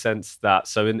 In the sense that,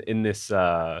 so in this,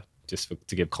 to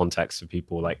give context for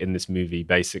people, like in this movie,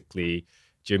 basically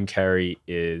Jim Carrey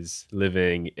is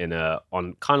living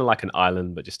on kind of like an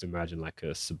island, but just imagine like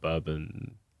a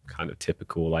suburban kind of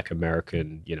typical like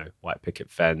American, white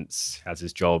picket fence, has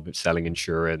his job selling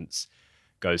insurance,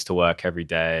 goes to work every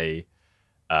day,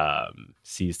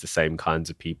 sees the same kinds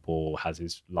of people, has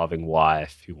his loving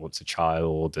wife who wants a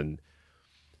child, and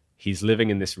he's living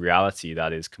in this reality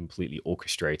that is completely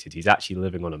orchestrated. He's actually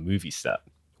living on a movie set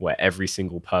where every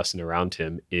single person around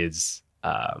him is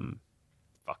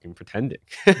fucking pretending,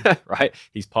 right?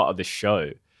 He's part of the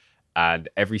show, and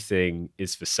everything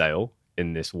is for sale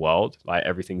in this world. Like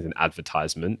everything's an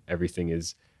advertisement. Everything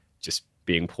is just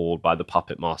being pulled by the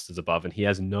puppet masters above, and he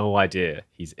has no idea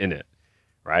he's in it,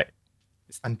 right?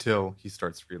 Until he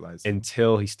starts realizing.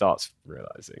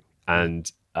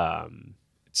 And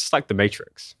it's just like The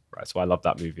Matrix, right? So I love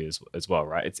that movie as well,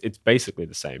 right? It's basically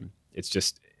the same. It's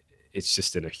just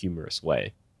in a humorous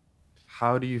way.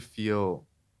 How do you feel?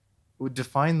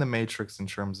 Define The Matrix in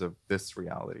terms of this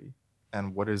reality,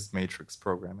 and what is Matrix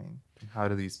programming? And how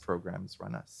do these programs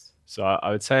run us? So I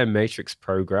would say a Matrix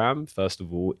program, first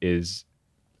of all, is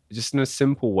just in a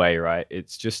simple way, right?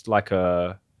 It's just like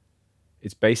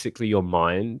it's basically your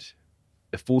mind,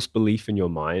 a false belief in your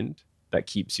mind that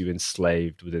keeps you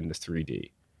enslaved within the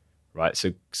 3D, right?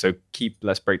 So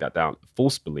let's break that down.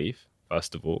 False belief,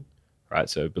 first of all, right?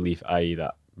 So belief, i.e.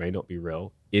 that may not be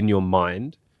real, in your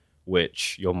mind,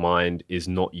 which your mind is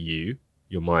not you.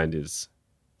 Your mind is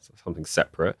something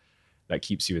separate that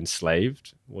keeps you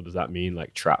enslaved. What does that mean?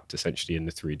 Like trapped essentially in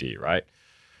the 3D, right?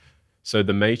 So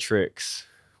the matrix,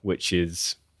 which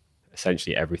is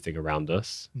essentially everything around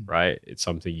us, right? It's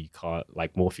something you can't,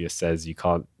 like Morpheus says, you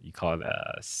can't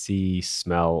see,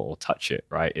 smell, or touch it,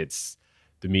 right? It's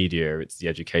the media, it's the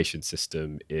education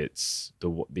system, it's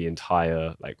the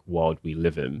entire like world we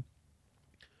live in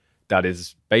that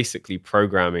is basically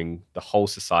programming the whole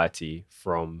society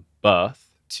from birth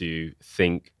to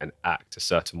think and act a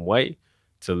certain way,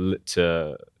 to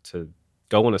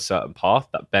go on a certain path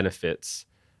that benefits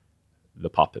the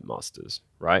puppet masters,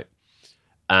 right?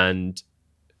 And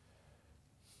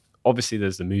obviously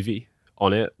there's the movie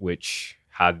on it, which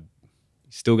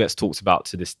still gets talked about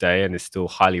to this day and is still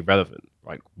highly relevant.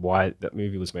 Like, why that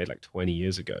movie was made like 20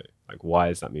 years ago. Like, why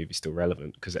is that movie still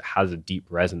relevant? Because it has a deep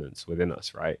resonance within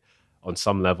us, right? On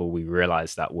some level, we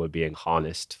realize that we're being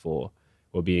harnessed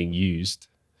we're being used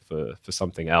for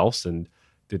something else. And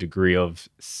the degree of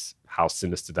how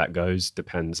sinister that goes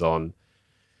depends on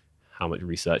how much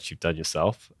research you've done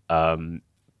yourself.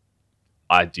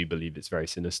 I do believe it's very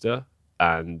sinister,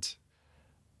 and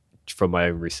from my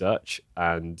own research.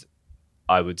 And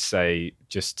I would say,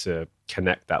 just to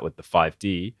connect that with the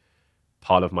 5D,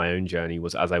 part of my own journey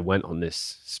was as I went on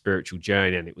this spiritual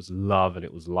journey, and it was love and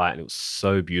it was light and it was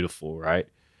so beautiful, right?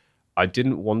 I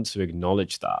didn't want to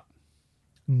acknowledge that,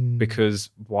 because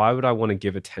why would I want to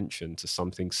give attention to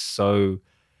something so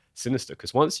sinister?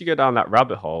 Because once you go down that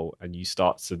rabbit hole and you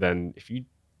start to then, if you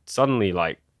suddenly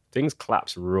like, things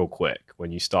collapse real quick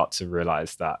when you start to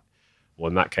realize that, well,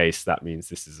 in that case, that means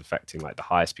this is affecting like the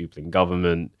highest people in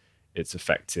government. It's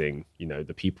affecting,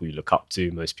 the people you look up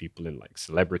to, most people in like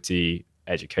celebrity,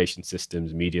 education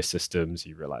systems, media systems.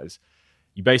 You realize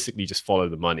you basically just follow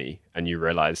the money, and you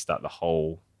realize that the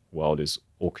whole world is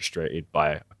orchestrated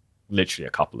by literally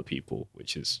a couple of people,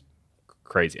 which is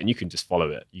crazy. And you can just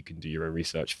follow it. You can do your own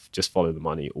research, just follow the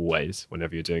money always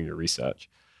whenever you're doing your research.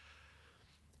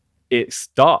 It's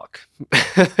dark.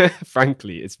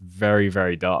 Frankly, it's very,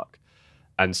 very dark.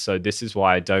 And so this is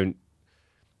why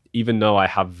even though I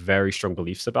have very strong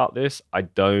beliefs about this, I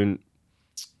don't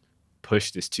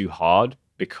push this too hard,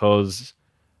 because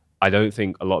I don't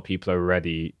think a lot of people are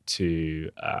ready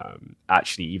to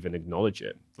actually even acknowledge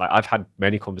it. Like, I've had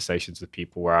many conversations with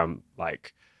people where I'm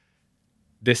like,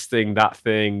 this thing, that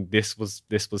thing, this was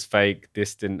fake,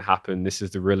 this didn't happen, this is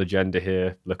the real agenda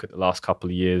here. Look at the last couple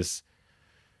of years,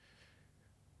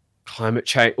 climate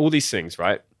change, all these things,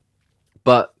 right?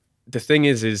 But the thing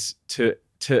is to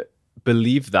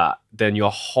believe that, then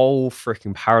your whole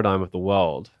freaking paradigm of the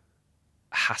world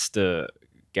has to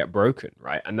get broken,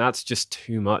 right? And that's just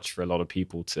too much for a lot of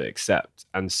people to accept.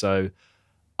 And so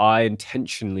I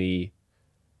intentionally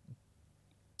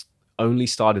only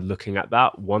started looking at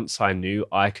that once I knew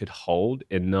I could hold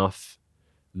enough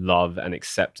love and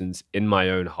acceptance in my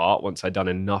own heart, once I'd done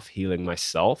enough healing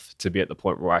myself to be at the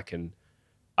point where I can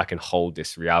hold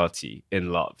this reality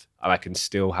in love, and I can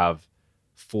still have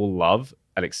full love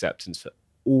and acceptance for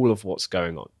all of what's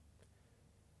going on.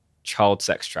 Child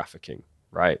sex trafficking,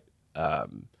 right?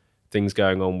 Things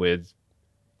going on with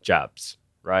jabs,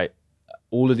 right?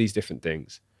 All of these different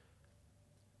things.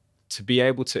 To be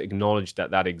able to acknowledge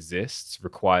that exists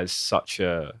requires such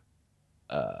a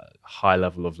high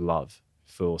level of love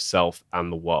for self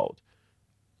and the world,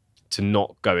 to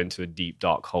not go into a deep,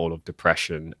 dark hole of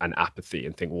depression and apathy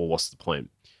and think, well, what's the point?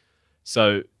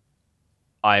 So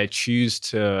I choose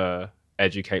to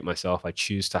educate myself. I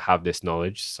choose to have this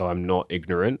knowledge so I'm not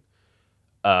ignorant,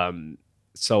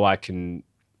 so I can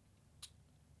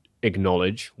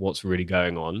acknowledge what's really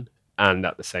going on, and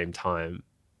at the same time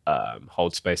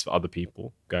hold space for other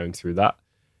people going through that.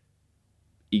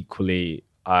 Equally,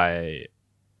 I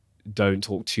don't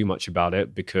talk too much about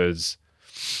it, because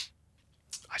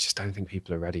I just don't think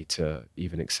people are ready to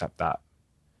even accept that.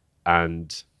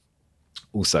 And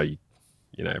also,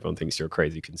 everyone thinks you're a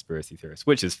crazy conspiracy theorist,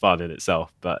 which is fun in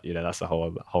itself, but that's a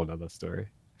whole nother story.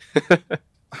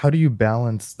 How do you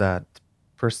balance that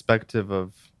perspective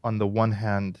of, on the one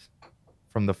hand,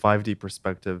 from the 5D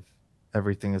perspective,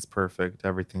 everything is perfect,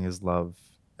 everything is love,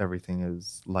 everything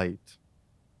is light,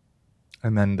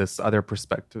 and then this other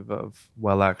perspective of,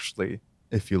 well, actually,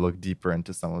 if you look deeper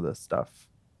into some of this stuff,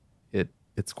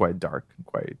 it's quite dark and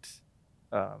quite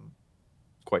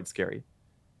scary.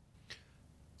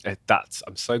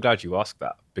 I'm so glad you asked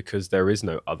that, because there is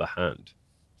no other hand,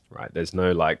 right? There's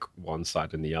no like one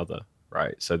side and the other,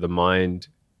 right? So the mind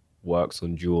works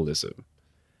on dualism,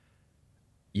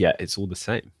 yet it's all the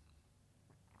same.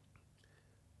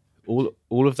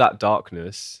 All of that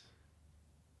darkness,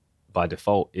 by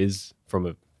default, is, from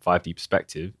a 5D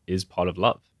perspective, is part of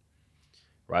love,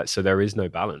 right? So there is no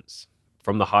balance.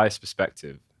 From the highest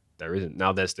perspective, there isn't.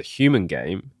 Now there's the human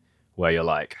game where you're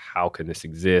like, how can this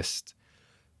exist?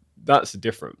 That's a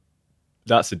different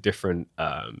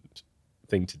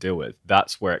thing to deal with.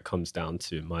 That's where it comes down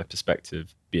to my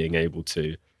perspective, being able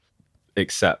to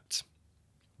accept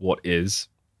what is,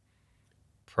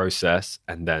 process,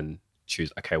 and then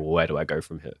choose, okay, well, where do I go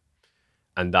from here?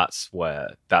 And that's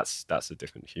where that's a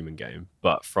different human game.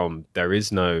 But there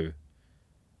is no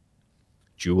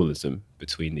dualism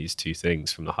between these two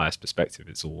things. From the highest perspective,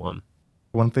 it's all one.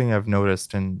 One thing I've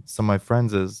noticed in some of my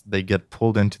friends is they get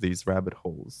pulled into these rabbit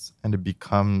holes and it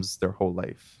becomes their whole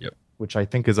life, Yep. which I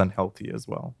think is unhealthy as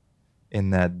well.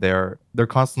 In that they're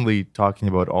constantly talking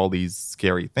about all these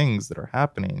scary things that are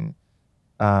happening,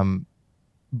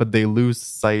 but they lose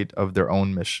sight of their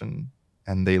own mission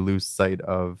and they lose sight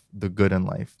of the good in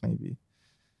life, maybe.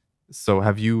 So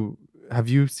have you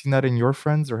seen that in your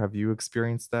friends, or have you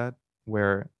experienced that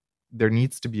where there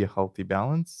needs to be a healthy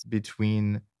balance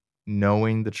between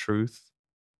knowing the truth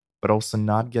but also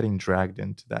not getting dragged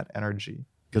into that energy,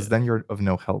 because then you're of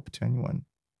no help to anyone?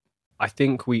 I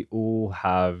think we all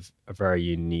have a very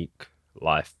unique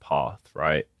life path,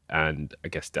 right? And I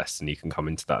guess destiny can come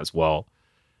into that as well.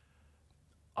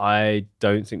 I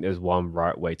don't think there's one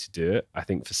right way to do it. I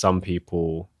think for some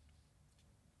people,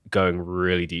 going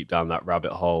really deep down that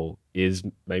rabbit hole is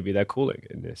maybe their calling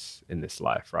in this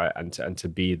life, right? And to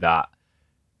be that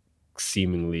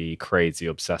seemingly crazy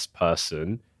obsessed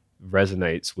person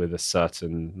resonates with a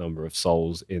certain number of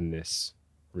souls in this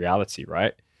reality,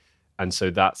 right? And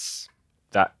so that's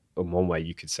that. In one way,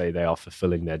 you could say they are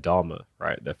fulfilling their dharma,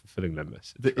 right? They're fulfilling their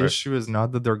message. The right? issue is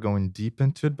not that they're going deep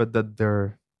into it, but that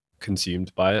they're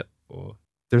Consumed by it, or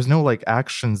there's no like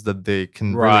actions that they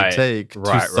can really take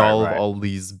to solve all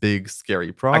these big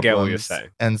scary problems. I get what you're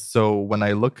saying. And so when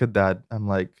I look at that, I'm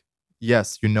like,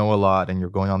 yes, you know a lot and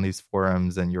you're going on these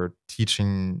forums and you're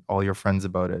teaching all your friends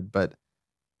about it, but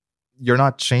you're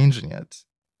not changing it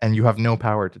and you have no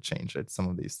power to change it, some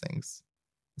of these things.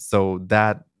 So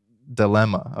that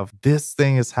dilemma of this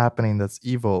thing is happening that's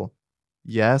evil,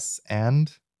 yes,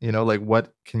 and like,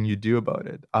 what can you do about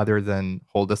it other than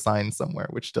hold a sign somewhere,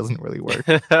 which doesn't really work.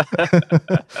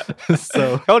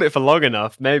 So hold it for long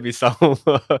enough, maybe some.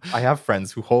 I have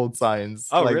friends who hold signs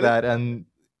really? that, and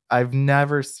I've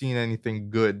never seen anything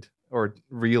good or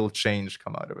real change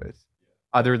come out of it,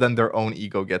 other than their own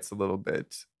ego gets a little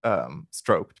bit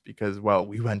stroked because, well,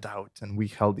 we went out and we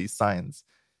held these signs.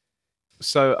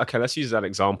 So, okay, let's use that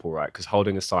example, right? Because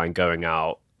holding a sign, going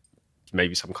out,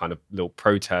 maybe some kind of little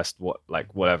protest,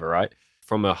 whatever, right?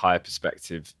 From a higher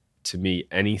perspective, to me,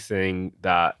 anything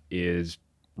that is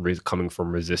coming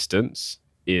from resistance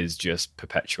is just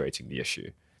perpetuating the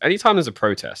issue. Anytime there's a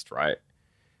protest, right?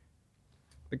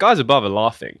 The guys above are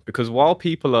laughing because while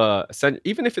people are,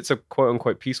 even if it's a quote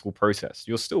unquote peaceful protest,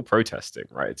 you're still protesting,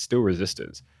 right? It's still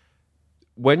resistance.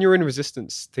 When you're in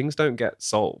resistance, things don't get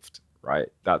solved, right?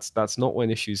 That's not when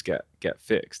issues get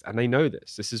fixed. And they know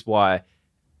this. This is why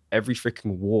every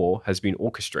freaking war has been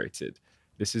orchestrated.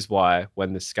 This is why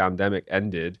when the scamdemic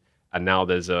ended and now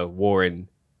there's a war in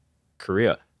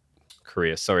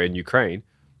in Ukraine,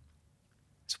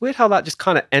 it's weird how that just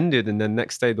kind of ended and then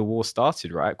next day the war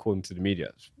started, right? According to the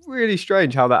media. It's really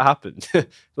strange how that happened.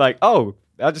 Like, oh,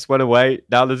 that just went away.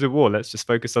 Now there's a war. Let's just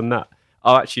focus on that.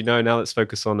 Oh, actually, no, now let's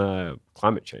focus on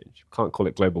climate change. Can't call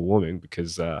it global warming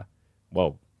because,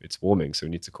 it's warming, so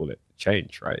we need to call it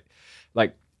change, right?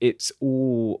 Like, it's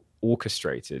all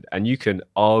orchestrated, and you can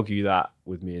argue that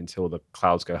with me until the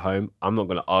clouds go home. I'm not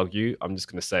going to argue. I'm just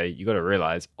going to say, you got to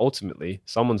realize, ultimately,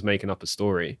 someone's making up a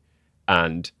story,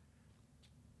 and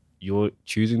you're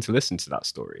choosing to listen to that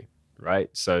story, right?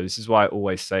 So this is why I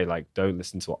always say, like, don't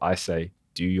listen to what I say.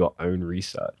 Do your own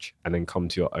research, and then come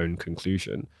to your own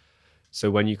conclusion. So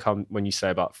when you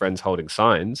say about friends holding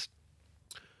signs,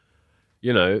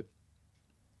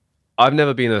 I've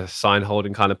never been a sign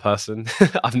holding kind of person.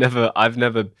 I've never,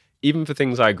 even for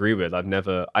things I agree with, I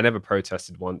never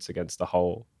protested once against this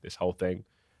whole thing.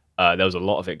 There was a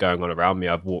lot of it going on around me.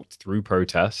 I've walked through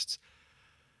protests,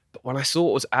 but when I saw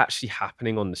what was actually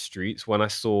happening on the streets, when I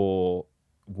saw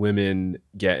women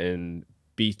getting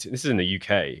beaten, this is in the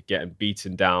UK, getting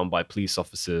beaten down by police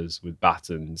officers with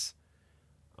batons,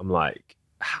 I'm like,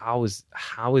 how is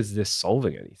this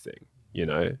solving anything?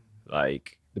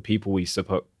 Like, the people we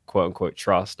support, quote unquote,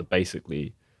 trust are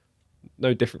basically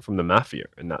no different from the mafia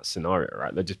in that scenario,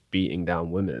 right? They're just beating down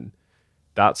women.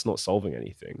 That's not solving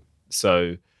anything.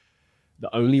 So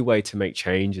the only way to make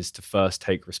change is to first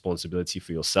take responsibility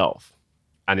for yourself.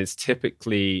 And it's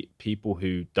typically people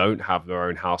who don't have their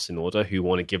own house in order, who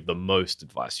want to give the most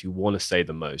advice, who want to say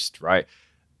the most, right?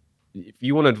 if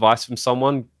you want advice from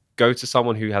someone, go to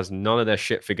someone who has none of their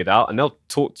shit figured out, and they'll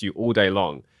talk to you all day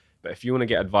long. But if you want to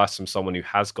get advice from someone who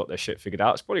has got their shit figured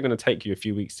out, it's probably going to take you a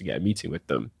few weeks to get a meeting with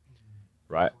them,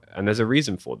 right? And there's a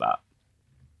reason for that.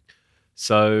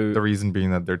 So The reason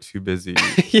being that they're too busy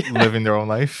yeah. living their own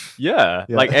life. Yeah.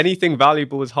 Like anything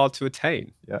valuable is hard to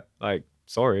attain. Yeah. Like,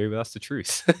 sorry, but that's the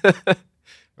truth.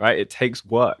 Right? It takes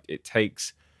work. It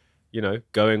takes,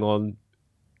 going on,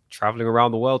 traveling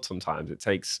around the world sometimes. It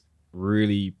takes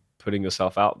really putting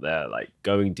yourself out there, like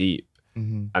going deep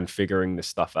and figuring this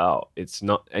stuff out. It's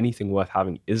not anything worth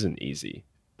having isn't easy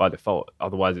by default.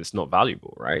 Otherwise, it's not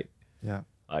valuable, right? Yeah.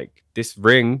 Like this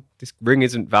ring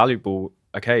isn't valuable.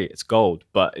 Okay, it's gold,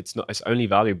 but it's only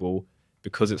valuable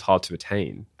because it's hard to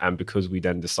attain and because we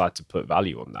then decide to put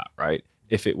value on that, right?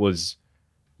 If it was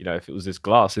this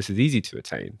glass, this is easy to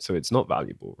attain, so it's not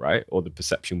valuable, right? Or the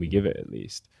perception we give it, at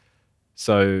least.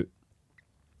 So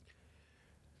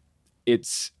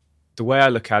it's the way I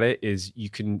look at it is you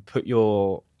can put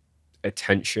your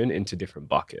attention into different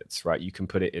buckets, right? You can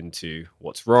put it into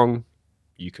what's wrong,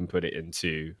 you can put it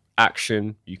into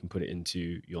action, you can put it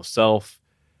into yourself.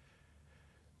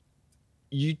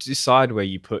 You decide where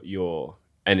you put your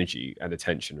energy and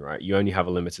attention, right? You only have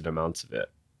a limited amount of it.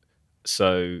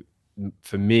 So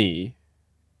for me,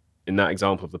 in that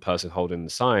example of the person holding the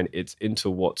sign, it's into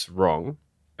what's wrong.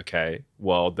 Okay,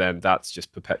 well, then that's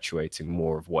just perpetuating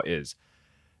more of what is.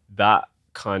 That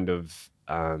kind of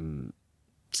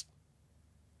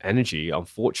energy,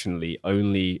 unfortunately,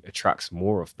 only attracts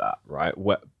more of that, right?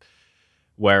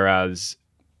 Whereas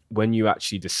when you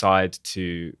actually decide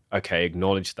to,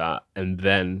 acknowledge that and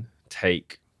then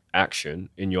take action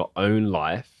in your own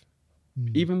life,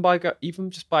 even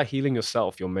just by healing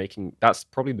yourself, that's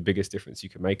probably the biggest difference you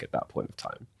can make at that point of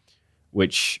time.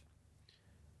 Which,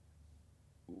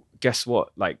 guess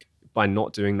what? Like, by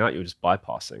not doing that, you're just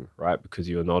bypassing, right? Because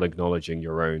you're not acknowledging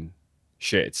your own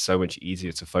shit. It's so much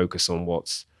easier to focus on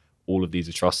what's all of these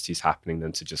atrocities happening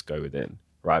than to just go within,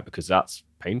 right? Because that's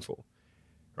painful,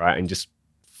 right? And just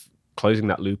closing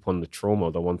that loop on the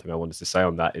trauma, the one thing I wanted to say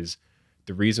on that is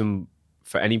the reason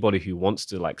for anybody who wants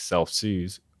to like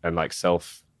self-soothe and like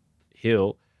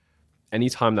self-heal,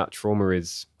 anytime that trauma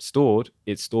is stored,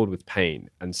 it's stored with pain.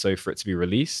 And so for it to be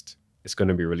released, it's going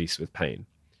to be released with pain.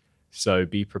 So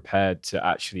be prepared to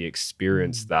actually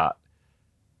experience that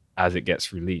as it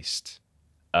gets released.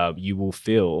 You will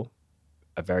feel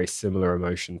a very similar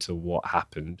emotion to what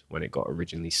happened when it got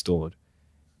originally stored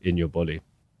in your body.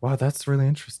 Wow, that's really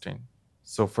interesting.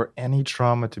 So for any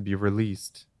trauma to be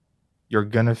released, you're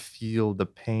going to feel the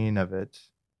pain of it.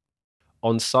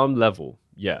 On some level,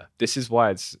 yeah. This is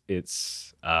why this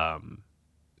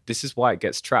is why it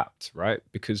gets trapped, right?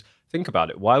 Because think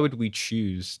about it. Why would we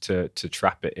choose to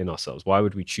trap it in ourselves? Why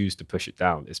would we choose to push it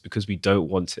down? It's because we don't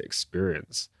want to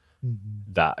experience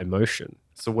that emotion.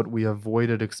 So what we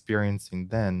avoided experiencing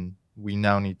then, we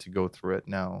now need to go through it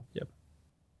now. Yep.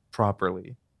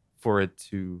 Properly for it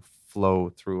to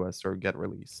flow through us or get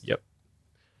released. Yep.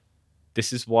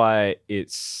 This is why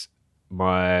it's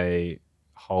my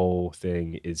whole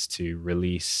thing is to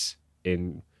release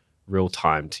in real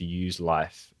time, to use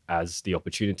life as the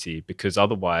opportunity, because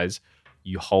otherwise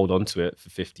you hold on to it for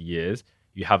 50 years.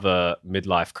 You have a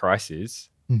midlife crisis,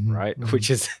 right? Which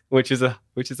is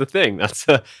a thing.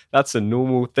 That's a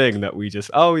normal thing that we just,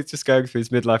 he's just going through his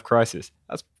midlife crisis.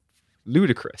 That's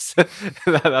ludicrous.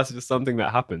 That's just something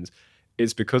that happens.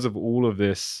 It's because of all of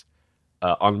this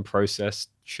unprocessed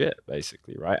shit,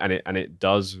 basically, right? And it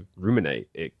does ruminate.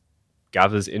 It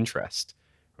gathers interest,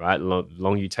 right? The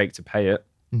longer you take to pay it,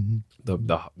 the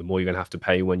more you're gonna have to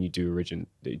pay when you do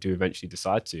eventually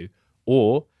decide to.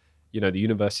 Or, the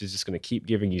universe is just gonna keep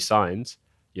giving you signs.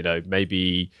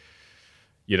 Maybe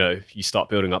you start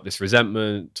building up this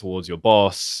resentment towards your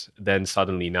boss, then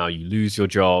suddenly now you lose your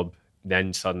job,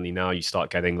 then suddenly now you start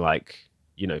getting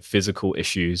physical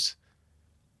issues,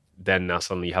 then now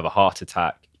suddenly you have a heart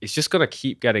attack. It's just going to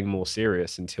keep getting more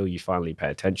serious until you finally pay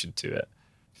attention to it.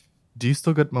 Do you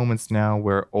still get moments now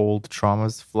where old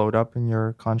traumas float up in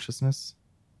your consciousness?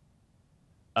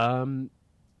 So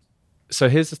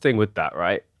here's the thing with that,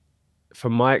 right?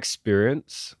 From my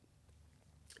experience,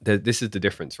 this is the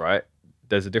difference, right?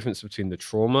 There's a difference between the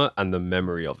trauma and the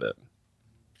memory of it.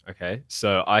 Okay,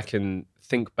 so I can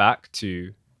think back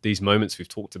to these moments we've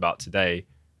talked about today,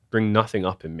 bring nothing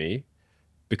up in me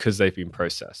because they've been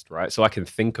processed, right? So I can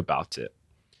think about it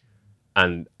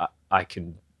and I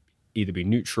can either be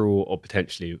neutral or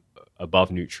potentially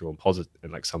above neutral and positive,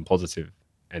 and like some positive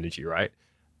energy, right?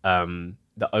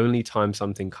 The only time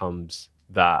something comes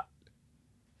that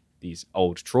these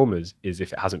old traumas is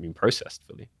if it hasn't been processed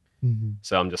fully.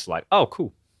 So I'm just like, oh,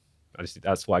 cool.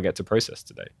 That's what I get to process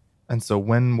today. And so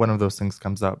when one of those things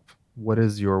comes up, what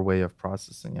is your way of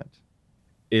processing it?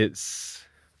 It's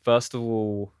first of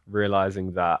all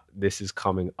realizing that this is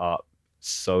coming up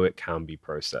so it can be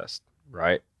processed,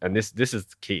 right? And this is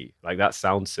the key. Like that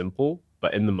sounds simple,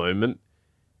 but in the moment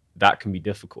that can be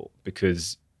difficult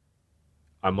because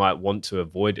I might want to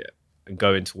avoid it and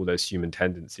go into all those human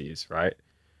tendencies, right?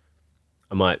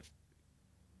 I might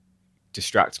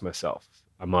distract myself.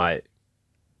 I might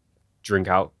drink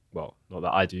out. Well, not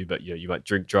that I do, but you might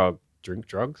drink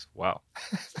drugs. Wow,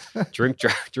 drink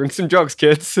some drugs,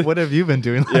 kids. What have you been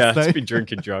doing last night? It's been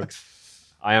drinking drugs.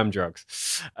 I am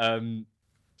drugs.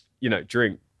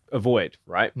 Drink, avoid,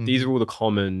 right? Mm-hmm. These are all the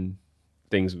common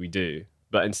things we do,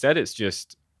 but instead it's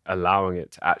just allowing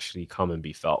it to actually come and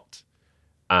be felt,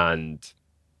 and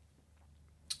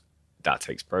that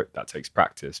takes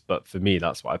practice. But for me,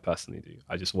 that's what I personally do.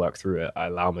 I just work through it. I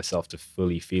allow myself to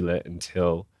fully feel it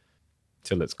until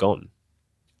it's gone.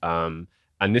 And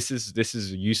this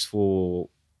is a useful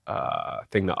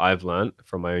thing that I've learned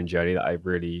from my own journey that I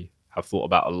really have thought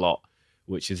about a lot,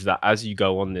 which is that as you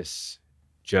go on this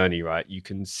journey, right, you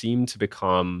can seem to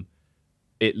become,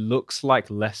 it looks like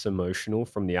less emotional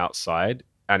from the outside,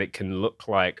 and it can look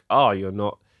like, oh, you're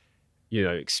not,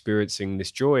 experiencing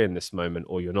this joy in this moment,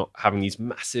 or you're not having these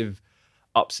massive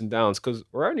ups and downs, because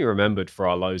we're only remembered for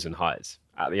our lows and highs.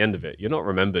 At the end of it, you're not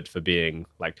remembered for being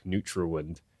like neutral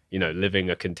and, living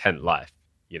a content life.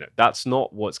 That's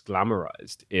not what's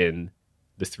glamorized in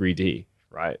the 3D,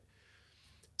 right?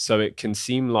 So it can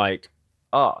seem like,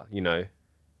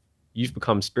 you've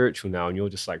become spiritual now and you're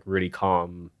just like really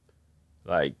calm.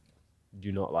 Like, do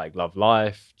you not like love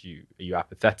life? Are you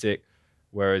apathetic?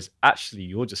 Whereas actually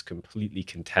you're just completely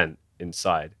content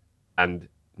inside and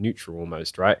neutral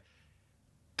almost, right?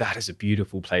 That is a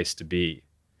beautiful place to be.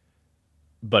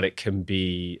 But it can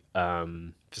be,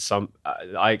 for some,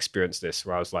 I experienced this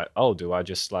where I was like, oh, do I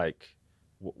just like,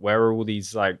 where are all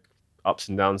these like ups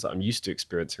and downs that I'm used to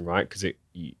experiencing, right? Because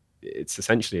it's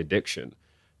essentially addiction,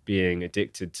 being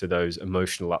addicted to those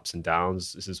emotional ups and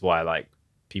downs. This is why like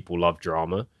people love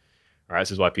drama, right?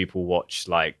 This is why people watch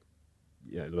like,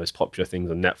 the most popular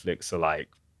things on Netflix are like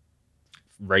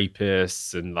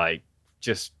rapists and like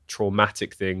just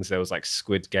traumatic things. There was like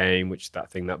Squid Game, which that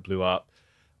thing that blew up.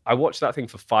 I watched that thing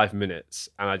for 5 minutes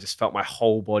and I just felt my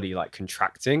whole body like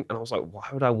contracting. And I was like, why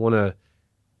would I want to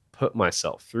put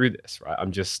myself through this, right?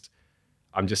 I'm just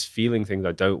feeling things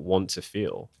I don't want to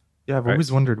feel. Yeah, I've right?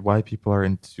 always wondered why people are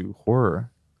into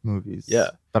horror movies. Yeah.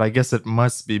 But I guess it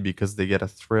must be because they get a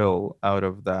thrill out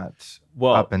of that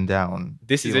up and down.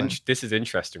 This is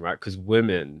interesting, right? Because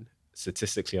women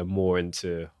statistically are more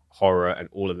into horror and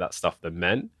all of that stuff than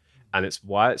men. And it's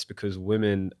because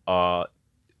women are,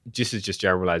 just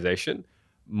generalization,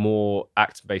 more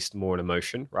act-based, more on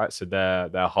emotion, right? So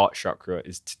their heart chakra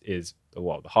is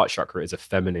the heart chakra is a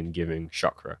feminine giving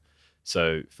chakra.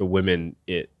 So for women,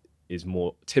 it is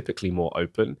typically more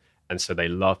open. And so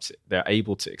they're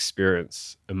able to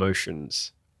experience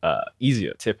emotions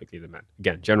easier typically than men.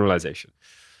 Again, generalization.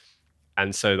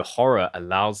 And so the horror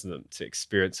allows them to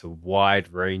experience a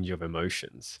wide range of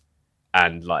emotions.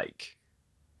 And like,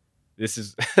 this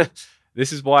is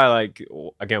this is why, like,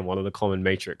 again, one of the common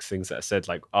Matrix things that I said,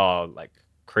 like, oh, like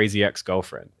crazy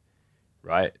ex-girlfriend,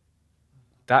 right?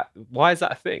 Why is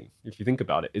that a thing? If you think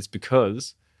about it, it's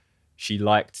because she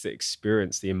liked to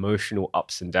experience the emotional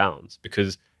ups and downs,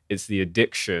 because it's the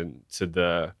addiction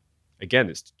to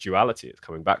it's duality it's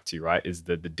coming back to, right? Is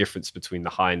the difference between the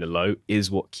high and the low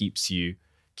is what keeps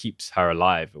her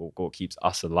alive, or what keeps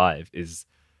us alive, is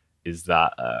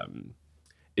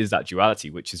that duality,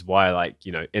 which is why, like,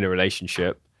 in a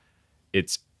relationship,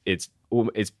 it's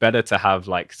better to have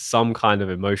like some kind of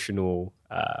emotional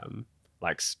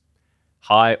like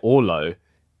high or low,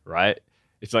 right?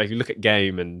 It's like you look at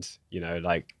game and you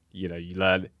learn,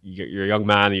 you're a young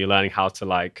man and you're learning how to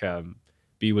like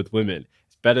be with women.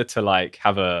 It's better to like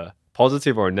have a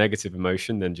positive or a negative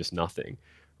emotion than just nothing,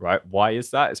 right? Why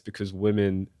is that? It's because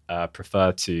women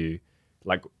prefer to,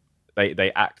 like,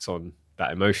 they act on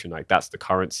that emotion, like that's the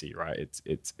currency, right?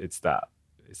 It's that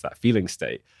feeling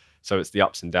state. So it's the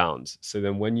ups and downs. So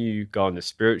then when you go on the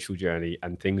spiritual journey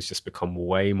and things just become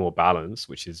way more balanced,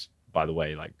 which is, by the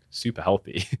way, like super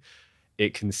healthy,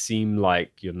 it can seem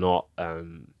like you're not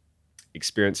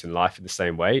experiencing life in the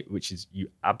same way, which is, you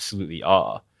absolutely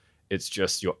are. It's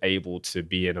just you're able to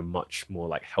be in a much more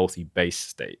like healthy base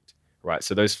state, right?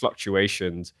 So those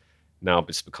fluctuations now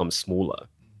just become smaller,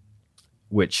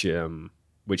 which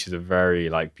is a very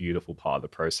like beautiful part of the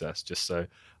process. Just so I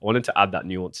wanted to add that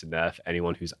nuance in there for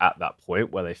anyone who's at that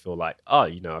point where they feel like, oh,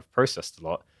 I've processed a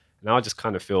lot. Now I just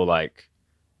kind of feel like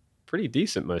pretty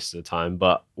decent most of the time,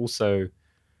 but also,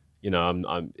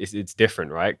 it's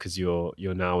different, right? Because you're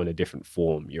now in a different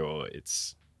form.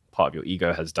 It's part of your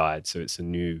ego has died, so it's a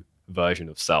new version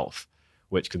of self,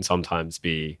 which can sometimes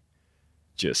be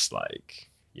just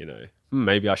like,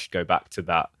 maybe I should go back to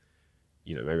that.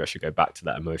 Maybe I should go back to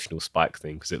that emotional spike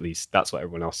thing, because at least that's what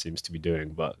everyone else seems to be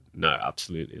doing. But no,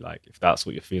 absolutely. Like, if that's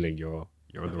what you're feeling, you're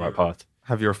on the right path.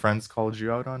 Have your friends called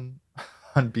you out on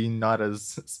being not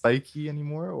as spiky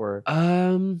anymore, or?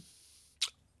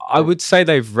 I would say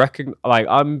they've recognized. Like,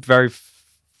 I'm very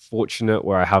fortunate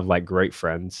where I have like great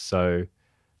friends, so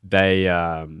they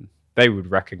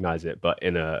would recognize it, but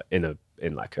in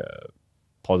like a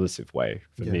positive way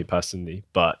for me personally.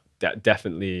 But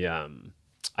definitely,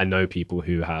 I know people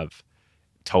who have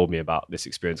told me about this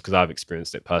experience, because I've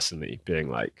experienced it personally, being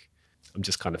like, I'm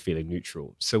just kind of feeling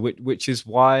neutral. So which is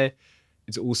why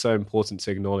it's also important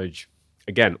to acknowledge,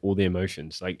 again, all the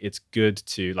emotions. Like, it's good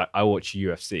to, like, I watch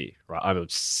UFC, right? I'm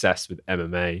obsessed with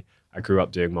MMA. I grew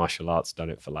up doing martial arts,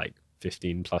 done it for like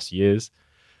 15 plus years.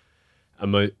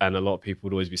 And a lot of people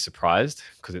would always be surprised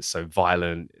because it's so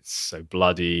violent, it's so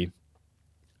bloody,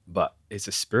 but it's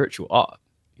a spiritual art.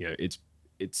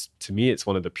 It's to me, it's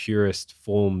one of the purest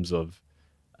forms of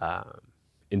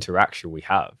interaction we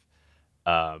have.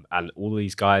 And all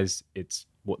these guys, it's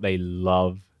what they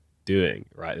love doing,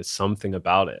 right? There's something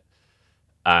about it.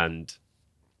 And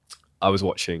I was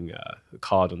watching a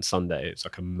card on Sunday. It's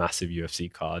like a massive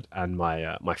UFC card, and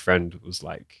my friend was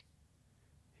like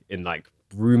in like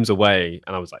rooms away,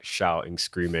 and I was like shouting,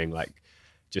 screaming, like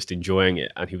just enjoying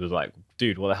it. And he was like,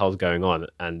 "Dude, what the hell's going on?"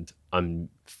 And I'm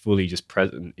fully just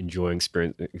present, enjoying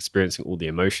experiencing all the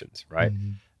emotions, right?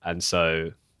 Mm-hmm. And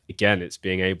so again, it's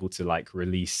being able to like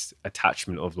release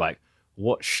attachment of like,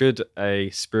 what should a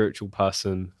spiritual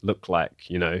person look like?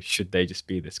 Should they just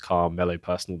be this calm, mellow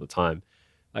person all the time?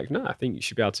 Like, no, I think you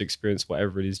should be able to experience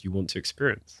whatever it is you want to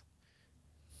experience.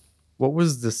 What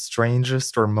was the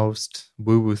strangest or most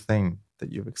woo-woo thing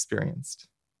that you've experienced?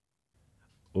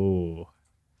 Oh,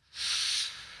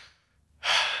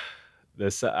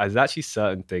 there's actually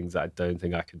certain things that I don't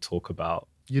think I can talk about.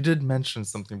 You did mention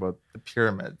something about the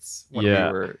pyramids when we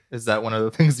Yeah. were. Is that one of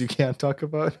the things you can't talk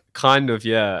about? Kind of,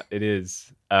 yeah, it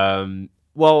is.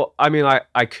 Well, I mean,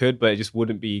 I could, but it just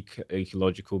wouldn't be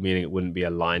ecological, meaning it wouldn't be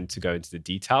aligned to go into the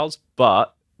details.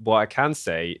 But what I can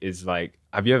say is, like,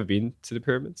 have you ever been to the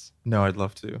pyramids? No, I'd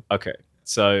love to. Okay,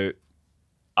 so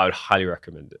I would highly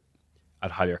recommend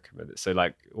it. So,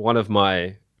 like, one of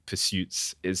my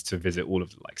pursuits is to visit all of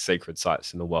the like sacred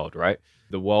sites in the world, right?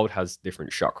 The world has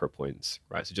different chakra points,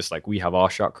 right? So just like we have our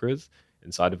chakras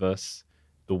inside of us,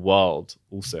 the world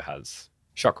also has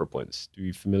chakra points. Are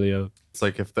you familiar? It's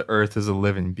like if the earth is a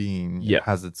living being, Yeah. it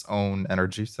has its own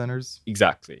energy centers.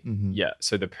 Exactly. Mhm. Yeah.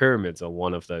 So the pyramids are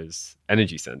one of those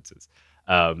energy centers.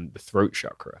 The throat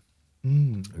chakra.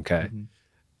 Okay. Mhm.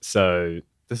 So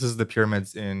This is the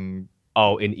pyramids in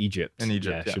in Egypt. Egypt,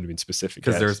 Yeah, yeah. should have been specific.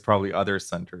 because yes. there's probably other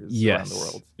centers around the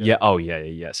world. Yeah. Oh,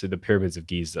 yeah. So the pyramids of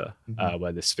Giza, Mhm.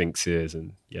 where the Sphinx is,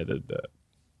 and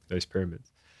those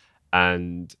pyramids.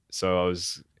 And so I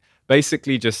was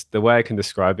basically, just the way I can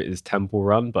describe it is Temple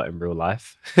Run, but in real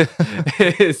life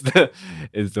is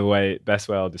the best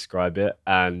way I'll describe it.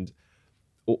 And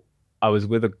I was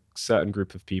with a certain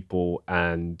group of people,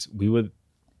 and we were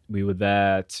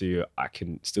there to, I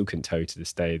can tell you to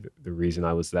this day the reason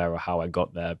I was there or how I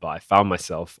got there, but I found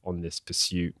myself on this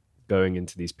pursuit going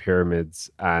into these pyramids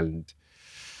and,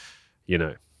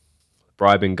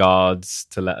 bribing guards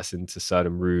to let us into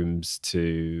certain rooms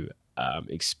to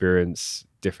experience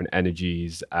different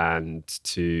energies and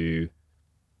to...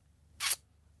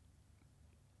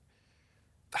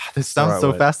 This sounds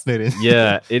so fascinating.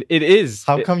 Yeah, it is.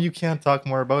 How come you can't talk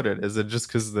more about it? Is it just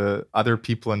because the other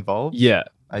people involved? Yeah,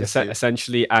 I see.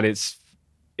 essentially, and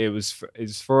it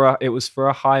was for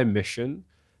a higher mission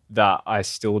that I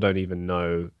still don't even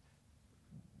know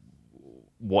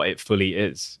what it fully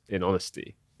is. In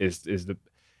honesty,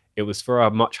 it was for a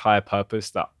much higher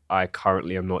purpose that I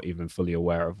currently am not even fully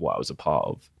aware of what I was a part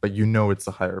of. But you know it's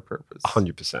a higher purpose.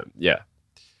 100%, yeah.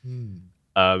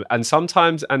 And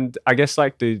sometimes, and I guess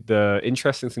like the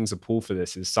interesting thing to pull for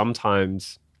this is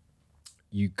sometimes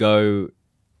you go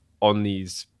on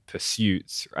these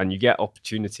pursuits and you get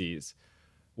opportunities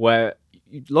where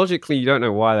logically you don't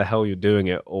know why the hell you're doing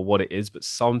it or what it is, but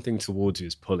something towards you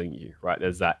is pulling you, right?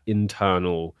 There's that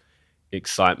internal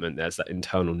excitement, there's that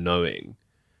internal knowing.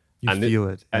 You feel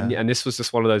it. Yeah. And this was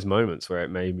just one of those moments where it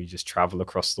made me just travel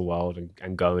across the world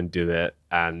and go and do it.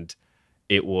 And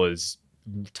it was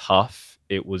tough.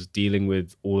 It was dealing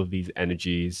with all of these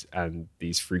energies and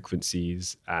these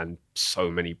frequencies and so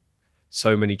many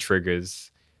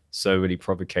triggers so many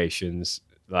provocations.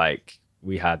 Like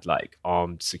we had like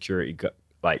armed security,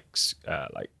 like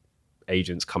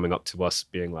agents coming up to us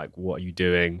being like, what are you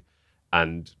doing?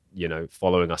 And, you know,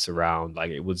 following us around.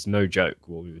 Like it was no joke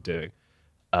what we were doing.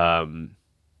 But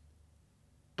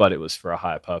it was for a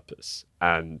higher purpose.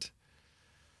 And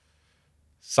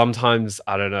sometimes,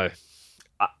 I don't know,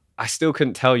 I still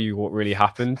couldn't tell you what really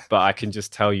happened, but I can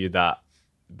just tell you that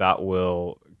that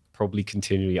will probably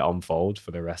continually unfold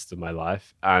for the rest of my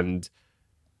life. And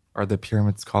are the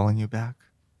pyramids calling you back?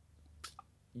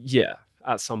 Yeah,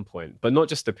 at some point, but not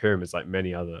just the pyramids, like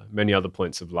many other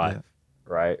points of life,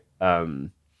 right?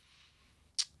 And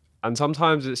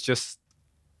sometimes it's just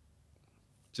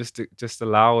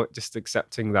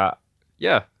accepting that,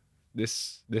 yeah,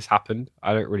 this happened.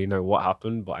 I don't really know what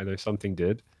happened, but I know something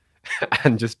did,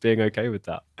 and just being okay with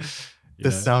that.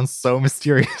 This sounds so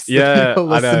mysterious. Yeah, the people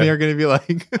listening are going to be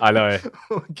like, I know.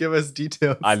 Give us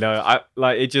details. I know. I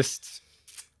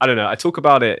don't know. I talk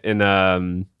about it in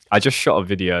I just shot a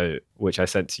video which I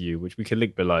sent to you, which we can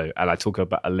link below, and I talk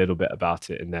about a little bit about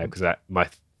it in there because my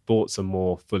thoughts are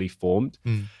more fully formed.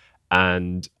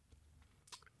 And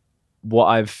what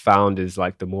I've found is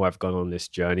like the more I've gone on this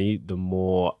journey, the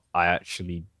more I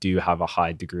actually do have a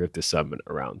high degree of discernment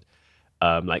around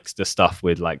like the stuff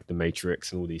with like the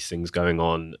Matrix and all these things going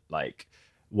on. Like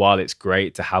while it's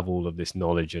great to have all of this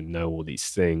knowledge and know all these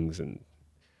things, and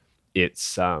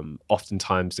it's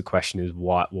oftentimes the question is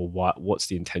what's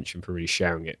the intention for really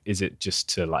sharing it? Is it just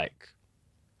to like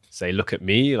say, look at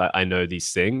me, like I know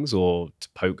these things, or to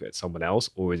poke at someone else,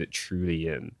 or is it truly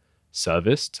in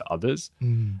service to others?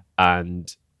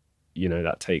 And you know,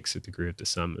 that takes a degree of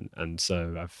discernment. And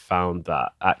so I've found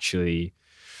that actually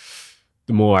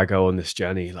the more I go on this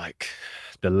journey, like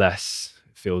the less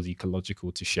it feels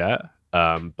ecological to share,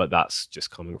 but that's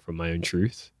just coming from my own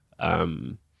truth.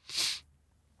 What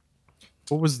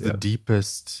was the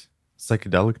deepest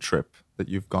psychedelic trip that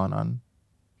you've gone on?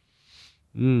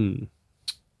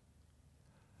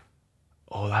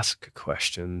 Oh, that's a good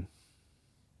question.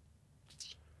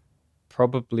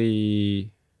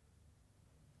 Probably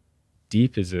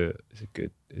deep is if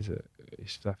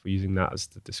we're using that as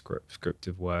the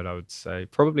descriptive word, I would say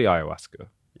probably ayahuasca.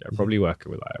 Yeah, probably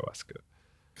working with ayahuasca.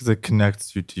 Because it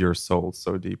connects you to your soul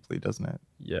so deeply, doesn't it?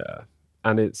 Yeah.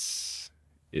 And it's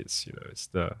you know, it's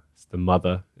the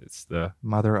mother, it's the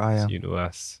Mother Aya,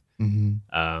 universe.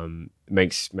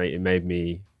 It made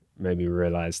me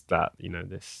realize that, you know,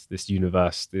 this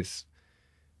universe, this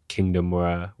kingdom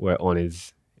we're on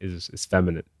is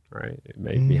feminine, right? It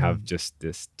made me have just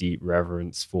this deep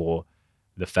reverence for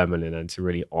the feminine, and to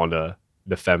really honor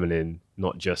the feminine,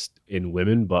 not just in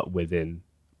women but within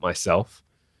myself.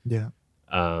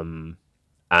 And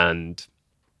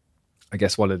I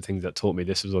guess one of the things that taught me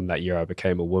this was on that year I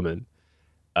became a woman.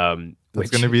 That's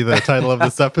going to be the title of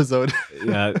this episode.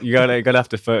 Yeah, you're gonna have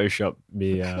to Photoshop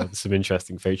me some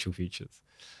interesting facial features.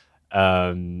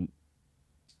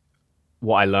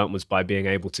 What I learned was by being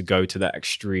able to go to that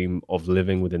extreme of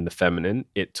living within the feminine,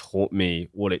 it taught me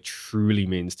what it truly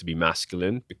means to be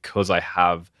masculine, because I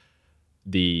have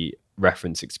the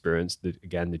reference experience, the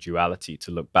duality to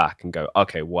look back and go,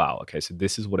 okay, wow, okay, so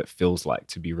this is what it feels like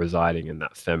to be residing in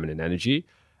that feminine energy.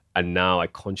 And now I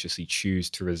consciously choose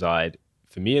to reside,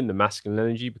 for me, in the masculine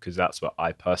energy, because that's what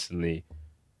I personally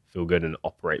feel good and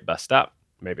operate best at.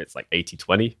 Maybe it's like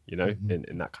 80-20, you know,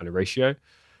 in that kind of ratio.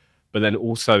 But then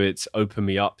also it's opened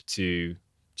me up to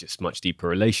just much deeper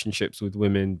relationships with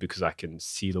women, because I can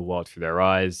see the world through their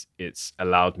eyes. It's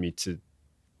allowed me to,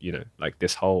 you know, like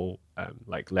this whole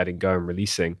like letting go and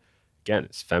releasing, again,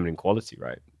 it's feminine quality,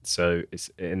 right? So it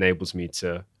enables me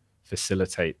to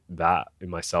facilitate that in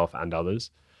myself and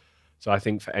others. So I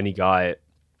think for any guy,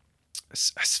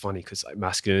 it's funny because like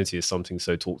masculinity is something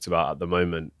so talked about at the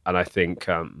moment. And I think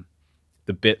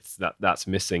the bits that's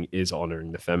missing is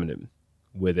honoring the feminine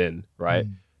within, right?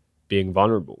 Being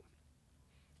vulnerable,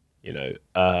 you know.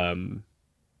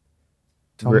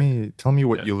 Tell me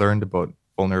what you learned about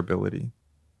vulnerability.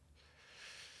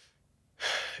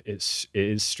 It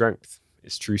is strength.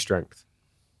 It's true strength.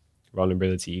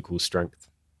 Vulnerability equals strength.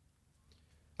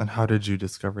 And how did you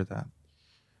discover that?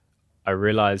 I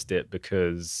realized it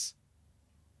because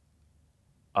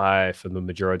for the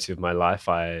majority of my life,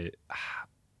 I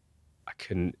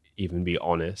couldn't even be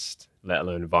honest, let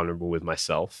alone vulnerable with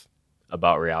myself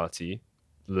about reality,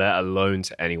 let alone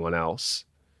to anyone else.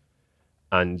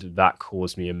 And that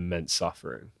caused me immense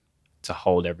suffering, to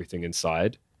hold everything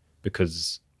inside,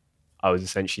 because I was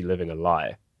essentially living a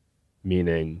lie,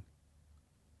 meaning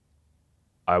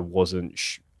I wasn't,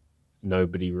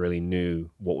 nobody really knew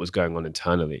what was going on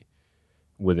internally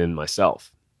within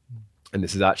myself. And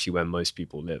this is actually where most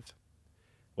people live.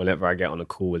 Whenever I get on a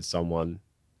call with someone,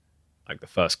 like the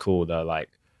first call, they're like,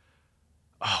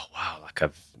 oh, wow, like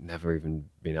I've never even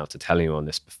been able to tell anyone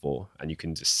this before. And you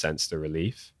can just sense the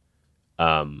relief.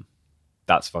 Um,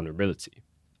 that's vulnerability,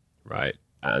 right?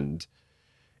 And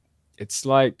it's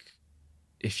like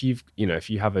if you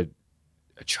have a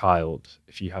child,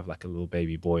 if you have like a little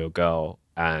baby boy or girl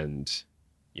and,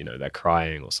 they're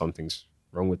crying or something's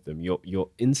wrong with them, your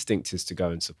instinct is to go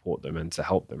and support them and to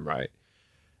help them, right?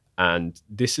 And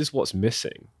this is what's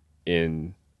missing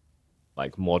in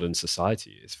like modern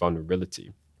society is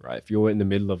vulnerability, right? If you're in the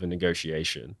middle of a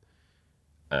negotiation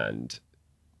and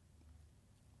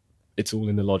it's all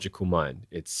in the logical mind,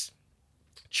 it's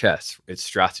chess, it's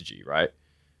strategy, right?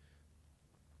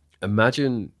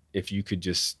 Imagine if you could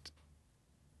just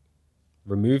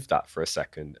remove that for a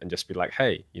second and just be like,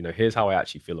 hey, here's how I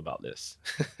actually feel about this.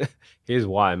 Here's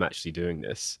why I'm actually doing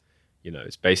this.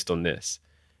 It's based on this.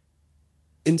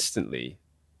 Instantly,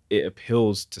 it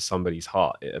appeals to somebody's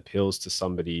heart. It appeals to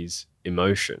somebody's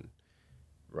emotion,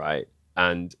 right?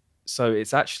 And so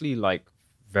it's actually like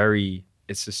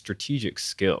it's a strategic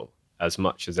skill as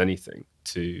much as anything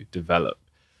to develop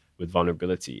with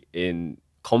vulnerability in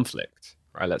conflict,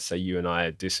 right? Let's say you and I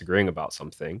are disagreeing about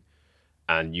something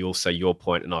and you'll say your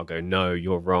point and I'll go, no,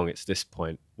 you're wrong. It's this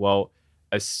point. Well,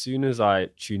 as soon as I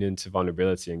tune into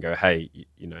vulnerability and go, hey,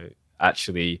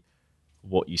 actually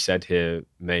what you said here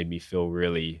made me feel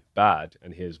really bad.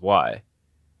 And here's why,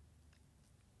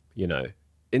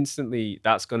 instantly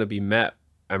that's going to be met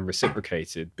and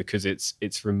reciprocated because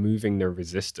it's removing the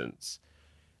resistance.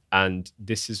 And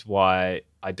this is why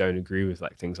I don't agree with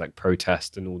like things like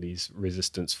protest and all these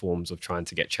resistance forms of trying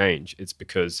to get change. It's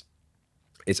because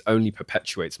it only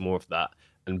perpetuates more of that.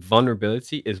 And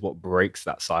vulnerability is what breaks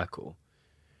that cycle.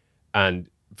 And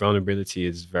vulnerability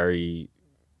is very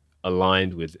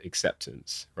aligned with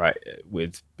acceptance, right?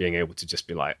 With being able to just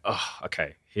be like, oh,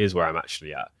 okay, here's where I'm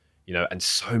actually at, and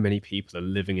so many people are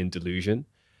living in delusion,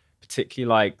 particularly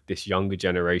like this younger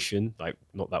generation, like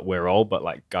not that we're old, but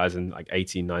like guys in like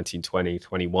 18, 19, 20,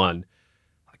 21,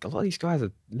 like a lot of these guys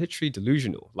are literally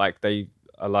delusional. Like they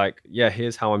are like, yeah,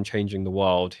 here's how I'm changing the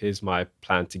world. Here's my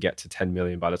plan to get to 10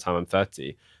 million by the time I'm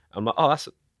 30. I'm like, oh,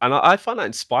 and I find that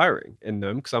inspiring in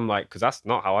them because I'm like, because that's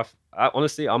not how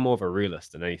honestly, I'm more of a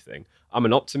realist than anything. I'm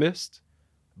an optimist,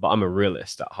 but I'm a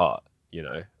realist at heart.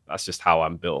 That's just how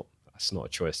I'm built. That's not a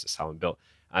choice. That's how I'm built.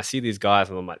 And I see these guys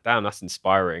and I'm like, damn, that's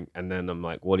inspiring. And then I'm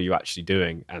like, what are you actually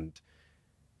doing? And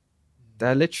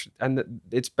they're literally, and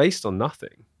it's based on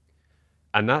nothing.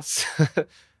 And that's,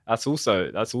 that's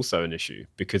also an issue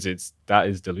because that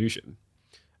is delusion.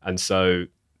 And so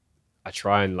I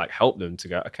try and like help them to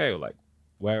go, okay, well, like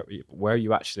where are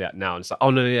you actually at now? And it's like, oh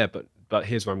no, yeah, but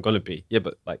here's where I'm gonna be. Yeah,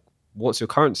 but like, what's your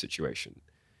current situation?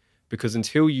 Because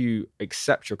until you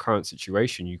accept your current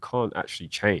situation, you can't actually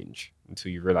change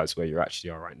until you realize where you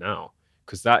actually are right now.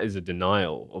 Because that is a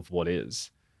denial of what is.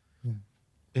 Yeah.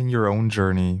 In your own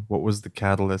journey, what was the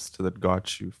catalyst that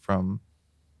got you from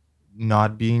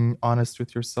not being honest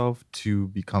with yourself to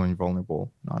becoming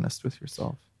vulnerable and honest with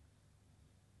yourself?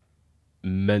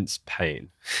 Immense pain.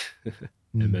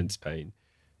 Immense pain.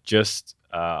 Just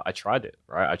I tried it,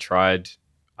 right? I tried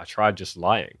just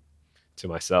lying to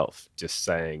myself, just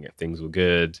saying things were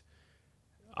good.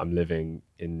 I'm living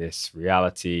in this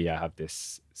reality. I have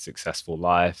this successful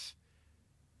life.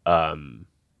 And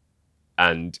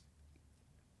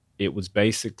it was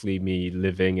basically me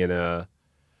living in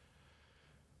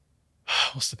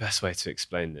what's the best way to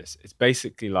explain this? It's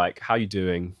basically like, how you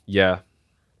doing? Yeah,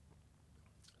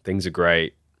 things are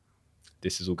great.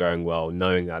 This is all going well,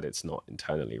 knowing that it's not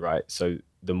internally, right? So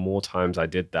the more times I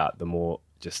did that, the more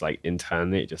just like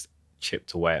internally, it just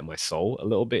chipped away at my soul a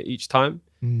little bit each time.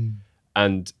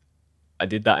 And I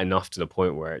did that enough to the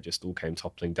point where it just all came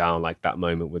toppling down. Like that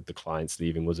moment with the clients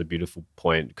leaving was a beautiful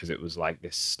point because it was like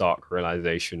this stark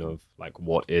realization of like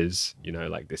what is,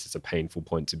 like this is a painful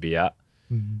point to be at.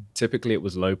 Typically it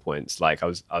was low points. Like I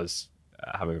was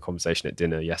having a conversation at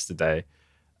dinner yesterday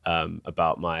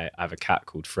about I have a cat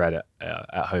called Fred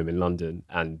at home in London,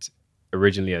 and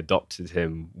originally adopted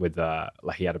him with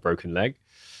like he had a broken leg.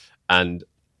 And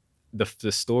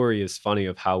the story is funny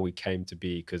of how we came to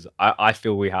be, because I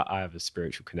feel I have a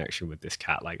spiritual connection with this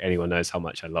cat. Like anyone knows how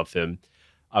much I love him.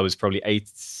 I was probably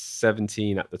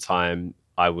 17 at the time.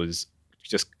 I was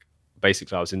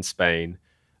in Spain.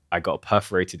 I got a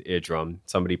perforated eardrum.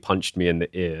 Somebody punched me in the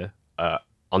ear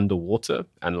underwater,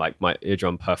 and like my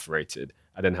eardrum perforated.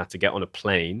 I then had to get on a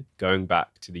plane going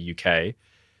back to the UK.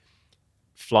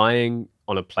 Flying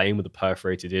on a plane with a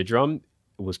perforated eardrum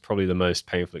was probably the most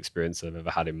painful experience I've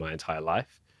ever had in my entire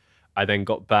life. I then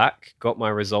got back, got my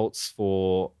results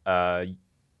for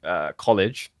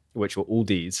college, which were all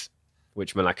D's,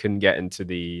 which meant I couldn't get into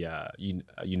the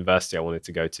university I wanted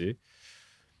to go to.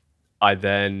 I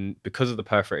then, because of the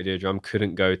perforated eardrum,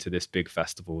 couldn't go to this big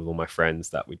festival with all my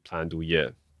friends that we'd planned all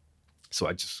year. So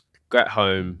I just got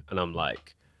home and I'm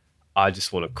like, I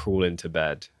just want to crawl into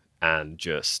bed and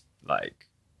just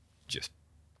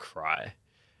cry.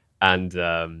 And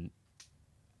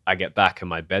I get back and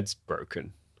my bed's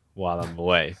broken while I'm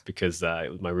away because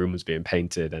my room was being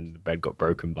painted and the bed got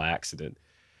broken by accident.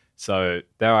 So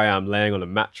there I am laying on a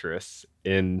mattress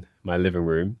in my living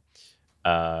room.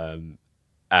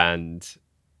 And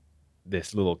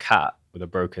this little cat with a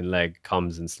broken leg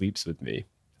comes and sleeps with me.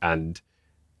 And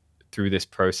through this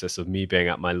process of me being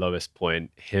at my lowest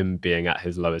point, him being at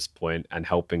his lowest point and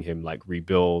helping him like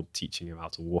rebuild, teaching him how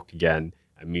to walk again,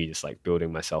 and me just like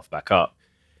building myself back up,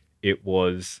 it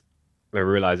was a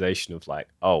realization of like,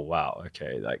 oh, wow,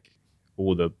 okay, like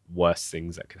all the worst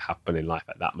things that could happen in life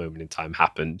at that moment in time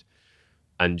happened,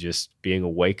 and just being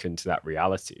awakened to that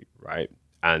reality, right?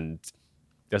 And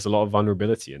there's a lot of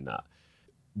vulnerability in that.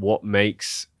 What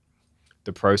makes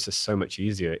the process so much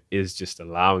easier is just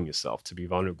allowing yourself to be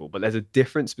vulnerable. But there's a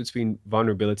difference between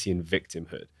vulnerability and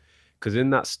victimhood. Because in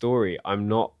that story, I'm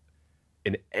not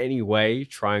in any way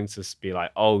trying to be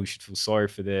like, oh, you should feel sorry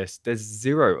for this. There's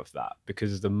zero of that.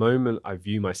 Because the moment I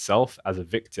view myself as a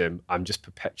victim, I'm just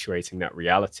perpetuating that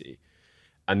reality.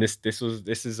 And this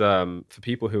is for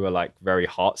people who are like very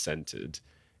heart-centered,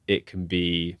 it can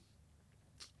be,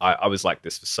 I was like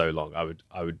this for so long.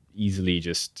 I would easily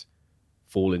just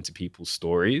fall into people's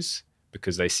stories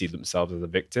because they see themselves as a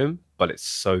victim, but it's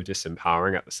so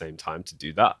disempowering at the same time to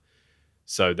do that.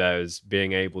 So there's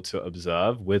being able to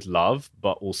observe with love,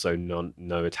 but also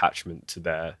no attachment to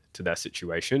their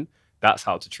situation. That's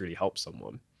how to truly help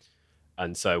someone.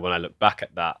 And so when I look back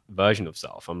at that version of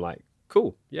self, I'm like,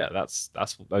 cool, yeah, those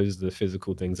are the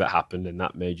physical things that happened, and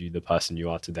that made you the person you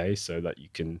are today, so that you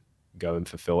can go and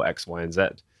fulfill X, Y, and Z.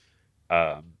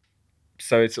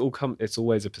 So it's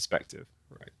always a perspective,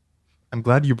 right? I'm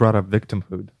glad you brought up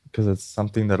victimhood because it's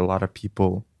something that a lot of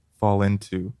people fall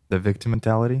into, the victim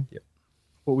mentality. Yep.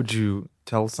 What would you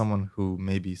tell someone who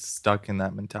may be stuck in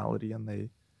that mentality and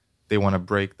they want to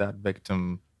break that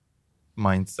victim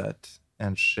mindset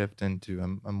and shift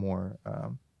into a more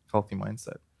healthy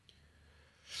mindset?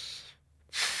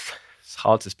 It's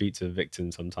hard to speak to a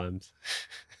victim sometimes.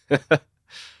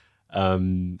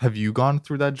 Have you gone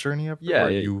through that journey ever? Yeah,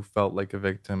 where yeah. you felt like a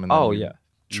victim and then you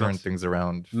turned things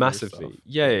around for massively yourself?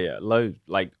 yeah low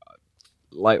like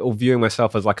or viewing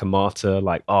myself as like a martyr,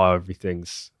 like, oh,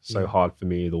 everything's so hard for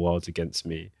me, the world's against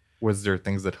me. Was there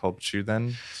things that helped you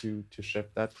then to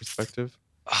shift that perspective?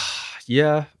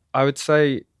 Yeah, I would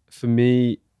say for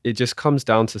me it just comes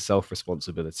down to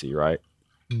self-responsibility, right?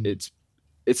 It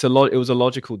was a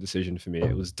logical decision for me.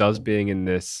 It was, does being in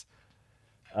this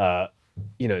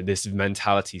this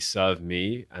mentality serve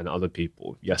me and other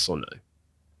people, yes or no,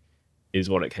 is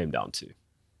what it came down to.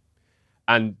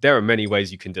 And there are many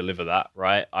ways you can deliver that,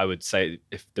 right? I would say,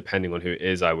 if depending on who it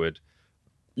is, I would,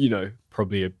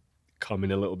 probably come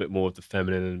in a little bit more of the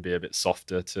feminine and be a bit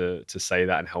softer to say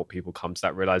that and help people come to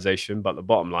that realization. But the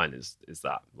bottom line is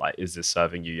that, like, is this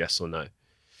serving you, yes or no?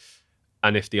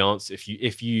 And if the answer,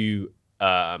 if you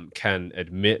can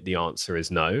admit the answer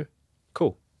is no,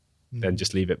 cool, then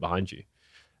just leave it behind you.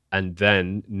 And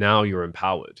then now you're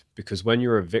empowered, because when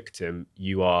you're a victim,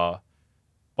 you are,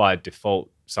 by default,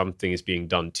 something is being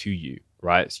done to you,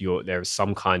 right? So there is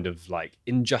some kind of like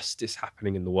injustice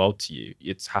happening in the world to you.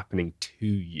 It's happening to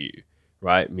you,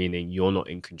 right? Meaning you're not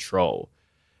in control.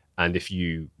 And if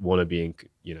you want to be in,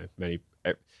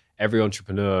 every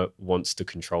entrepreneur wants to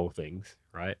control things,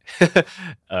 right?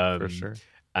 For sure.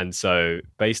 And so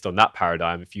based on that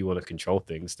paradigm, if you want to control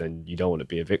things, then you don't want to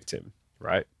be a victim,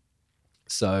 right?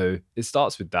 So it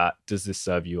starts with that. Does this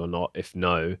serve you or not? If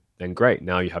no, then great.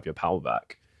 Now you have your power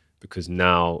back, because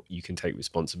now you can take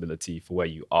responsibility for where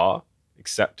you are,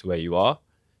 accept where you are,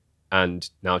 and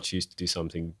now choose to do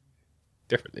something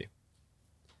differently.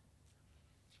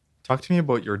 Talk to me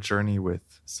about your journey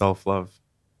with self-love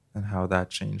and how that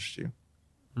changed you.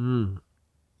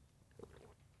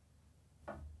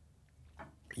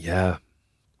 Yeah.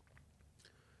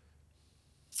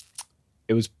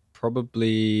 It was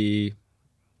probably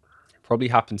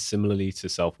happened similarly to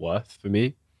self-worth for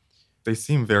me. They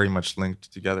seem very much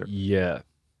linked together. Yeah,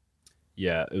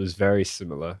 it was very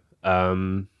similar. I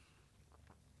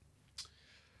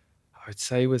would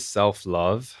say with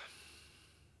self-love,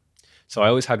 so I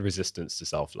always had resistance to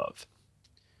self-love,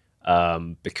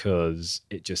 because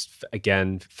it just,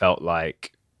 again, felt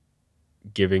like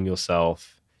giving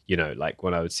yourself, You know, like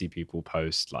when I would see people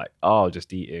post like, oh,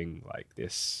 just eating like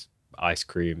this ice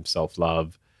cream,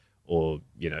 self-love, or,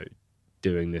 you know,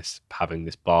 doing this, having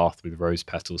this bath with rose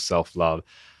petals, self-love.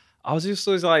 I was just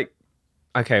always like,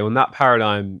 okay, well, in that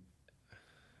paradigm,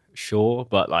 sure,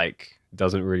 but like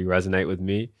doesn't really resonate with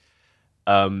me.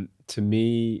 To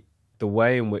me, the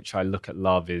way in which I look at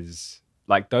love is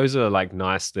like those are like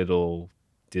nice little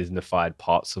Disneyfied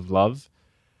parts of love.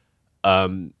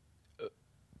 Um,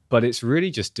 but it's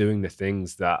really just doing the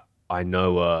things that I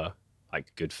know are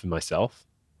like good for myself,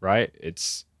 right?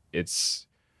 It's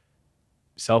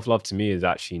self-love to me is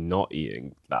actually not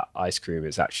eating that ice cream.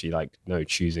 It's actually like no,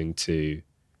 choosing to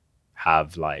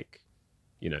have like,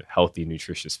 you know, healthy,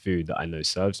 nutritious food that I know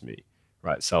serves me,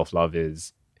 right? Self-love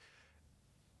is,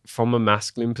 from a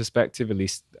masculine perspective, at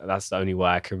least that's the only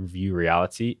way I can view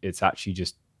reality. It's actually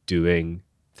just doing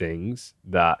things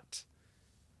that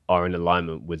are in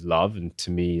alignment with love. And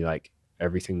to me, like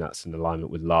everything that's in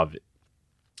alignment with love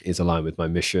is aligned with my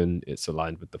mission. It's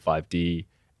aligned with the 5D.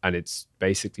 And it's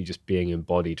basically just being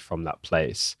embodied from that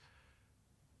place.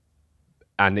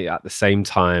 And at the same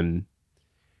time,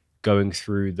 going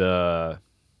through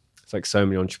it's like so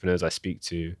many entrepreneurs I speak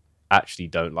to actually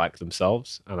don't like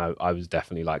themselves. And I was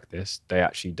definitely like this. They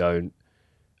actually don't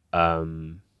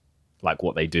like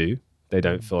what they do. They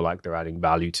don't feel like they're adding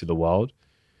value to the world.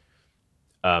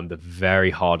 They're very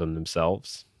hard on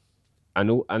themselves. And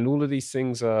all of these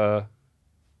things are,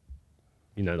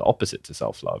 you know, the opposite to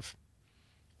self-love,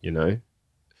 you know?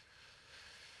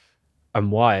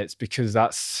 And why? It's because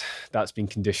that's been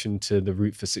conditioned to the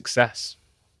route for success.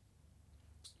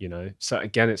 You know, so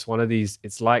again, it's one of these,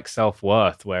 it's like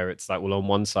self-worth, where it's like, well, on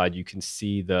one side you can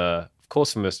see of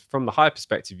course, from the higher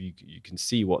perspective, you can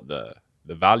see what the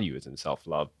value is in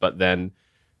self-love, but then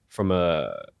from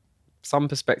some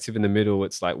perspective in the middle,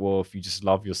 it's like, well, if you just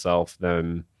love yourself,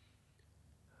 then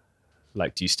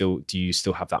like, do you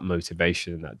still have that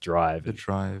motivation and that drive,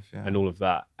 yeah. and all of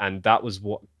that? And that's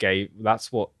what gave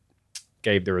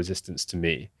the resistance to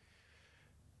me.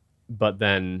 But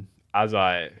then as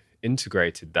I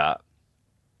integrated that,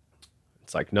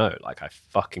 it's like, no, like I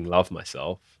fucking love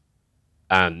myself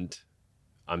and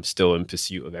I'm still in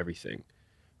pursuit of everything,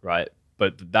 right?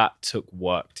 But that took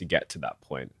work to get to that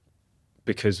point,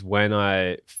 because when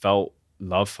I felt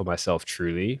love for myself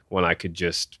truly, when I could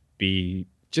just be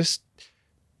just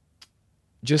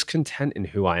content in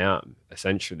who I am,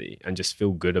 essentially, and just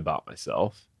feel good about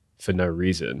myself for no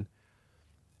reason,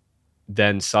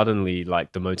 then suddenly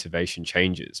like the motivation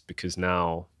changes, because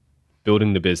now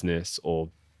building the business or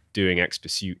doing X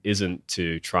pursuit isn't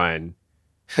to try and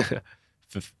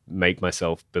make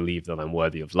myself believe that I'm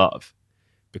worthy of love,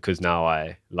 because now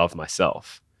I love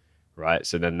myself, right?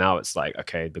 So then now it's like,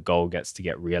 okay, the goal gets to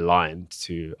get realigned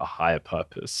to a higher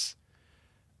purpose.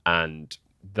 And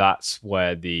that's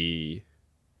where the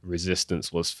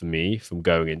resistance was for me from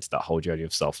going into that whole journey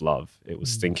of self-love. It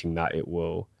was thinking that it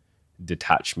will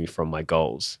detach me from my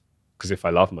goals. Because if I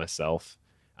love myself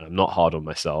and I'm not hard on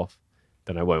myself,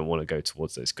 then I won't want to go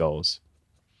towards those goals.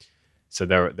 So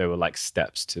there were like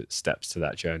steps to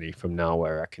that journey from now,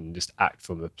 where I can just act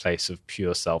from a place of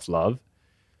pure self-love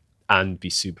and be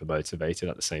super motivated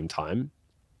at the same time.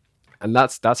 And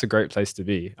that's a great place to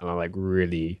be. And I'm like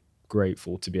really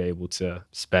grateful to be able to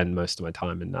spend most of my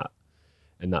time in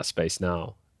that space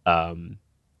now.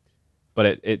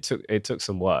 But it took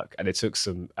some work, and it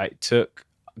took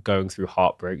going through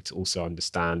heartbreak to also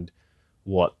understand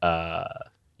what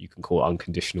you can call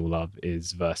unconditional love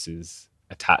is versus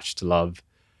attached love.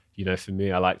 You know, for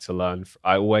me, I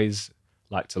always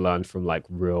like to learn from like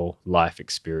real life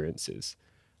experiences.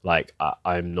 Like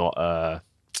I'm not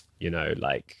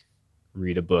like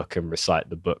read a book and recite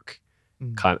the book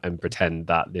and pretend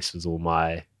that this was all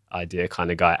my idea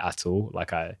kind of guy at all.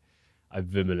 Like I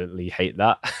vehemently hate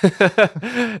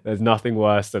that. There's nothing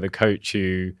worse than a coach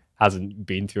who hasn't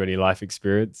been through any life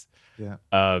experience. Yeah.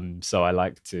 So I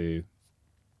like to,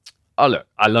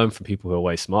 I learn from people who are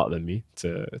way smarter than me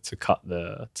to cut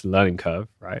the learning curve,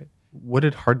 right? What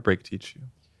did heartbreak teach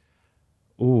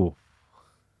you? Ooh.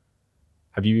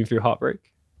 Have you been through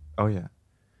heartbreak? Oh yeah.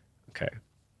 Okay.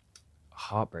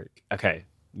 Heartbreak. Okay.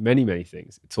 Many, many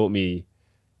things. It taught me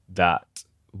that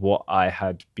what I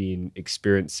had been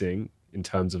experiencing in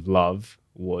terms of love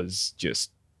was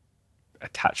just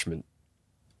attachment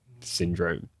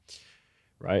syndrome,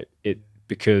 right?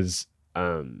 Because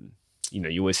you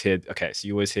always hear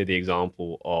the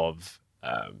example of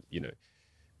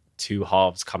two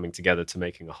halves coming together to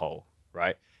making a whole,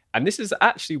 right? And this is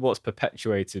actually what's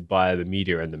perpetuated by the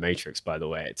media and the Matrix, by the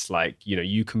way. It's like,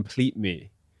 you complete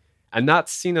me. And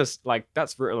that's seen as like,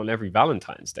 that's written on every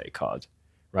Valentine's Day card,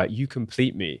 right? You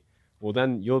complete me. Well,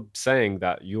 then you're saying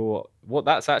that what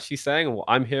that's actually saying, and what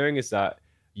I'm hearing is that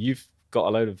you've got a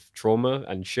load of trauma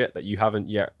and shit that you haven't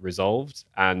yet resolved,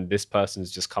 and this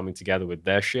person's just coming together with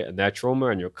their shit and their trauma,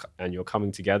 and you're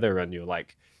coming together, and you're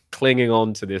like clinging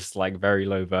on to this like very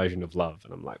low version of love.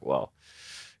 And I'm like, well,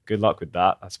 good luck with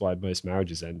that. That's why most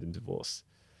marriages end in divorce.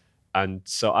 And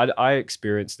so I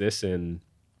experienced this in,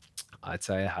 I'd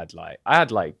say I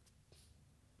had like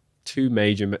two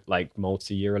major like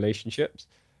multi-year relationships.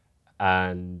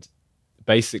 And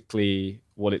basically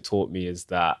what it taught me is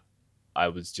that I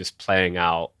was just playing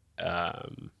out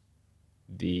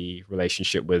the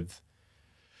relationship with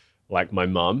like my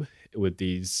mum with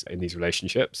these in these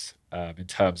relationships, in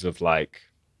terms of like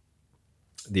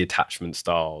the attachment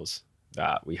styles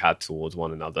that we had towards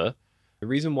one another. The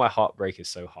reason why heartbreak is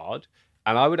so hard,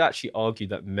 and I would actually argue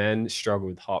that men struggle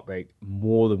with heartbreak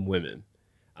more than women.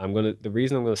 The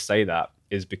reason I'm gonna say that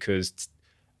is because,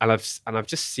 and I've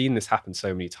just seen this happen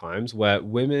so many times where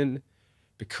women,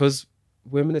 because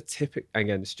women are typical,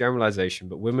 again, it's generalization,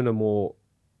 but women are more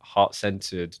heart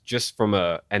centered just from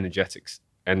a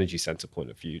energy center point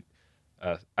of view.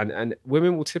 And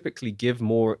women will typically give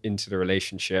more into the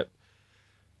relationship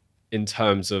in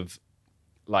terms of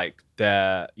like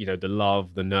their, the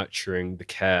love, the nurturing, the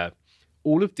care.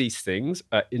 All of these things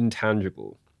are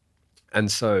intangible.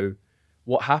 And so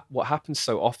what happens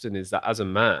so often is that as a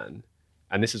man,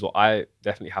 and this is what I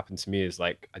definitely happened to me, is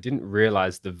like I didn't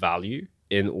realize the value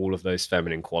in all of those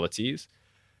feminine qualities,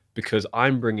 because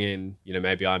I'm bringing,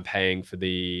 maybe I'm paying for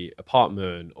the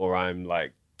apartment, or I'm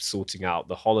like sorting out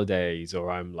the holidays, or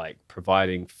I'm like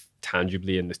providing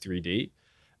tangibly in the 3D.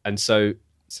 And so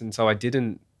I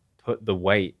didn't put the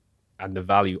weight and the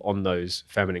value on those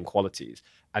feminine qualities.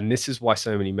 And this is why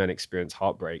so many men experience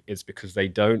heartbreak. It's because they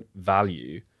don't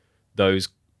value those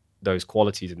those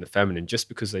qualities in the feminine, just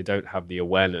because they don't have the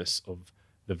awareness of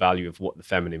the value of what the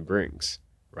feminine brings,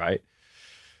 right?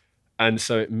 And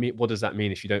so what does that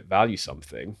mean? If you don't value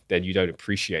something, then you don't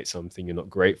appreciate something, you're not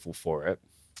grateful for it.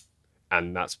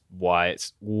 And that's why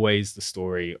it's always the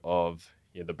story of,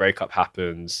 the breakup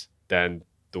happens, then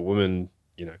the woman,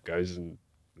 goes and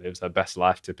lives her best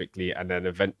life typically, and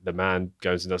then the man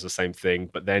goes and does the same thing,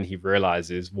 but then he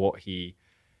realizes what he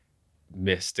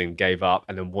missed and gave up,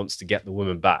 and then wants to get the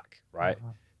woman back, right?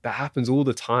 That happens all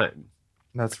the time.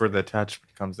 That's where the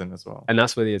attachment comes in as well. And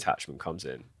that's where the attachment comes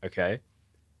in. Okay.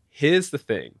 Here's the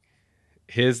thing.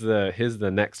 Here's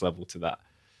the next level to that.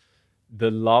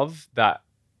 The love that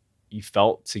you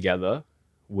felt together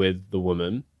with the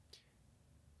woman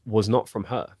was not from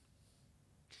her.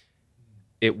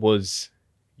 It was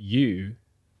you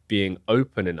being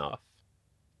open enough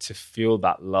to feel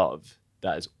that love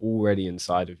that is already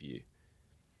inside of you.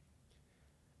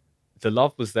 The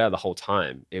love was there the whole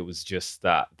time. It was just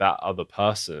that other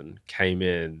person came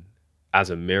in as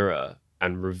a mirror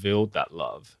and revealed that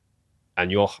love,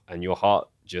 and your heart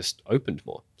just opened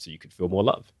more so you could feel more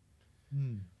love.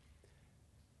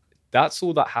 That's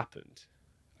all that happened.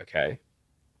 Okay.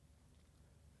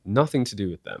 Nothing to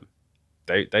do with them.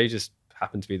 They just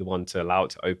happen to be the one to allow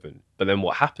it to open. But then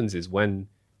what happens is when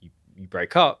you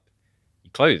break up,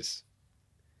 you close.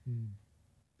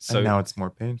 So and now it's more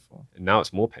painful.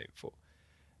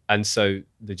 And so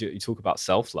you talk about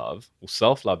self-love. Well,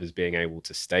 self-love is being able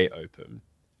to stay open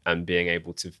and being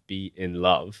able to be in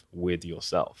love with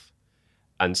yourself.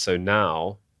 And so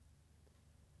now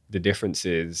the difference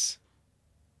is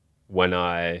when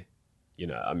I'm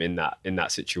in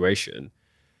that situation,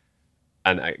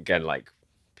 and again, like,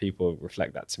 people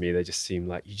reflect that to me, they just seem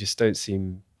like, you just don't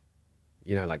seem,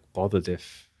 like bothered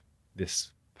if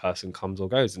this person comes or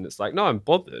goes. And it's like, no, I'm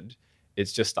bothered.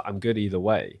 It's just that I'm good either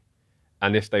way.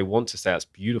 And if they want to stay, that's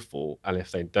beautiful. And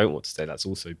if they don't want to stay, that's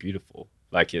also beautiful.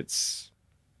 Like it's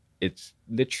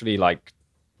literally like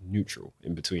neutral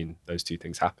in between those two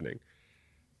things happening.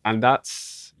 And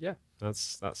that's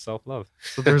self-love.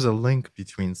 So there's a link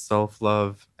between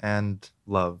self-love and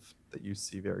love that you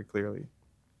see very clearly.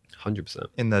 100%.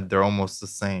 In that they're almost the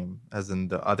same, as in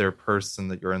the other person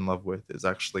that you're in love with is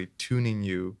actually tuning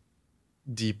you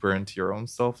deeper into your own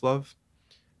self-love.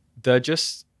 They're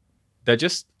just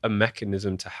a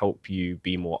mechanism to help you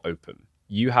be more open.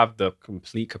 You have the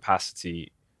complete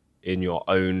capacity in your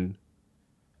own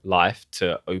life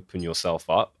to open yourself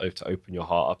up, to open your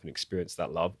heart up and experience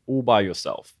that love all by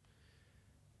yourself.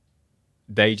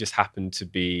 They just happen to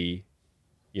be,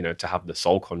 to have the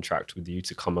soul contract with you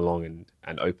to come along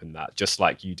and open that, just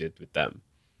like you did with them,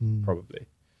 probably.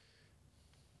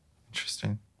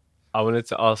 Interesting. I wanted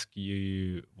to ask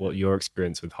you what your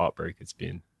experience with heartbreak has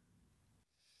been.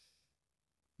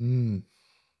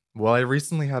 Well, I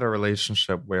recently had a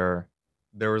relationship where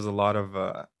there was a lot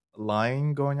of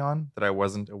lying going on that I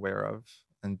wasn't aware of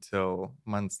until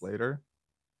months later.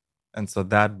 And so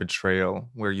that betrayal,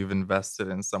 where you've invested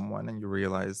in someone and you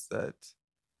realize that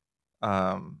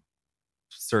um,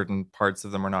 certain parts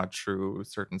of them are not true,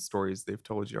 certain stories they've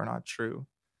told you are not true,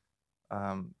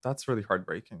 that's really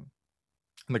heartbreaking.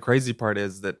 And the crazy part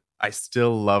is that I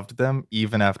still loved them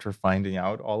even after finding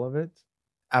out all of it,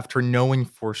 after knowing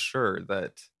for sure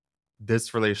that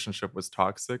this relationship was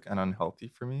toxic and unhealthy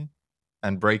for me,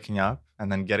 and breaking up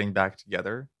and then getting back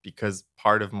together because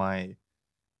part of my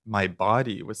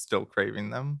body was still craving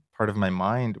them, part of my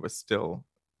mind was still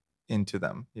into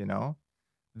them, you know?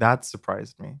 That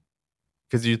surprised me.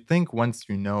 Because you think once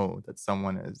you know that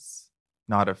someone is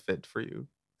not a fit for you,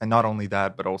 and not only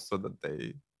that, but also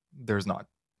that there's not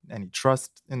any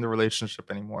trust in the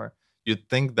relationship anymore, you'd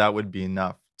think that would be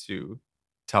enough to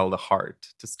tell the heart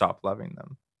to stop loving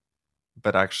them.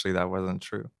 But actually, that wasn't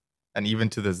true. And even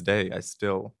to this day, I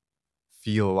still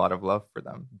feel a lot of love for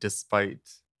them, despite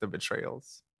the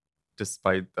betrayals,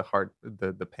 despite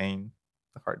the pain,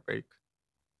 the heartbreak.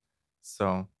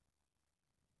 So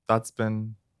that's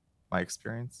been my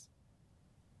experience.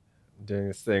 Doing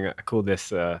this thing. I call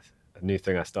this a new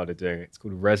thing I started doing. It's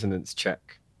called resonance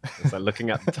check. It's like looking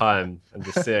at the time and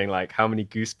just seeing like how many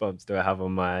goosebumps do I have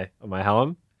on my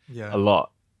helm? A Yeah.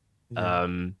 lot. Yeah.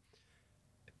 Um,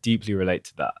 Deeply relate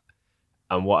to that.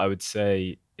 And what I would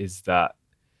say is that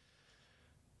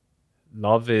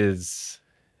love is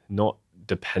not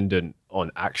dependent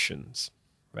on actions,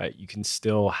 right? You can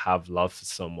still have love for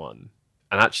someone.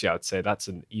 And actually, I would say that's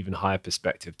an even higher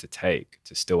perspective to take,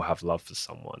 to still have love for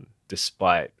someone,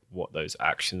 despite what those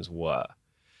actions were.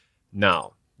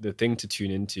 Now, the thing to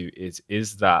tune into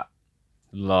is that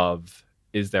love,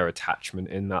 is there attachment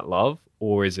in that love?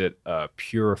 Or is it a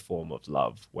pure form of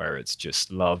love where it's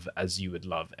just love as you would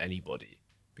love anybody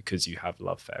because you have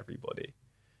love for everybody?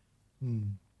 Hmm.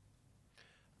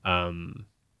 Um,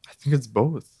 I think it's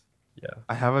both. yeah.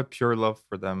 I have a pure love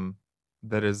for them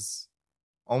that is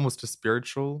almost a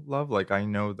spiritual love. Like I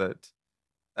know that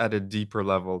at a deeper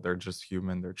level they're just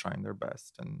human, they're trying their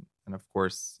best. And of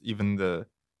course, even the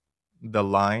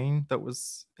line that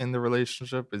was in the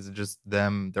relationship is just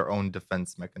them, their own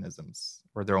defense mechanisms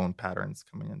or their own patterns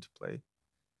coming into play.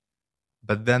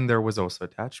 But then there was also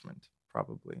attachment,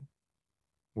 probably,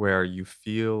 where you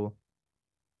feel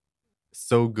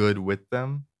so good with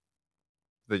them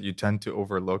that you tend to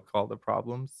overlook all the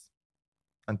problems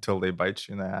until they bite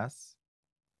you in the ass.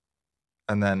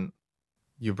 And then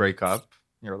you break up,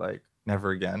 you're like, never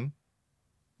again.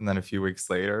 And then a few weeks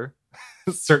later,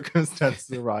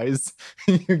 circumstances arise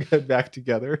and you get back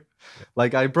together. Yeah.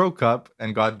 Like I broke up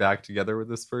and got back together with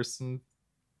this person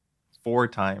 4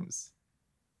 times.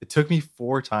 It took me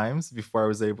 4 times before I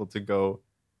was able to go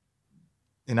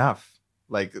enough.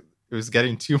 Like it was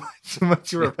getting too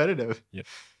much repetitive. Yeah.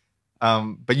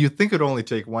 But you think it'd only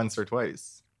take once or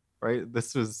twice, right?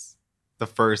 This was the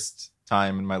first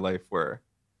time in my life where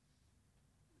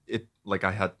it like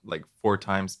I had like 4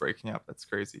 times breaking up. That's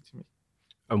crazy to me.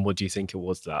 And what do you think it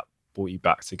was that brought you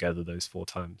back together those 4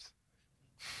 times?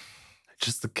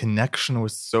 Just the connection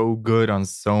was so good on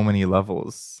so many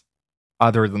levels,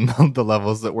 other than the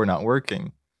levels that were not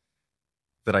working,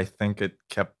 that I think it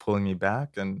kept pulling me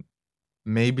back. And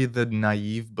maybe the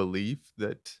naive belief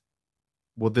that,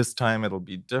 well, this time it'll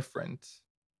be different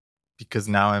because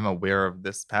now I'm aware of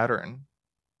this pattern,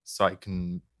 so I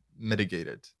can mitigate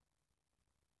it.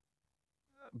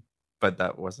 But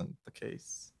that wasn't the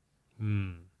case.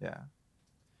 Hmm. Yeah.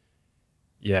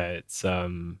 Yeah, it's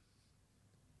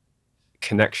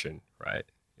connection, right?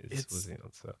 Is was It's, the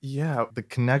answer. yeah, the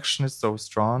connection is so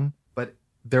strong, but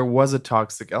there was a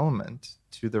toxic element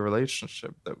to the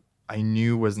relationship that I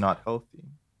knew was not healthy.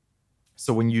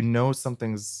 So when you know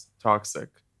something's toxic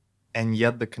and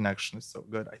yet the connection is so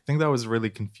good, I think that was really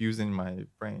confusing my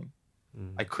brain.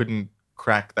 I Mm. couldn't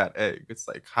crack that egg. It's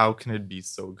like, how can it be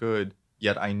so good,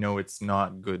 yet I know it's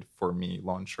not good for me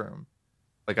long term?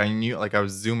 Like I knew, like I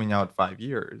was zooming out 5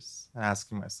 years and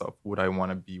asking myself, would I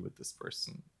want to be with this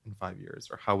person in 5 years,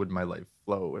 or how would my life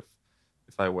flow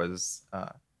if I was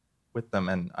with them?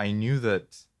 And I knew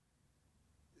that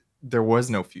there was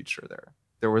no future there.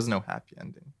 There was no happy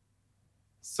ending.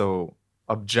 So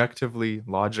objectively,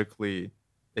 logically,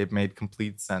 it made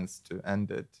complete sense to end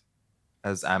it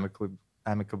as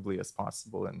amicably as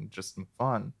possible and just move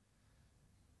on.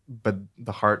 But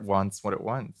the heart wants what it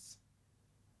wants,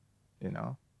 you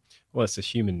know? Well, it's a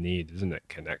human need, isn't it?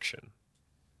 Connection.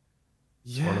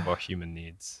 It's one Yeah. of our human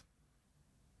needs.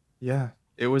 Yeah.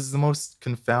 It was the most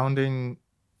confounding,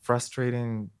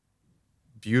 frustrating,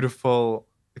 beautiful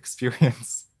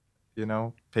experience,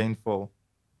 painful.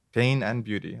 pain and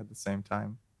beauty at the same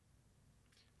time.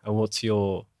 And what's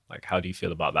your, like, how do you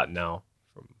feel about that now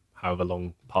from however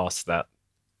long past that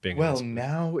being in Well, hospital?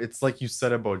 now it's like you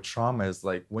said about trauma, is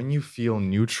like when you feel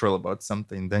neutral about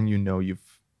something, then you know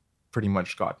you've pretty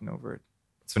much gotten over it.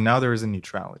 So now there is a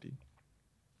neutrality.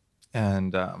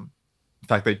 And in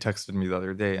fact, they texted me the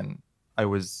other day, and I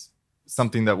was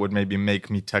something that would maybe make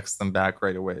me text them back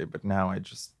right away. But now I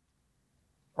just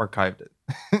archived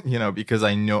it, because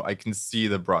I know I can see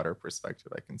the broader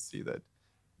perspective. I can see that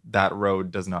that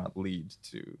road does not lead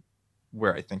to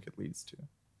where I think it leads to.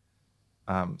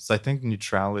 So I think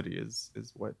neutrality is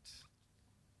what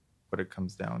it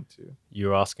comes down to. You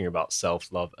were asking about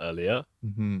self-love earlier.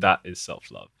 Mm-hmm. That is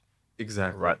self-love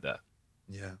Exactly. right there.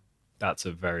 Yeah. That's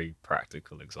a very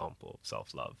practical example of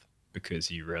self-love, because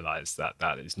you realize that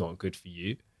that is not good for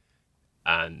you,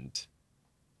 and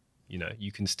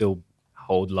you can still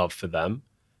hold love for them,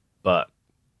 but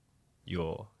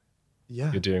you're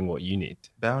Yeah. doing what you need.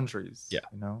 Boundaries. Yeah.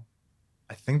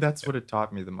 I think that's what it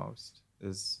taught me the most,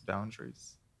 is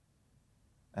boundaries.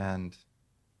 And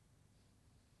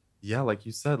yeah, like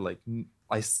you said, like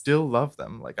I still love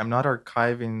them. Like I'm not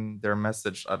archiving their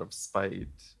message out of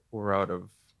spite or out of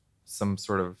some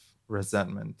sort of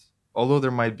resentment, although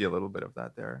there might be a little bit of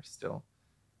that there still.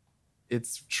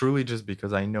 It's truly just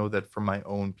because I know that for my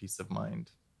own peace of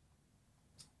mind,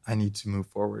 I need to move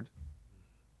forward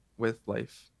with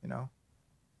life.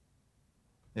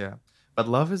 Yeah. But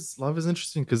love is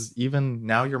interesting, because even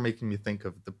now you're making me think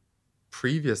of the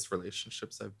previous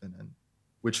relationships I've been in,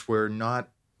 which were not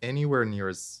anywhere near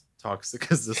as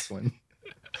toxic as this one.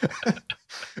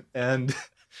 And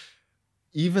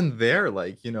even there,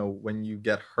 like, when you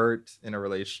get hurt in a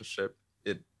relationship,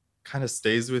 it kind of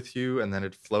stays with you, and then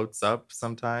it floats up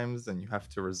sometimes, and you have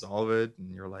to resolve it.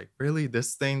 And you're like, really,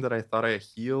 this thing that I thought I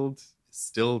healed is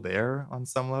still there on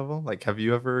some level? Like, have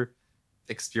you ever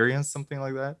experienced something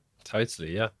like that?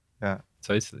 Totally, yeah. Yeah.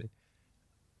 Totally.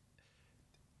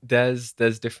 There's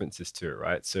differences to it,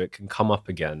 right? So it can come up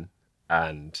again,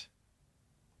 and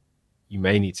you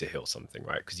may need to heal something,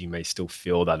 right? Because you may still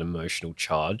feel that emotional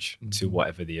charge to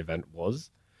whatever the event was.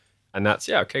 And that's,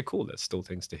 yeah, okay, cool. There's still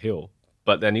things to heal.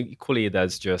 But then equally,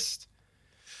 there's just,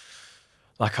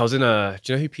 like, do you know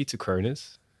who Peter Crone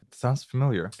is? Sounds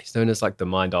familiar. He's known as like the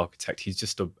mind architect. He's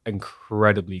just an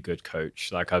incredibly good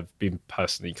coach. Like, I've been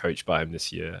personally coached by him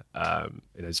this year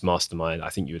in his mastermind. I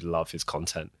think you would love his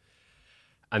content.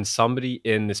 And somebody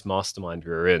in this mastermind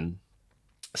we were in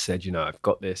said, I've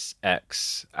got this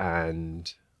ex,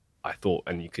 and I thought,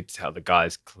 and you could tell the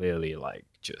guy's clearly like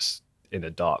just in a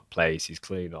dark place. He's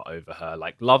clearly not over her,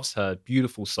 like loves her,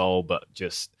 beautiful soul, but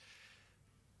just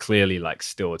clearly like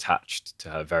still attached to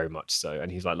her very much so.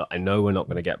 And he's like, look, I know we're not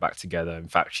going to get back together. In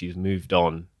fact, she's moved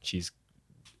on. She's,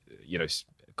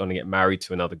 going to get married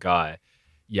to another guy.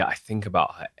 Yeah, I think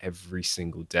about her every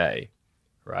single day.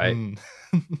 Right.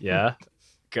 Yeah.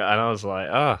 And I was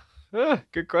like,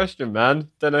 good question, man.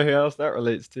 Don't know who else that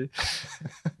relates to.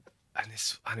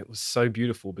 And it was so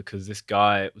beautiful, because this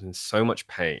guy was in so much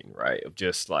pain, right? Of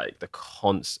just like the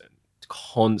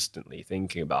constantly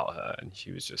thinking about her. And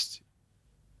she was just,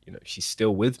 she's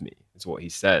still with me, is what he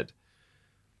said.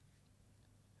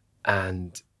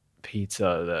 And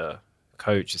Peter, the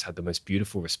coach, just had the most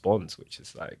beautiful response, which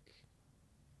is like,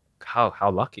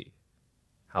 how lucky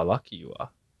you are.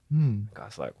 The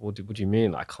guy's like, what do you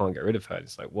mean? I can't get rid of her. And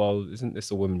it's like, well, isn't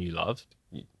this a woman you loved?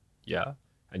 Yeah.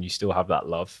 And you still have that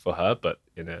love for her, but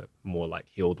in a more like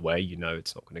healed way,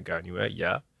 it's not going to go anywhere.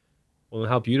 Yeah. Well,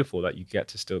 how beautiful that you get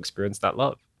to still experience that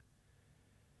love.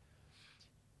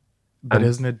 But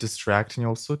isn't it distracting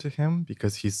also to him,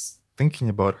 because he's thinking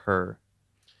about her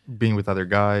being with other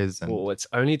guys? And well, it's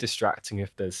only distracting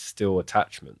if there's still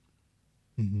attachment.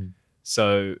 Mm-hmm.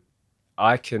 So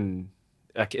I can,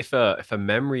 like, if a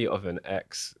memory of an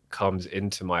ex comes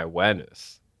into my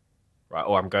awareness, right,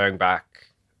 or I'm going back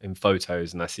in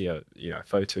photos and I see a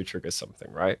photo triggers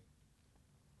something, right?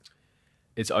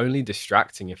 It's only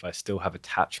distracting if I still have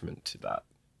attachment to that.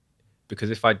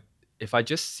 Because if I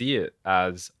just see it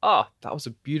as, that was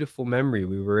a beautiful memory.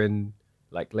 We were in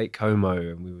like Lake Como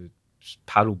and we were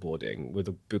paddleboarding with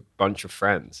a big bunch of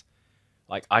friends.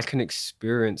 Like, I can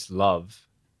experience love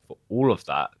for all of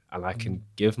that, and I can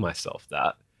give myself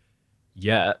that,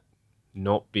 yet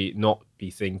not be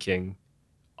thinking,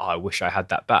 I wish I had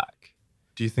that back.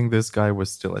 Do you think this guy was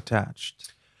still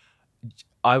attached?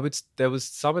 There was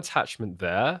some attachment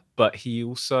there, but he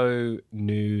also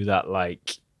knew that,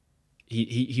 like,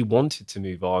 he wanted to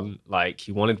move on. Like,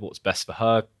 he wanted what's best for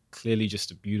her. Clearly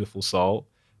just a beautiful soul,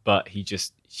 but she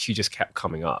just kept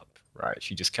coming up. right?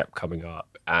 She just kept coming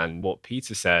up. And what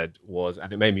Peter said was,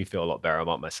 and it made me feel a lot better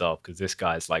about myself, because this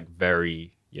guy's like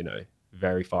very,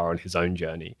 very far on his own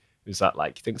journey. It was that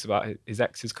like he thinks about his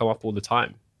exes come up all the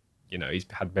time. He's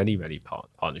had many, many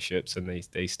partnerships, and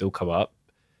they still come up,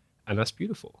 and that's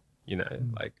beautiful.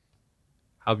 Like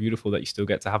how beautiful that you still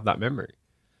get to have that memory.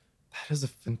 That is a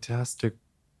fantastic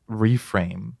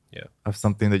reframe Yeah. of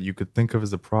something that you could think of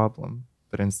as a problem,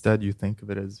 but instead you think of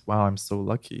it as, wow, I'm so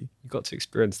lucky. You got to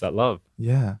experience that love.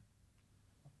 Yeah.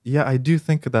 Yeah, I do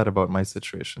think of that about my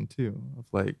situation too. Of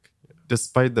like,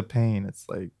 despite the pain, it's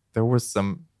like there was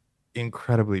some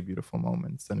incredibly beautiful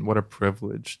moments, and what a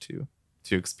privilege to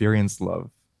experience love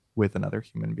with another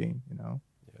human being, you know?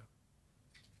 Yeah.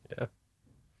 Yeah.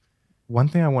 One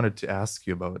thing I wanted to ask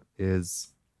you about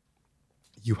is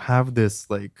you have this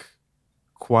like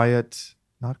quiet,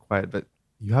 not quiet, but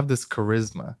you have this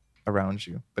charisma around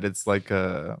you, but it's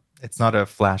not a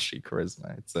flashy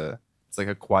charisma. It's like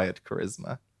a quiet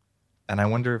charisma. And I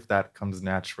wonder if that comes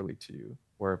naturally to you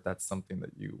or if that's something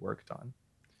that you worked on.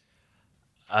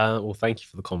 Well, thank you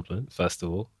for the compliment, first of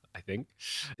all, I think.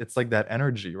 It's like that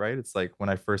energy, right? It's like when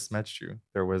I first met you,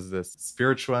 there was this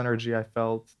spiritual energy I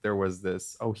felt. There was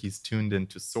this, oh, he's tuned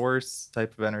into source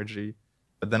type of energy,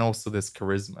 but then also this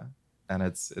charisma. And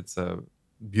it's a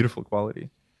beautiful quality.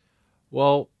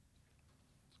 Well,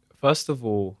 first of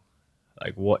all,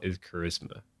 like what is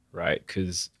charisma, right?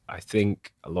 Because I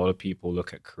think a lot of people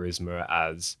look at charisma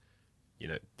as,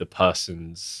 the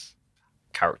person's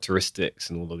characteristics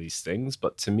and all of these things.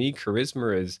 But to me,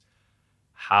 charisma is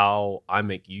how I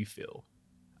make you feel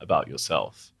about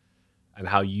yourself and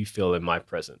how you feel in my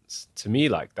presence. To me,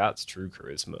 like that's true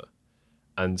charisma.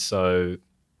 And so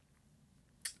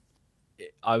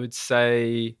I would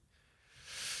say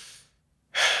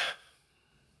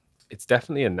it's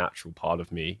definitely a natural part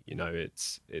of me.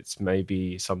 It's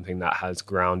maybe something that has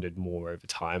grounded more over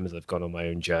time as I've gone on my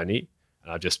own journey.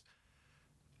 And I just,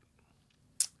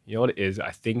 you know what it is?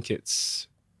 I think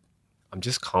I'm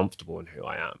just comfortable in who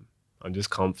I am. I'm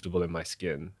just comfortable in my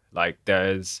skin. Like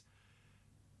there's,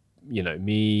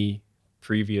 me,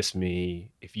 previous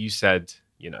me, if you said,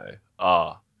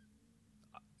 all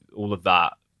of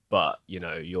that, but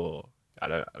I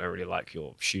don't really like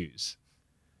your shoes.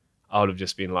 I would have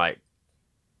just been like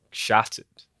shattered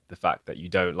the fact that you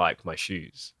don't like my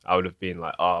shoes. I would have been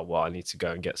like, oh well, I need to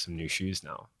go and get some new shoes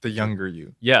now. The younger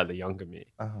you. Yeah, the younger me.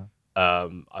 Uh-huh.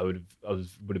 I would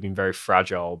have been very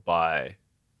fragile by,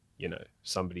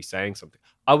 somebody saying something.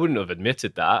 I wouldn't have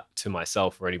admitted that to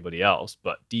myself or anybody else,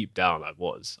 but deep down I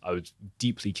was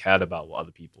deeply cared about what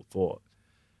other people thought.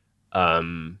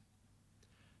 And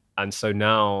so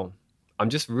now I'm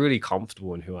just really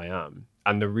comfortable in who I am.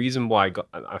 And the reason why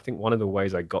I think one of the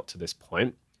ways I got to this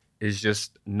point is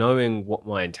just knowing what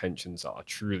my intentions are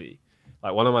truly.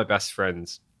 Like one of my best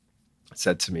friends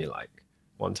said to me like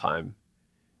one time,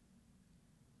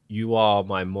 you are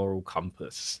my moral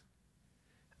compass.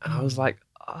 And I was like,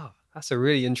 oh, that's a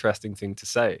really interesting thing to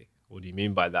say. What do you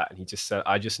mean by that? And he just said,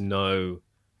 I just know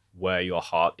where your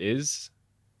heart is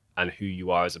and who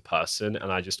you are as a person.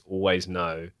 And I just always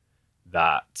know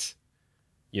that,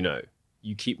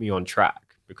 you keep me on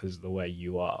track because of the way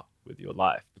you are with your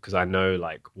life, because I know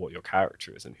like what your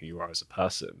character is and who you are as a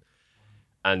person.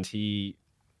 And he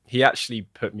actually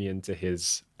put me into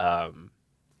his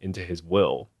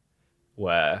will,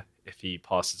 where if he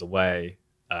passes away,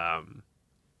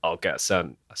 I'll get a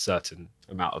certain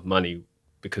amount of money,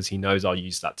 because he knows I'll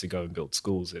use that to go and build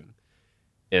schools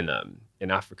in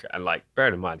Africa. And like,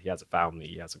 bearing in mind, he has a family,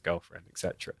 he has a girlfriend,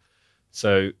 etc.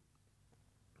 So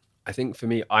I think for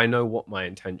me, I know what my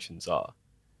intentions are,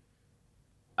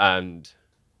 and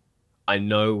I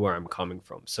know where I'm coming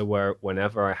from. So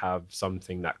whenever I have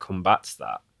something that combats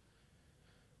that,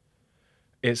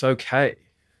 it's okay,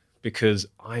 because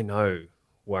I know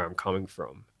where I'm coming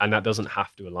from, and that doesn't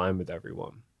have to align with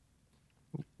everyone.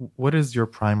 What is your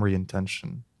primary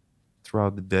intention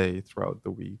throughout the day, throughout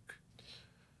the week?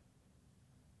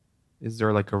 Is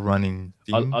there like a running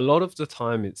theme? A lot of the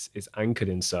time it's anchored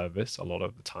in service a lot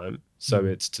of the time. So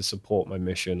it's to support my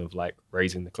mission of like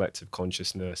raising the collective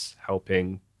consciousness,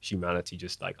 helping humanity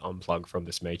just like unplug from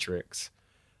this matrix.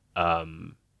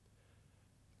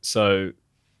 So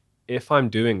if I'm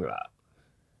doing that,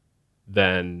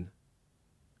 then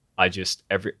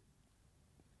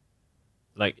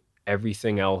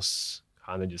everything else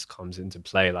kind of just comes into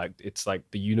play. Like it's like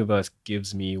the universe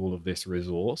gives me all of this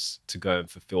resource to go and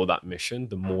fulfill that mission,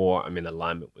 the more I'm in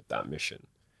alignment with that mission.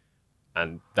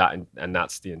 And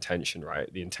that's the intention,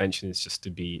 right? The intention is just to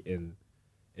be in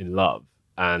love.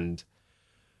 And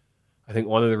I think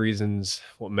one of the reasons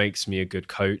what makes me a good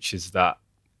coach is that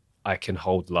I can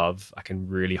hold love. I can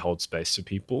really hold space for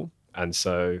people. And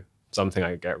so something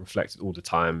I get reflected all the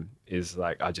time is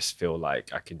like, I just feel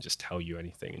like I can just tell you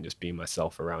anything and just be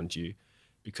myself around you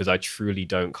because I truly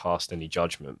don't cast any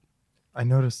judgment. I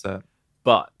noticed that.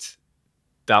 But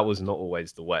that was not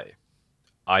always the way.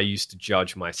 I used to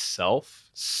judge myself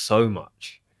so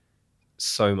much,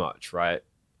 right?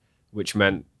 Which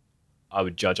meant I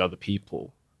would judge other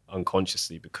people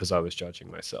unconsciously because I was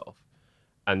judging myself.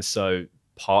 And so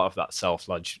part of that self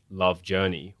love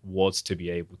journey was to be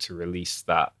able to release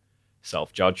that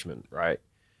self judgment, right?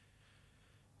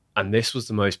 And this was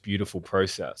the most beautiful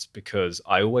process because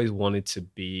I always wanted to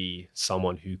be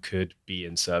someone who could be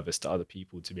in service to other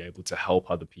people, to be able to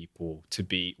help other people, to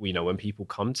be, you know, when people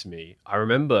come to me, I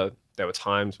remember there were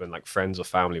times when like friends or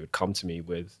family would come to me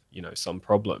with, you know, some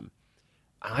problem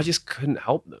and I just couldn't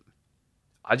help them.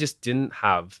 I just didn't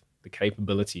have the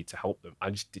capability to help them.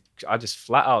 I just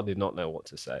flat out did not know what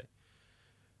to say.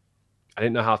 I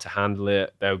didn't know how to handle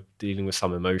it. They were dealing with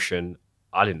some emotion.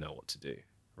 I didn't know what to do.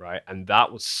 Right. And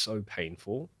that was so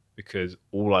painful because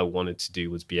all I wanted to do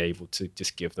was be able to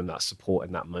just give them that support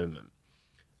in that moment.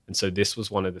 And so this was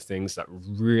one of the things that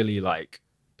really like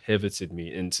pivoted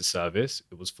me into service.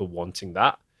 It was for wanting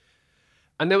that.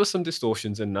 And there were some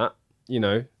distortions in that, you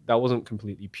know, that wasn't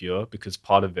completely pure because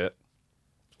part of it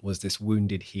was this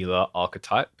wounded healer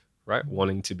archetype, right?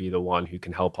 Wanting to be the one who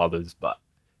can help others, but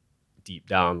deep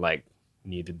down, like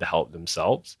needed the help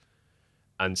themselves.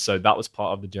 And so that was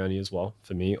part of the journey as well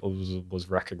for me. Was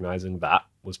recognizing that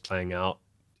was playing out.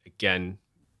 Again,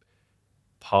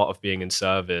 part of being in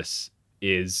service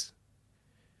is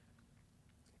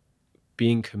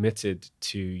being committed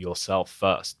to yourself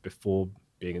first before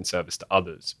being in service to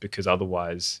others, because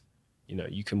otherwise, you know,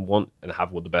 you can want and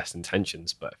have all the best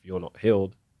intentions, but if you're not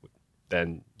healed,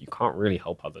 then you can't really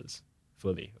help others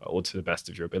fully or to the best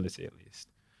of your ability at least.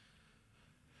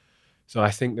 So I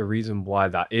think the reason why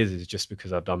that is just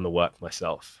because I've done the work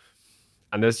myself.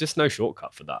 And there's just no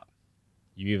shortcut for that.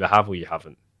 You either have or you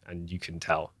haven't, and you can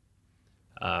tell.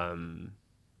 Um,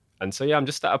 and so, yeah, I'm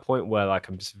just at a point where like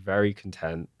I'm just very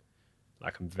content.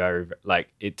 Like I'm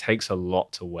like it takes a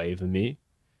lot to waver me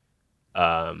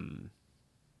um,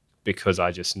 because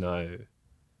I just know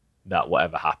that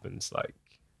whatever happens, like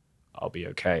I'll be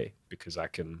okay because I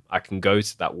can go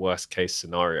to that worst case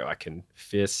scenario. I can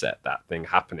fear set that thing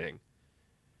happening,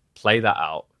 play that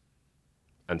out,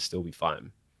 and still be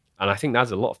fine. And I think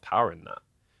there's a lot of power in that.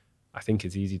 I think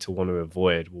it's easy to want to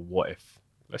avoid, well, what if,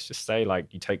 let's just say,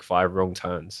 like you take 5 wrong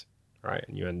turns, right?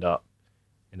 And you end up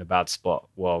in a bad spot.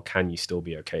 Well, can you still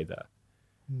be okay there?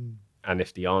 Hmm. And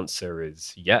if the answer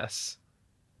is yes,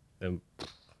 then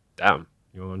damn,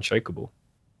 you're unshakable.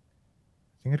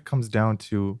 I think it comes down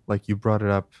to, like you brought it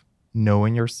up,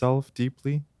 knowing yourself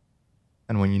deeply.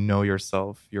 And when you know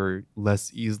yourself, you're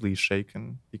less easily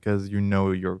shaken because you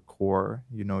know your core,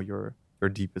 you know your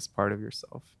deepest part of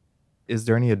yourself. Is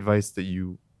there any advice that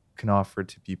you can offer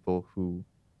to people who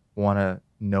want to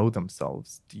know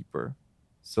themselves deeper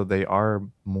so they are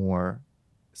more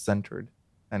centered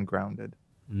and grounded?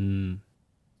 Mm.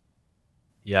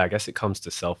 Yeah, I guess it comes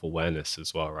to self awareness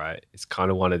as well, right? It's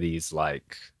kind of one of these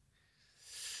like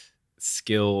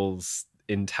skills,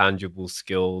 intangible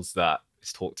skills that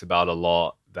is talked about a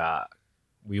lot that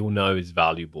we all know is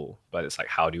valuable, but it's like,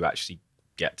 how do you actually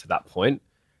get to that point?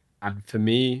 And for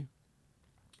me,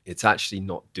 it's actually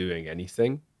not doing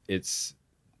anything. It's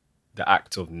the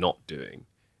act of not doing.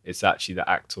 It's actually the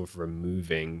act of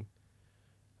removing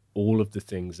all of the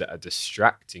things that are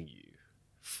distracting you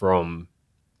from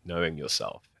knowing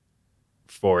yourself.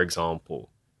 For example,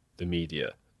 the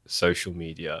media, social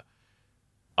media,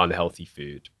 unhealthy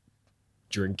food,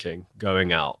 drinking,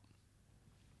 going out.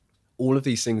 All of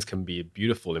these things can be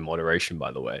beautiful in moderation,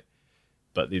 by the way,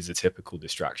 but these are typical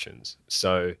distractions.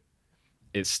 So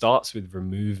it starts with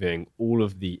removing all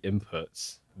of the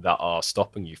inputs that are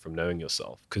stopping you from knowing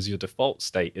yourself, because your default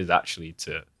state is actually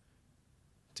to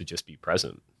just be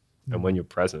present. And when Mm. you're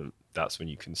present, that's when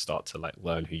you can start to like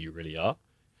learn who you really are.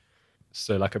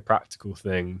 So like a practical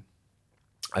thing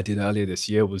I did earlier this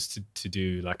year was to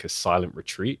do like a silent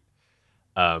retreat.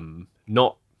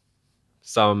 Not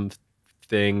some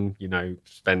thing, you know,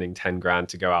 spending 10 grand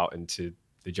to go out into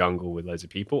the jungle with loads of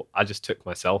people. I just took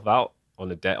myself out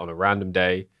on a random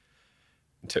day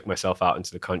and took myself out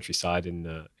into the countryside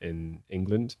in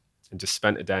England and just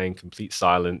spent a day in complete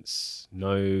silence,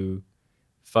 no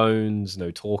phones,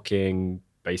 no talking,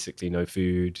 basically no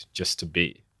food, just to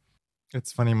be.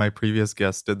 It's funny, my previous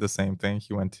guest did the same thing.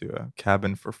 He went to a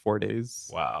cabin for 4 days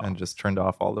and Wow. just turned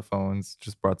off all the phones,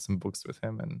 just brought some books with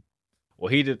him, and Well,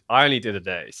 he did. I only did a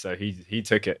day, so he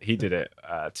took it. He did it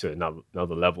to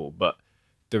another level. But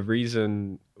the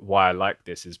reason why I like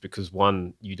this is because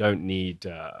one, you don't need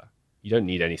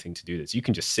anything to do this. You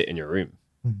can just sit in your room.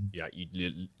 Yeah,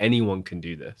 anyone can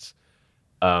do this.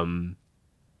 What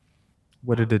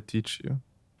did it teach you?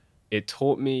 It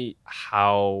taught me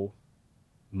how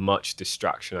much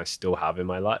distraction I still have in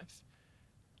my life.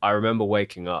 I remember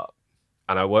waking up,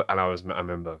 and I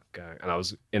remember going, and I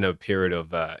was in a period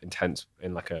of intense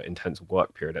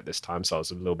work period at this time, so I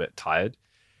was a little bit tired.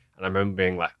 And I remember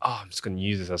being like, "Oh, I'm just going to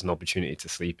use this as an opportunity to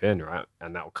sleep in, right?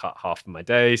 And that will cut half of my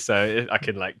day, so I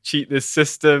could like cheat this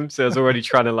system." So I was already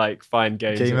trying to like find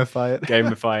games,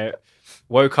 gamify it.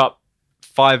 Woke up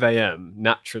 5 a.m.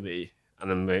 naturally,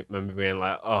 and I remember being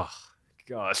like, "Oh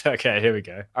God, okay, here we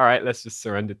go. All right, let's just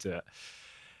surrender to it."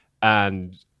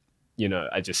 And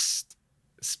I just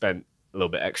spent a little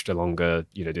bit extra longer,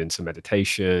 doing some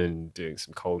meditation, doing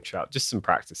some cold shower, just some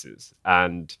practices,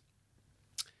 and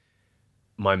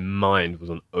my mind was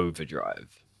on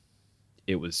overdrive.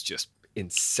 It was just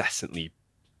incessantly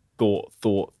thought.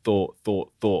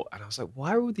 And I was like,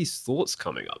 why are all these thoughts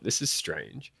coming up? This is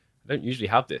strange. I don't usually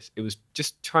have this. It was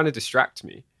just trying to distract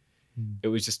me.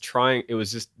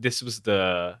 This was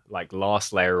the like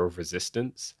last layer of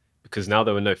resistance, because now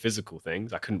there were no physical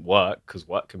things. I couldn't work because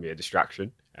work can be a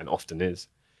distraction and often is.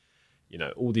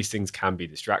 All these things can be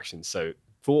distractions. So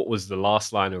thought was the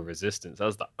last line of resistance. That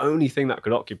was the only thing that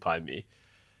could occupy me.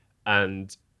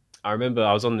 And I remember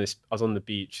I was on the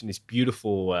beach, and these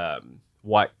beautiful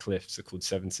white cliffs are called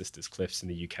Seven Sisters Cliffs in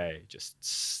the UK. Just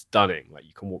stunning. Like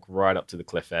you can walk right up to the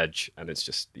cliff edge, and it's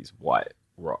just these white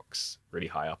rocks really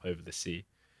high up over the sea.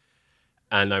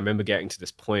 And I remember getting to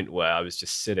this point where I was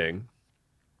just sitting.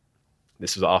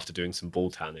 This was after doing some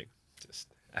ball tanning, just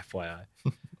FYI,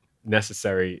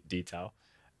 necessary detail.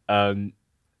 And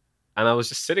I was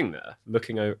just sitting there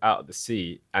looking out at the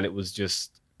sea, and it was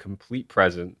just complete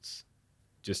presence,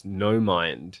 just no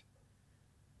mind.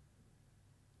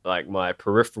 Like my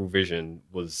peripheral vision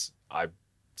was, I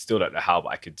still don't know how,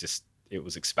 but it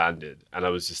was expanded, and I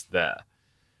was just there.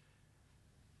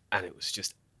 And it was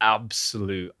just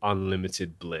absolute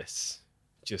unlimited bliss.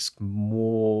 Just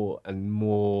more and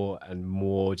more and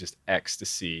more, just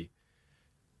ecstasy.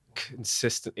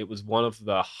 Consistent. It was one of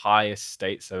the highest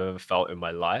states I've ever felt in my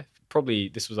life. Probably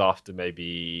this was after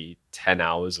maybe 10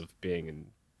 hours of being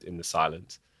in the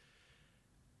silence.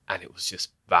 And it was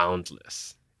just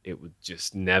boundless. It would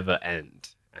just never end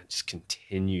and just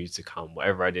continue to come.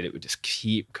 Whatever I did, it would just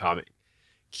keep coming.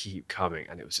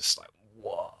 And it was just like,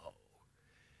 whoa.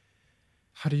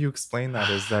 How do you explain that?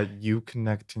 Is that you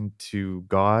connecting to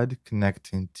God,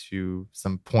 connecting to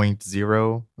some point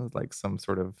zero, like some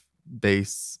sort of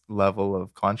base level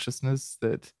of consciousness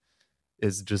that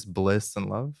is just bliss and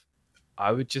love?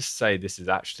 I would just say this is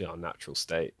actually our natural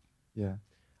state. Yeah.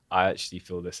 I actually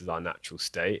feel this is our natural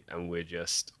state, and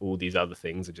all these other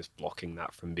things are just blocking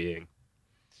that from being.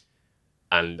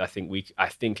 And I think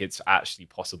it's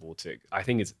possible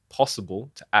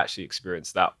to actually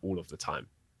experience that all of the time.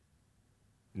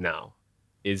 Now,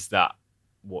 is that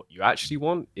what you actually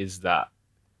want? Is that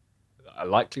a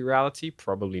likely reality?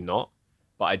 Probably not.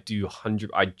 But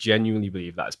I genuinely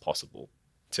believe that is possible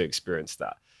to experience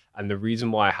that. And the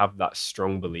reason why I have that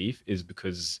strong belief is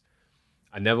because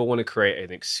I never want to create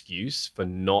an excuse for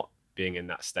not being in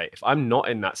that state. If I'm not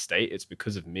in that state, it's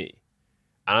because of me.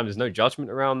 And there's no judgment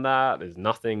around that. There's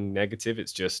nothing negative.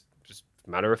 It's just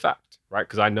matter of fact, right?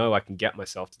 Because I know I can get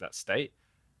myself to that state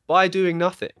by doing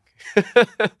nothing.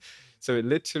 So it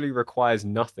literally requires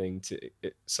nothing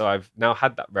so I've now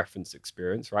had that reference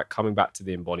experience, right? Coming back to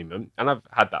the embodiment, and I've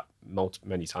had that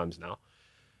many times now,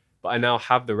 but I now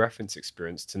have the reference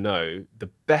experience to know the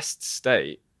best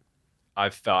state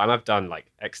I've felt, and I've done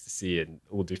like ecstasy and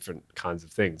all different kinds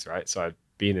of things, right? So I've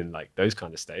been in like those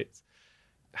kind of states,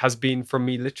 has been from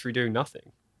me literally doing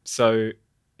nothing. So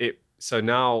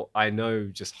now I know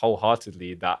just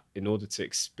wholeheartedly that in order to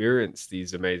experience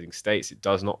these amazing states, it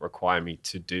does not require me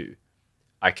to do.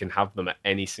 I can have them at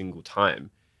any single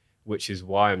time, which is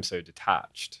why I'm so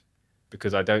detached,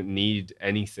 because I don't need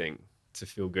anything to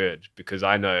feel good, because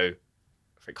I know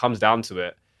if it comes down to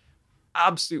it,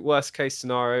 absolute worst case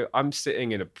scenario, I'm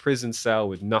sitting in a prison cell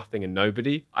with nothing and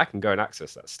nobody, I can go and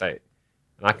access that state,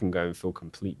 and I can go and feel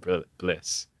complete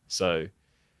bliss. So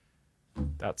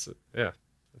that's it. Yeah,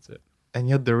 that's it. And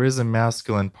yet there is a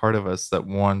masculine part of us that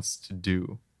wants to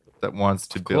build.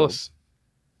 Of course.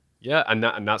 Yeah, and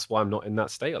that's why I'm not in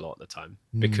that state a lot of the time.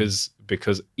 Because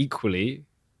equally,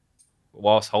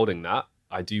 whilst holding that,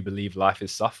 I do believe life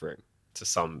is suffering to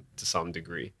some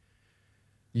degree.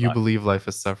 You believe life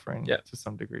is suffering to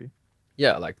some degree.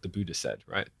 Yeah, like the Buddha said,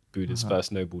 right? Buddha's Uh-huh.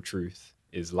 first noble truth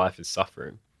is life is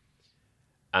suffering.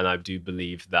 And I do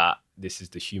believe that this is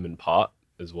the human part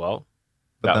as well.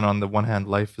 But then That, on the one hand,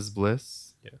 life is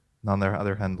bliss, yeah, and on the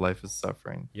other hand, life is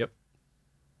suffering. yep.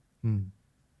 Hmm.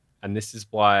 And this is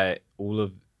why all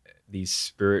of these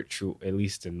spiritual, at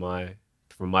least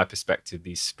from my perspective,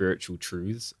 these spiritual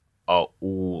truths are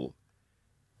all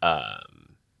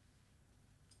um,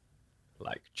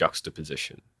 like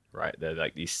juxtaposition, right? They're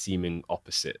like these seeming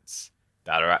opposites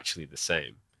that are actually the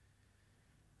same.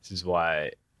 This is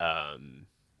why um,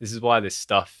 this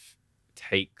stuff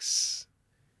takes,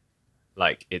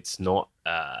 like, it's not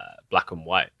black and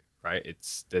white, right?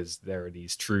 There are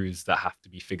these truths that have to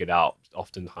be figured out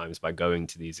oftentimes by going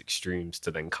to these extremes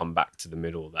to then come back to the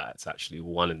middle, that it's actually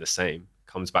one and the same,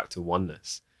 comes back to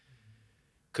oneness.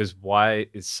 Because why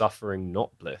is suffering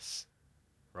not bliss,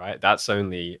 right? That's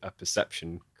only a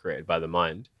perception created by the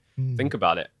mind. Hmm. Think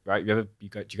about it, right? Do you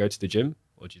go to the gym,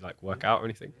 or do you like work out or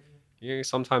anything? You know,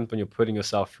 sometimes when you're putting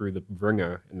yourself through the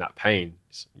ringer and that pain,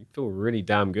 you feel really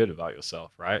damn good about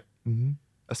yourself, right? Hmm.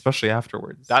 Especially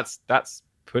afterwards. That's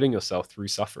putting yourself through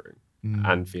suffering and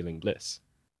Hmm. feeling bliss.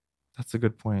 That's a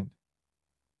good point.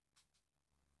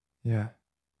 Yeah.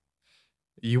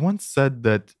 You once said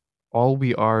that all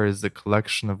we are is a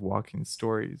collection of walking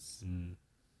stories. Mm.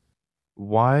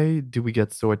 Why do we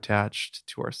get so attached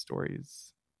to our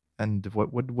stories? And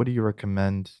what do you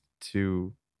recommend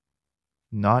to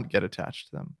not get attached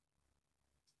to them?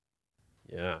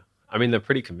 Yeah, I mean they're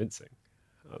pretty convincing,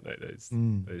 aren't they?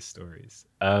 Mm. Those stories.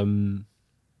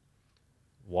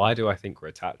 Why do I think we're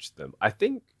attached to them? I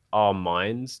think our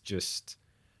minds, just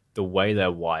the way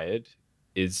they're wired,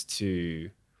 is to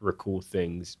recall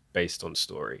things based on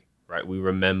story, right? We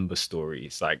remember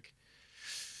stories. Like,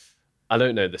 I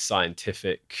don't know the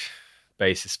scientific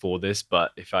basis for this,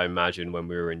 but if I imagine when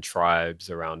we were in tribes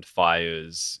around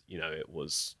fires, you know, it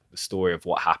was the story of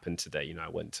what happened today. You know, I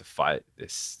went to fight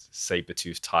this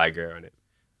saber-toothed tiger and it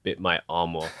bit my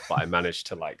arm off, but I managed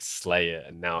to like slay it,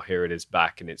 and now here it is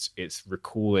back, and it's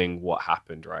recalling what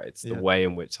happened, right? It's the Yeah. way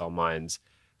in which our minds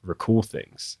recall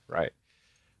things, right?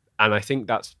 And I think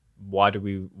that's why do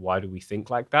we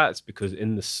think like that? It's because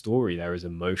in the story there is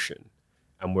emotion,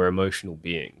 and we're emotional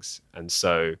beings, and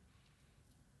so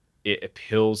it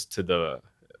appeals to the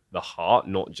heart,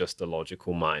 not just the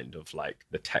logical mind of like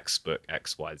the textbook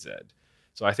XYZ.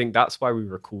 So I think that's why we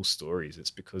recall stories. It's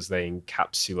because they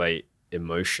encapsulate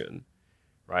emotion,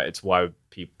 right? It's why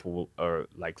people are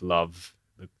like love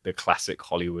the classic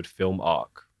Hollywood film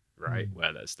arc, right? Mm.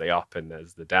 Where there's the up and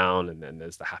there's the down and then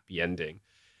there's the happy ending.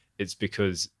 It's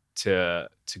because to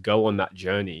go on that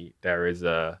journey, there is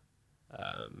a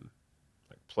um,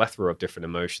 like plethora of different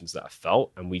emotions that are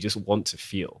felt, and we just want to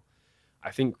feel.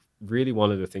 I think really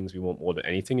one of the things we want more than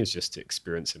anything is just to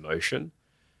experience emotion.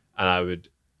 And I would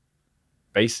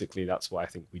basically, that's why I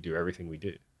think we do everything we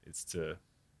do. It's to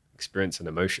experience an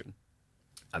emotion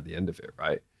at the end of it,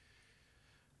 right?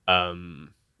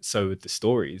 So with the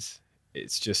stories,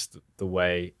 it's just the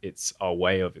way, it's our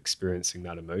way of experiencing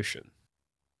that emotion.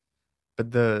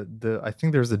 But the I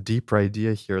think there's a deeper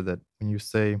idea here that when you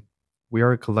say we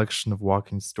are a collection of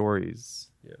walking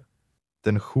stories, Yeah.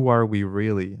 then who are we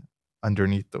really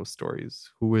underneath those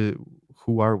stories?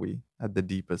 Who are we at the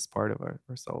deepest part of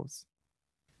ourselves?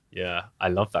 Yeah. I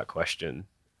love that question.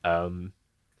 Um,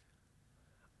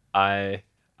 I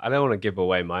I don't want to give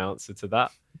away my answer to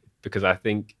that because I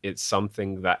think it's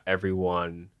something that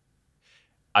everyone,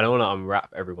 I don't want to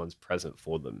unwrap everyone's present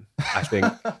for them.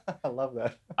 I love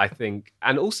that. I think,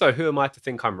 and also, who am I to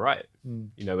think I'm right? Mm.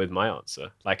 You know, with my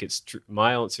answer, like it's true.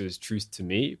 My answer is truth to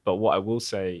me. But what I will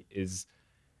say is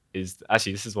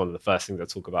actually this is one of the first things I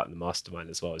talk about in the mastermind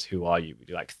as well, is who are you? We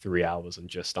do like 3 hours on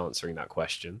just answering that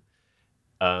question.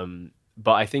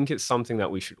 But I think it's something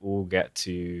that we should all get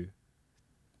to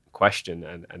question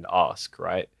and ask,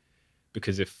 right?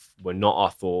 Because if we're not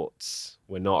our thoughts,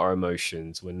 we're not our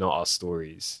emotions, we're not our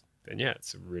stories, then yeah,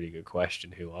 it's a really good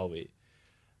question. Who are we?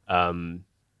 Um,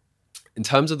 in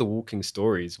terms of the walking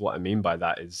stories, what I mean by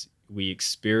that is we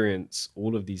experience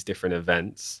all of these different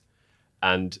events,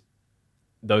 and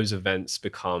those events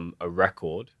become a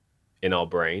record in our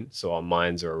brain. So our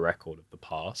minds are a record of the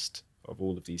past, of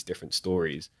all of these different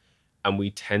stories. And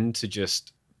we tend to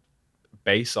just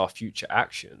base our future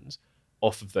actions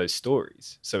off of those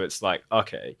stories. So it's like,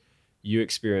 okay, you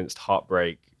experienced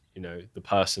heartbreak, you know, the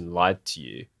person lied to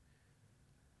you.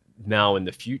 Now in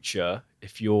the future,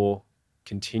 if you're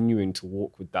continuing to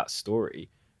walk with that story,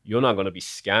 you're not going to be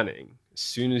scanning as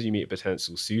soon as you meet a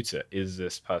potential suitor. Is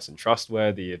this person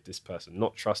trustworthy? Is this person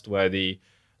not trustworthy?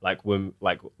 Like when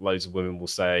like loads of women will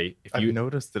say, if I've you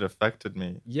noticed it affected me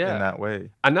in yeah. that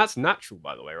way. And that's natural,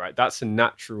 by the way, right? That's a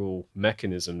natural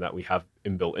mechanism that we have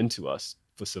inbuilt into us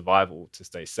for survival to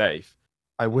stay safe.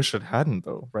 I wish it hadn't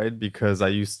though, right? Because I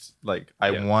used like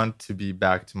I Yeah. want to be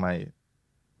back to my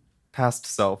past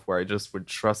self where I just would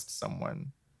trust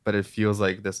someone, but it feels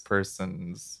like this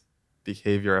person's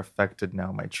behavior affected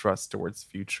now my trust towards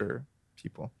future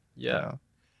people, you Yeah. know?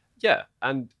 Yeah.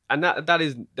 And that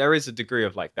is there is a degree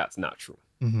of like that's natural,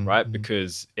 right? Mm-hmm,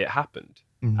 Because it happened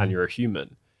and mm-hmm, you're a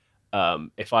human.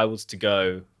 If I was to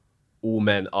go, all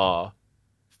men are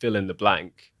fill in the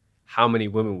blank, how many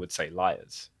women would say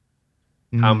liars?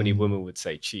 How many mm. women would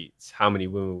say cheats? How many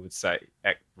women would say,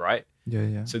 right? Yeah,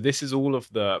 yeah. So this is all of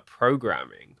the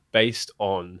programming based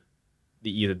on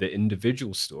either the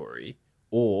individual story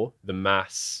or the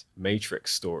mass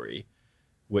matrix story,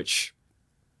 which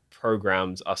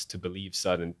programs us to believe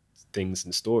certain things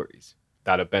and stories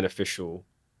that are beneficial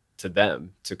to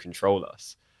them to control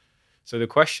us. So the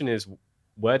question is,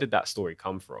 where did that story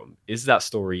come from? Is that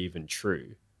story even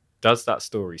true? Does that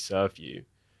story serve you?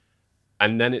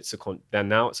 And then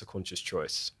now it's a conscious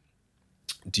choice.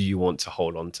 Do you want to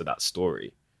hold on to that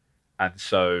story? And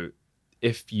so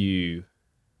if you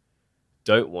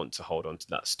don't want to hold on to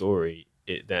that story,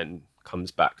 it then comes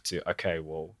back to, okay,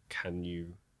 well, can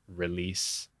you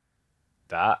release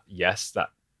that? Yes, that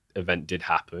event did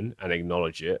happen, and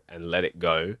acknowledge it and let it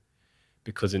go.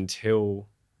 Because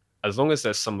as long as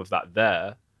there's some of that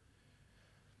there,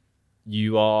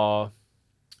 you are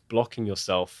blocking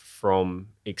yourself from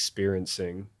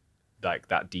experiencing like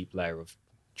that deep layer of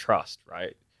trust,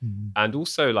 right? Mm-hmm. And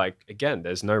also, like, again,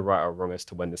 there's no right or wrong as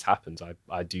to when this happens.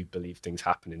 I do believe things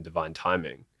happen in divine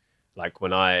timing. Like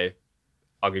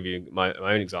I'll give you my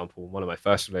own example. One of my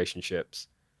first relationships,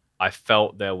 I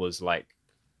felt there was like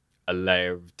a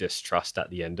layer of distrust at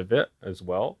the end of it as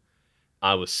well.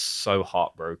 I was so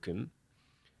heartbroken.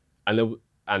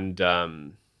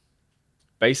 And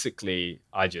basically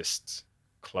I just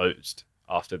closed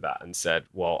after that and said,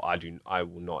 well, I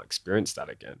will not experience that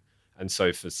again. And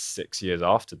so for 6 years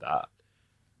after that,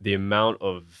 the amount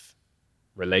of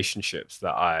relationships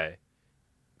that I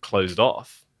closed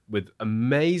off with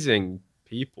amazing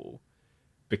people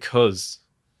because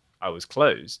I was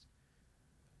closed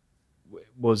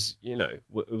was, it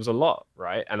was a lot,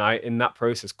 right? And I, in that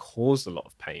process, caused a lot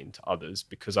of pain to others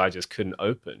because I just couldn't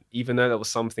open. Even though there was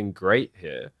something great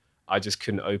here, I just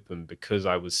couldn't open because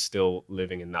I was still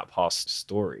living in that past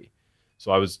story.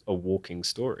 So I was a walking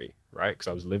story, right? Because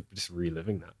I was just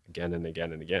reliving that again and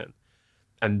again and again.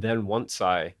 And then once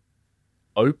I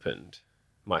opened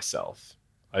myself,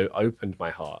 I opened my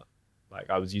heart. Like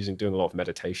I was doing a lot of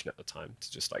meditation at the time to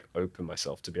just like open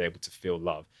myself to be able to feel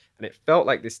love. And it felt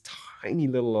like this tiny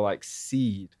little like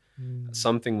seed. Mm.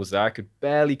 Something was there. I could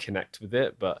barely connect with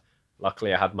it, but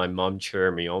luckily I had my mum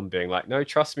cheering me on, being like, no,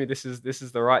 trust me, this is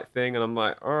the right thing. And I'm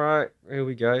like, all right, here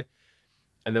we go.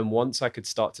 And then once I could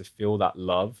start to feel that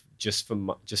love just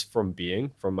from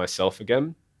being from myself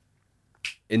again,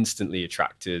 instantly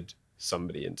attracted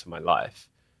somebody into my life,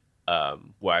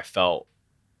 where I felt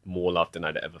more love than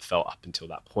I'd ever felt up until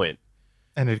that point.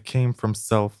 And it came from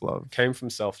self-love. Came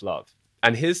from self-love.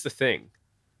 And here's the thing.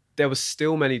 There was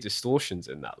still many distortions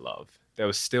in that love. There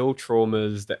were still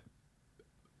traumas that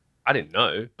I didn't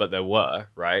know, but there were,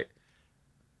 right?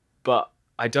 But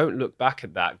I don't look back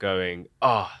at that going,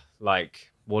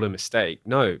 like, what a mistake.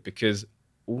 No, because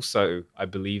also I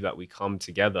believe that we come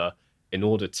together in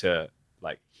order to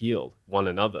like heal one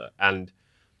another. And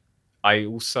I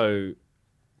also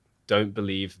don't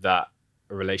believe that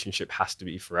a relationship has to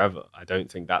be forever. I don't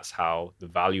think that's how the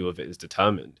value of it is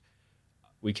determined.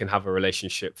 We can have a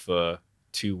relationship for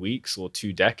 2 weeks or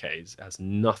 2 decades. It has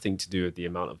nothing to do with the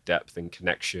amount of depth and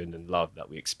connection and love that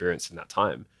we experience in that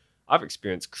time. I've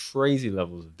experienced crazy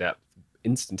levels of depth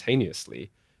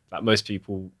instantaneously that most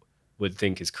people would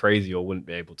think is crazy or wouldn't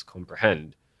be able to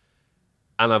comprehend.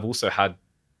 And I've also had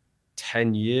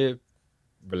 10-year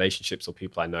relationships or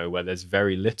people I know where there's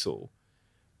very little,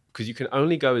 because you can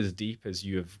only go as deep as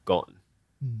you have gone,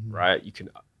 Mm-hmm. right? You can,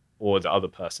 or the other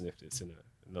person if it's in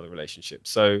another relationship.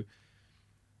 So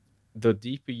the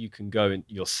deeper you can go in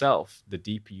yourself, the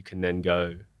deeper you can then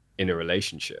go in a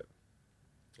relationship.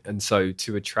 And so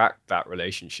to attract that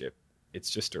relationship, it's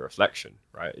just a reflection,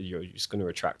 right? You're just going to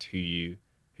attract who you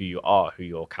are, who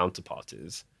your counterpart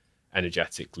is,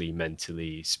 energetically,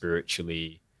 mentally,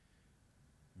 spiritually,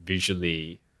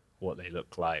 visually, what they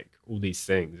look like. All these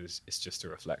things is it's just a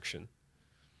reflection.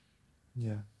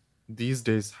 Yeah. These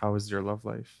days, how is your love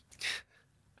life?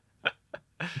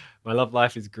 My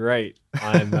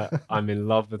I'm in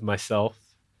love with myself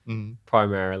Mm.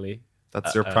 primarily.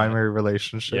 That's your primary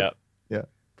relationship. Yeah, Yeah.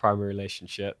 primary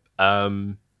relationship.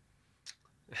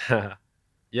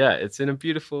 Yeah, it's in a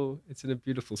beautiful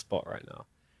spot right now.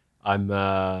 I'm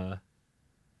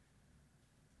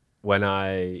when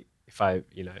I if I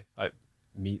I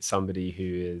meet somebody who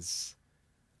is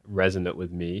resonant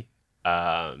with me,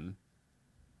 um,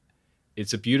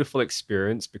 it's a beautiful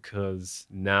experience because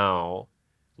now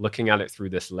looking at it through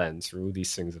this lens, through all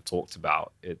these things I've talked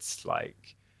about, it's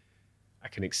like I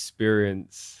can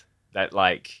experience that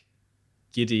like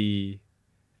giddy.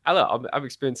 I don't know, I'm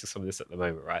experiencing some of this at the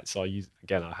moment, right? So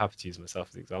I'll have to use myself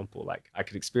as an example. Like I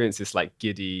could experience this like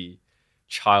giddy,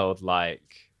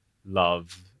 childlike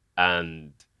love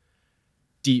and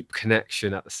deep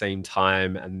connection at the same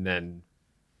time, and then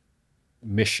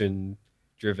mission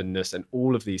drivenness and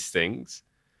all of these things,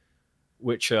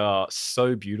 which are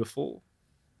so beautiful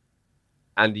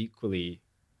and equally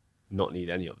not need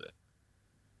any of it.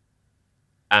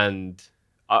 And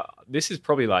this is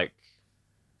probably like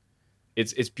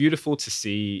it's beautiful to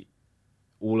see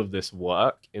all of this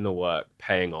work, inner work,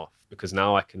 paying off, because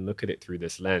now I can look at it through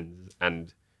this lens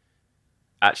and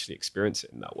actually experience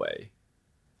it in that way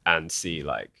and see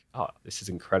like, oh, this is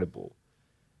incredible.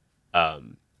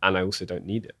 And I also don't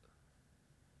need it.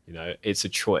 It's a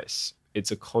choice. It's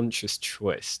a conscious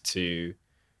choice to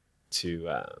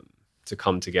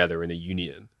come together in a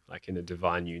union, like in a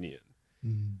divine union.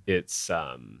 Mm.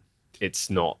 It's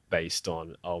not based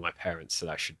on, oh, my parents said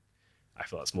I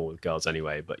feel that's more with girls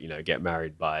anyway, but get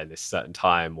married by this certain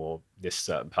time or this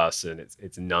certain person.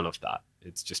 It's none of that.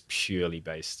 It's just purely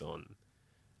based on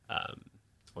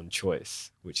choice,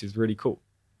 which is really cool.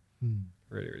 Mm.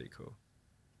 Really, really cool.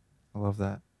 I love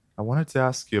that. I wanted to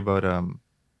ask you about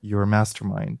your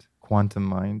mastermind, Quantum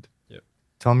Mind. Yep.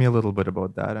 Tell me a little bit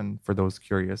about that, and for those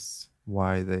curious,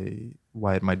 why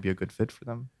it might be a good fit for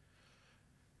them.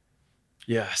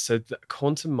 Yeah. So the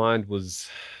Quantum Mind was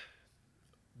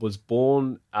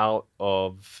born out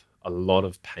of a lot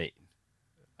of pain.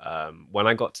 When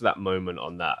I got to that moment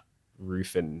on that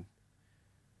rooftop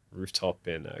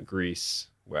in Greece,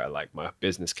 where like my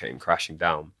business came crashing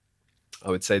down, I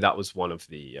would say that was one of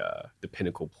the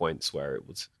pinnacle points where it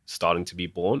was starting to be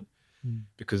born,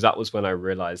 because that was when I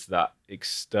realized that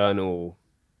external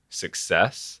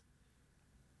success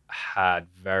had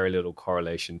very little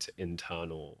correlation to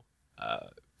internal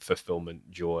fulfillment,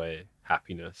 joy,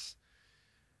 happiness.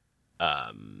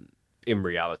 In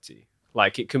reality,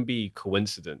 like it can be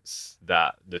coincidence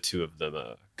that the two of them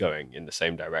are going in the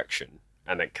same direction,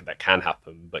 and that can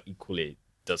happen, but equally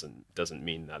doesn't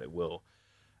mean that it will.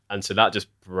 And so that just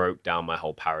broke down my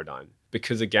whole paradigm,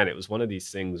 because again, it was one of these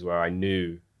things where I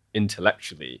knew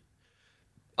intellectually,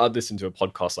 I'd listen to a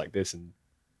podcast like this and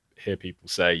hear people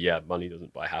say, yeah, money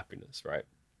doesn't buy happiness, right?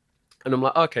 And I'm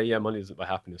like, okay, yeah, money doesn't buy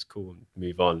happiness, cool, and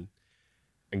move on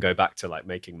and go back to like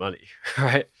making money,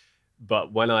 right?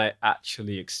 But when I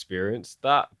actually experienced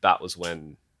that, that was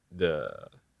when the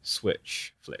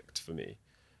switch flicked for me.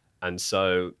 And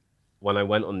so when I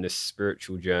went on this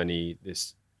spiritual journey,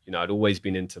 I'd always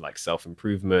been into like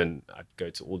self-improvement. I'd go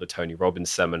to all the Tony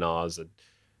Robbins seminars, I'd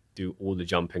do all the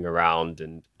jumping around,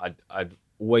 and I'd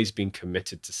always been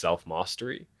committed to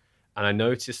self-mastery. And I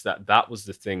noticed that was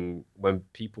the thing when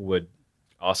people would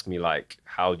ask me like,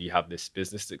 how do you have this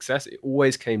business success? It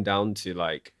always came down to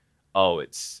like, oh,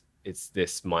 it's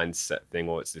this mindset thing,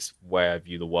 or it's this way I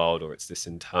view the world, or it's this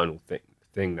internal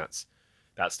thing that's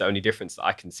the only difference that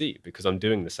I can see, because I'm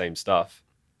doing the same stuff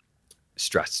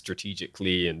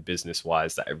strategically and business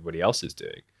wise that everybody else is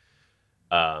doing.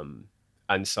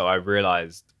 And so I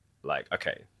realized like,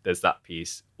 okay, there's that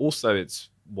piece. Also, it's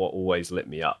what always lit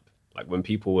me up. Like when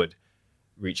people would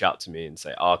reach out to me and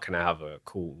say, oh, can I have a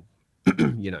call,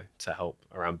 to help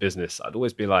around business? I'd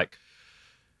always be like,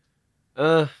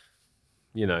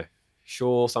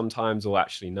 sure, sometimes, or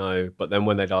actually no. But then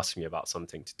when they'd ask me about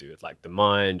something to do with like the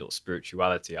mind or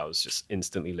spirituality, I was just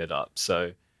instantly lit up.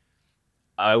 So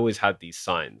I always had these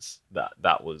signs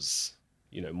that was,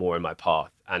 more in my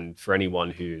path. And for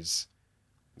anyone who's,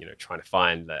 trying to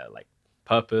find their like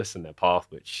purpose and their path,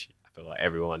 which I feel like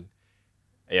everyone's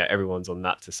on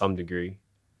that to some degree,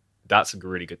 that's a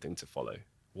really good thing to follow.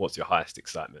 What's your highest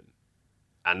excitement?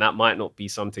 And that might not be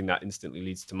something that instantly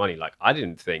leads to money. Like I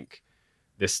didn't think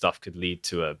this stuff could lead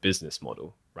to a business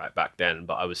model right back then,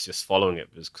 but I was just following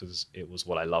it because it was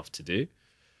what I loved to do.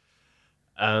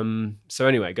 So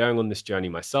anyway, going on this journey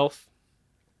myself,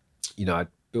 I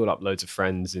built up loads of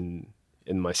friends in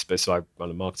my space. So I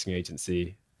run a marketing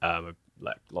agency,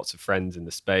 like lots of friends in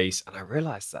the space. And I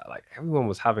realized that like everyone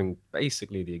was having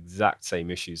basically the exact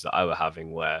same issues that I were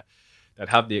having, where they'd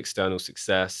have the external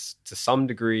success to some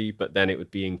degree, but then it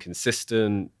would be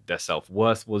inconsistent. Their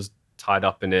self-worth was tied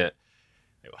up in it.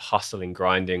 They were hustling,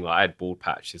 grinding. Like I had bald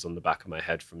patches on the back of my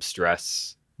head from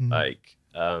stress.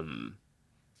 And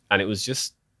it was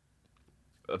just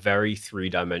a very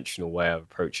three-dimensional way of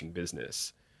approaching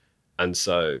business. And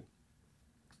so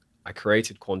I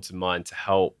created Quantum Mind to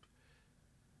help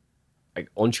like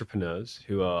entrepreneurs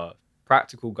who are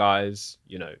practical guys,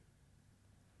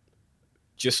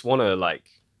 just want to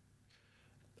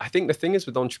I think the thing is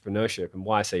with entrepreneurship and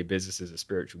why I say business is a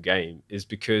spiritual game is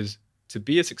because to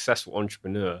be a successful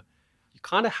entrepreneur, you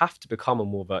kind of have to become a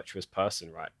more virtuous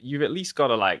person, right? You've at least got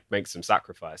to make some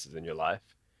sacrifices in your life,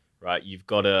 right? You've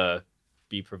got to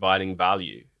be providing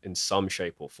value in some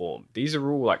shape or form. These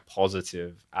are all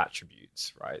positive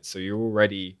attributes, right? So you're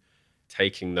already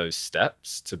taking those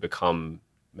steps to become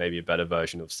maybe a better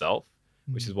version of self,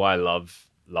 which is why I love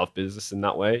business in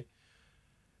that way.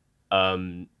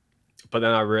 But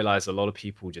then I realized a lot of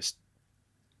people just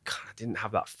kind of didn't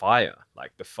have that fire.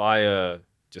 Like the fire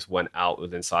just went out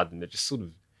with inside them. They're just sort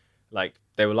of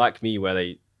they were like me where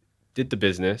they did the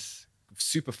business,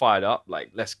 super fired up,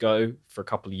 let's go for a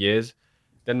couple of years.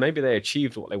 Then maybe they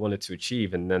achieved what they wanted to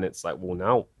achieve. And then it's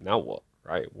well, now what,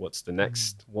 right? What's the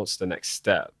next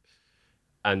step?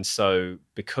 And so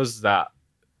because that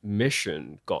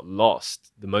mission got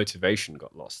lost, the motivation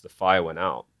got lost, the fire went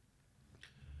out.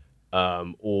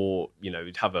 Or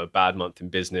you'd have a bad month in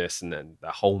business and then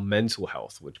the whole mental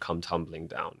health would come tumbling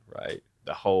down, right?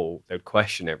 They'd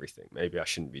question everything. Maybe I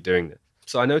shouldn't be doing this.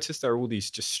 So I noticed there are all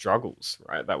these just struggles,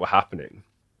 right, that were happening.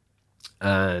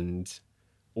 And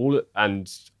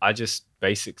I just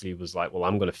basically was well,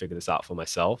 I'm going to figure this out for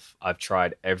myself. I've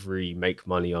tried every make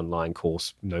money online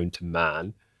course known to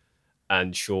man.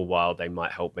 And sure, while they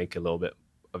might help make a little bit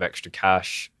of extra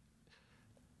cash,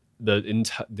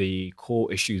 the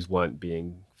core issues weren't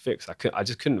being fixed. I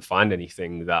just couldn't find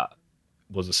anything that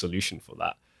was a solution for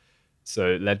that.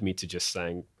 So it led me to just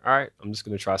saying, all right, I'm just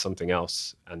going to try something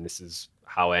else. And this is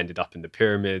how I ended up in the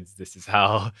pyramids. This is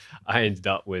how I ended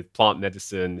up with plant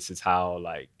medicine. This is how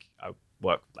I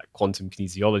work quantum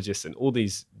kinesiologist and all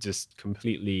these just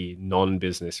completely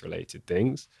non-business related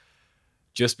things,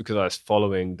 just because I was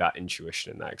following that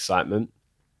intuition and that excitement.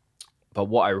 But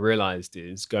what I realized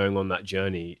is going on that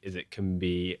journey is it can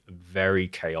be very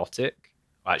chaotic.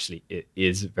 Actually, it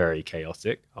is very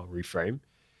chaotic. I'll reframe.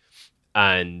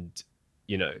 And,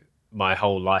 my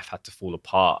whole life had to fall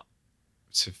apart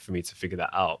for me to figure that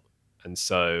out. And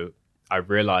so I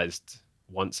realized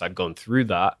once I'd gone through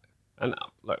that, and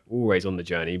always on the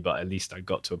journey, but at least I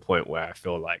got to a point where I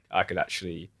feel like I could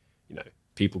actually,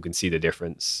 people can see the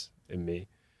difference in me.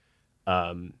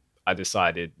 I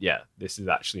decided, this is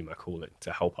actually my calling,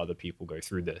 to help other people go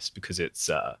through this, because it's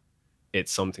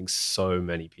something so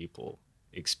many people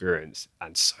experience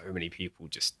and so many people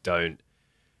just don't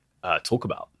talk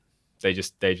about. They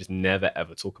just never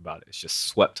ever talk about it. It's just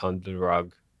swept under the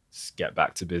rug. Just get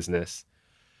back to business.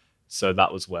 So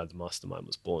that was where the mastermind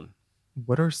was born.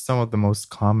 What are some of the most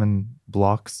common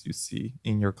blocks you see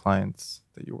in your clients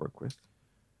that you work with?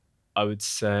 I would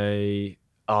say,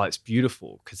 it's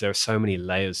beautiful because there are so many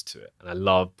layers to it. And I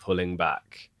love pulling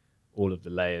back all of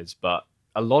the layers. But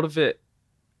a lot of it,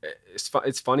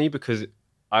 it's funny because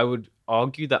I would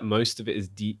argue that most of it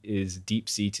is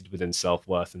deep-seated within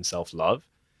self-worth and self-love.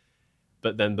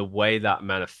 But then the way that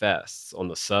manifests on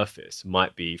the surface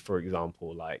might be, for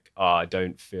example, I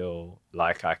don't feel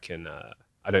like I'm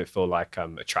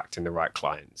attracting the right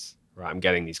clients, right? I'm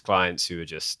getting these clients who are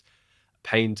just a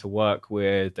pain to work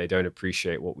with. They don't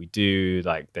appreciate what we do.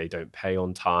 They don't pay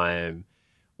on time.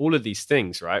 All of these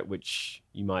things, right? Which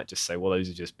you might just say, well, those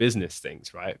are just business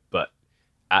things, right? But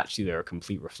actually they're a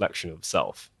complete reflection of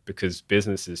self, because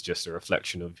business is just a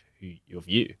reflection of of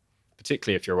you.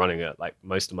 Particularly if you're running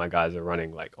most of my guys are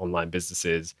running online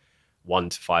businesses, 1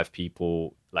 to 5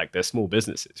 people, they're small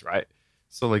businesses, right?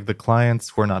 So the clients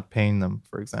who are not paying them,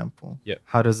 for example, yeah,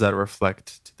 how does that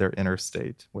reflect to their inner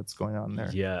state? What's going on there?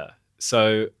 Yeah.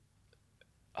 So,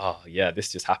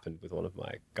 this just happened with one of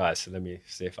my guys. So let me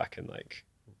see if I can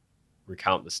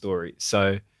recount the story.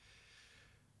 So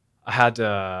I had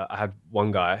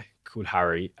one guy called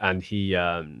Harry, and he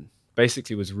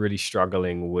basically was really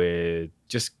struggling with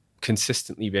just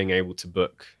consistently being able to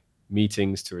book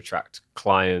meetings to attract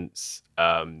clients,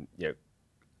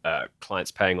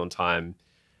 clients paying on time.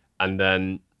 And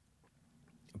then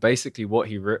basically what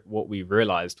we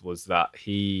realized was that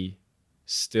he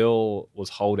still was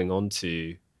holding on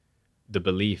to the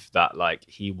belief that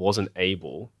he wasn't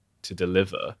able to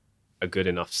deliver a good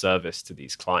enough service to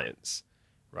these clients,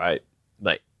 right?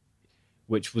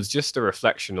 Which was just a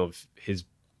reflection of his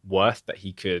worth that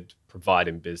he could provide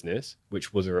in business,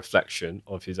 which was a reflection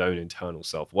of his own internal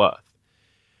self-worth,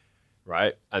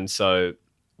 right? And so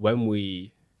when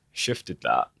we shifted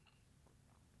that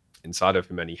inside of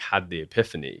him and he had the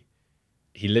epiphany,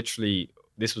 he literally,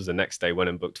 this was the next day, went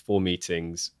and booked 4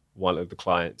 meetings. One of the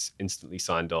clients instantly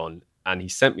signed on, and he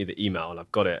sent me the email, and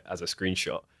I've got it as a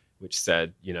screenshot, which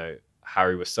said, you know,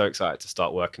 Harry, we're so excited to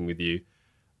start working with you.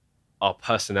 Our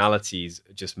personalities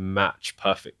just match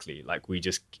perfectly. Like we're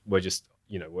just,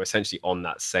 you know, we're essentially on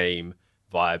that same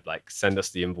vibe. Like, send us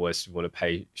the invoice, we want to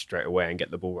pay straight away and get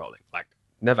the ball rolling. Like,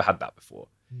 never had that before,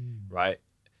 right?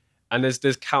 And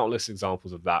there's countless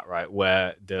examples of that, right?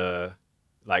 Where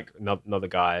another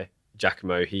guy,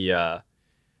 Giacomo, he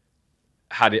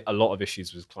had a lot of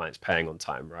issues with clients paying on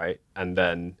time, right? And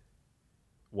then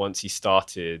once he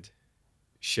started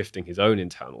shifting his own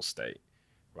internal state,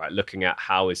 right, looking at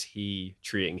how is he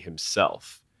treating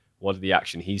himself, what are the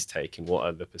action he's taking, what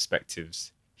are the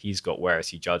perspectives he's got, where is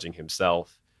he judging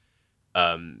himself,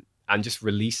 and just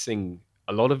releasing.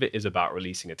 A lot of it is about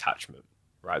releasing attachment,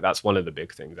 right? That's one of the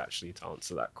big things, actually, to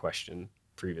answer that question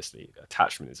previously.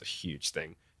 Attachment is a huge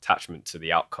thing. Attachment to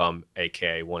the outcome,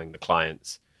 aka wanting the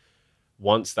clients.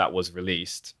 Once that was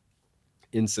released,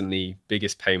 instantly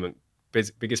biggest payment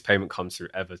comes through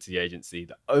ever to the agency.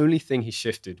 The only thing he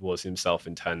shifted was himself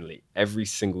internally. Every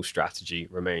single strategy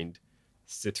remained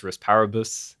ceteris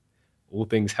paribus, all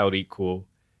things held equal.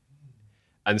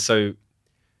 And so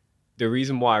the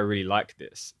reason why I really like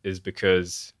this is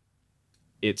because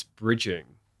it's bridging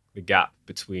the gap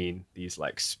between these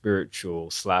like spiritual /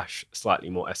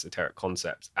 slightly more esoteric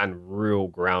concepts and real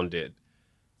grounded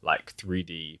like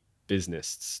 3D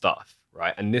business stuff,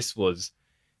 right? And this was,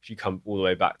 if you come all the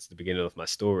way back to the beginning of my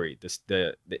story,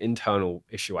 the internal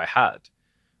issue I had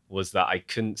was that I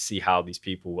couldn't see how these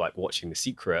people like watching The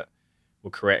Secret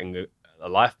were creating a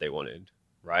life they wanted,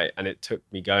 right? And it took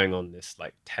me going on this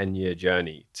like 10-year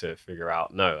journey to figure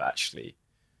out, no, actually,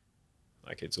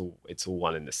 like it's all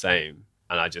one and the same.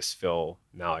 And I just feel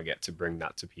now I get to bring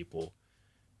that to people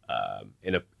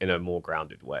in a more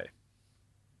grounded way.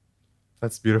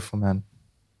 That's beautiful, man.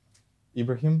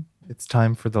 Ebrahim, it's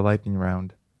time for the lightning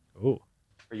round. Ooh.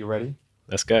 Are you ready?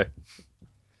 Let's go.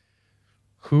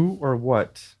 Who or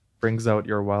what brings out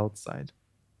your wild side?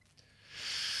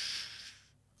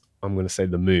 I'm going to say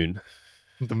the moon.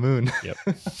 The moon. Yep.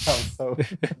 How so?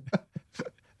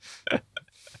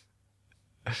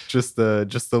 Just the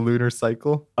lunar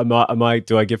cycle?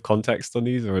 Do I give context on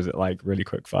these, or is it like really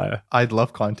quick fire? I'd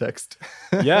love context.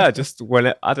 Yeah, just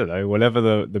I don't know, whenever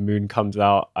the moon comes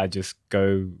out, I just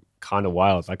go kind of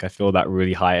wild. Like I feel that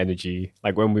really high energy.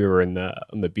 Like when we were on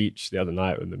the beach the other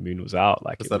night when the moon was out,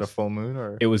 like was that a full moon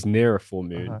or? It was near a full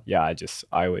moon. Uh-huh. Yeah,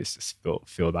 I always just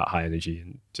feel that high energy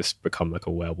and just become like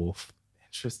a werewolf.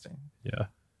 Interesting. Yeah.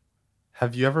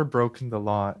 Have you ever broken the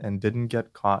law and didn't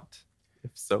get caught?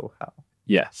 If so, how?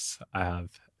 Yes, I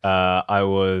have. I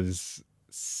was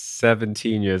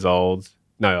 17 years old.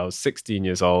 No, I was 16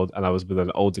 years old, and I was with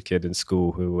an older kid in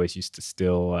school who always used to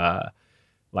steal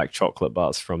like chocolate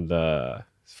bars from the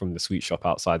sweet shop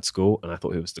outside school, and I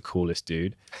thought he was the coolest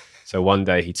dude. So one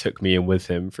day he took me in with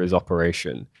him for his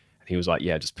operation, and he was like,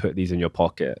 "Yeah, just put these in your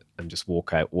pocket and just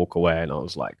walk away." And I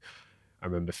was like, I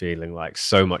remember feeling like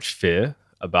so much fear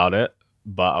about it.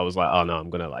 But I was like, oh no,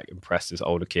 I'm going to like impress this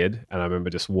older kid. And I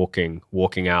remember just walking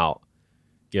out,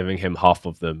 giving him half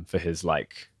of them for his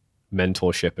like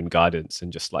mentorship and guidance,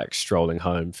 and just like strolling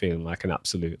home feeling like an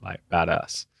absolute like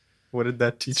badass. What did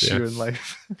that teach you in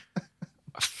life?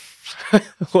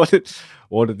 What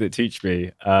did it teach me?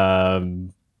 I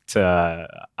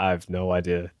have no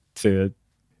idea. To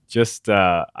just,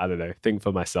 I don't know, think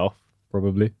for myself,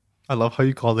 probably. I love how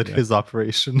you called it his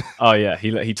operation. Oh yeah,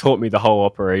 he taught me the whole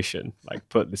operation. Like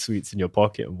put the sweets in your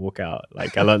pocket and walk out.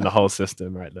 Like I learned the whole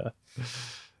system right there.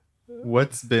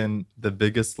 What's been the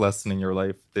biggest lesson in your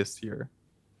life this year?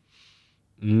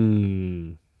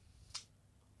 Damn.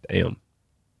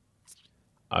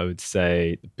 I would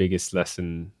say the biggest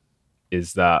lesson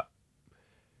is that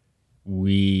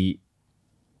we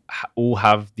all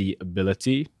have the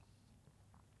ability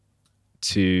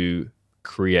to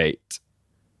create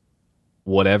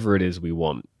whatever it is we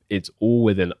want. It's all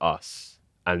within us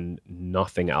and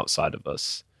nothing outside of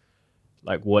us.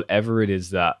 Like whatever it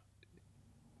is that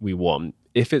we want,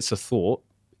 if it's a thought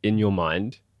in your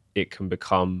mind, it can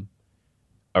become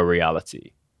a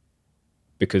reality,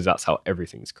 because that's how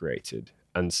everything's created.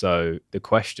 And so the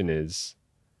question is,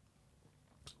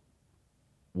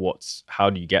 how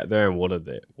do you get there, and what are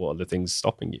the things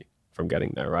stopping you from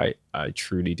getting there, right? I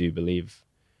truly do believe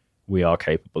we are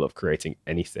capable of creating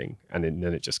anything, and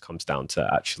then it just comes down to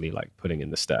actually like putting in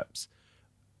the steps.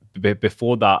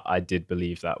 before that, I did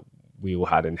believe that we all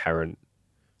had inherent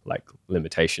like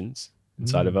limitations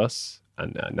inside of us,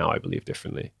 and now I believe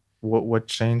differently. What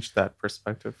changed that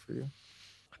perspective for you?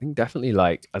 I think definitely,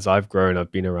 like, as I've grown,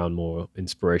 I've been around more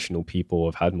inspirational people.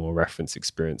 I've had more reference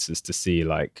experiences to see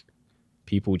like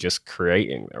people just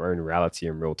creating their own reality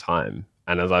in real time.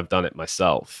 And as I've done it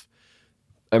myself,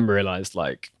 and realized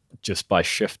like just by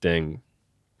shifting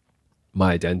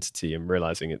my identity and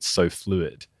realizing it's so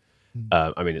fluid.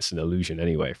 I mean, it's an illusion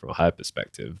anyway from a higher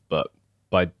perspective, but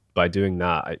by doing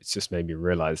that, it's just made me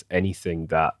realize anything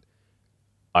that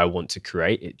I want to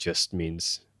create, it just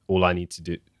means all I need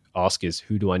to ask is,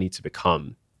 who do I need to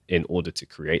become in order to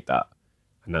create that?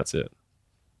 And that's it.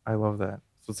 I love that.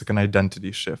 So it's like an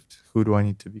identity shift. Who do I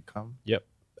need to become? Yep.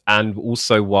 And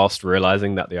also whilst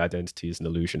realizing that the identity is an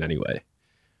illusion anyway.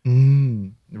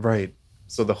 Right.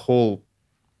 So the whole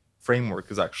framework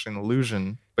is actually an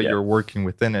illusion, but you're working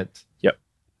within it. Yep.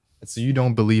 So you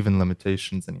don't believe in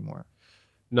limitations anymore.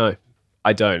 No,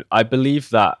 I don't. I believe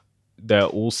that they're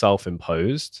all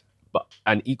self-imposed,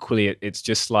 and equally it's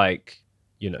just like,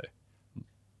 you know,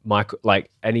 Michael,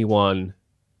 like anyone.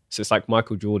 So it's like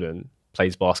Michael Jordan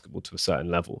plays basketball to a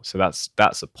certain level. So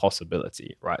that's a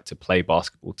possibility, right? To play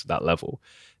basketball to that level.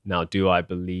 Now, do I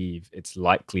believe it's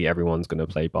likely everyone's going to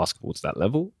play basketball to that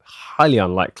level? Highly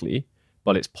unlikely,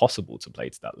 but it's possible to play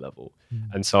to that level.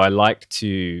 And so I like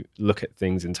to look at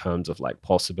things in terms of like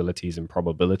possibilities and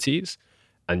probabilities,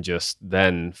 and just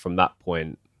then from that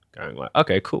point going like,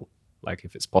 okay, cool. Like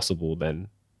if it's possible, then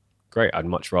great. I'd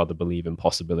much rather believe in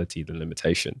possibility than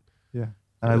limitation. Yeah.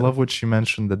 And I love what you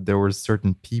mentioned, that there were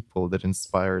certain people that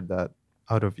inspired that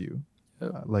out of you,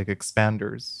 like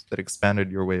expanders that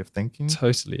expanded your way of thinking.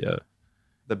 Totally, yeah.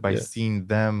 That by seeing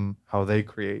them, how they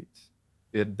create,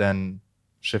 it then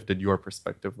shifted your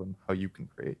perspective on how you can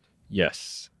create.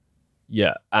 Yes.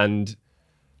 Yeah. And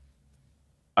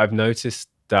I've noticed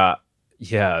that,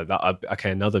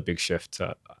 okay, another big shift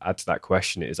to add to that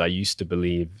question is I used to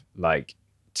believe like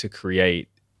to create,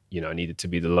 I needed to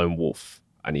be the lone wolf.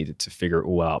 I needed to figure it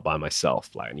all out by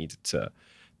myself. Like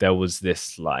there was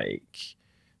this like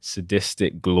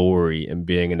sadistic glory in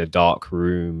being in a dark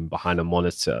room behind a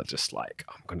monitor, just like,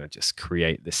 I'm going to just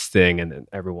create this thing. And then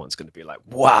everyone's going to be like,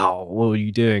 wow, what are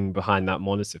you doing behind that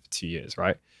monitor for 2 years,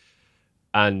 right?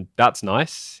 And that's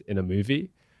nice in a movie.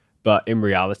 But in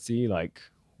reality, like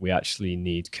we actually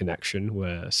need connection.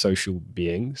 We're social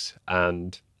beings.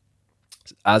 And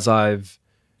as I've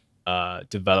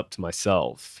developed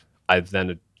myself, I've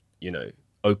then,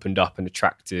 opened up and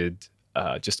attracted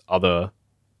just other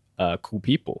cool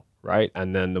people, right?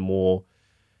 And then the more,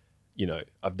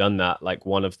 I've done that, like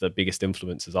one of the biggest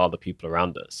influences are the people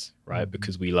around us, right?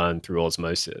 Because we learn through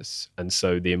osmosis. And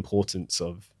so the importance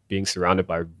of being surrounded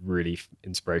by really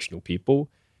inspirational people,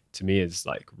 to me, is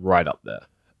like right up there.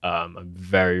 I'm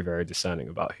very, very discerning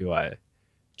about who I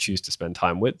choose to spend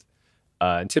time with.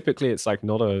 And typically it's like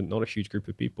not a huge group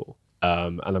of people.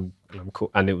 And I'm cool.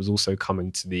 And it was also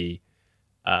coming to the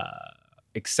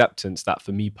acceptance that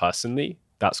for me personally,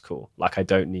 that's cool. Like I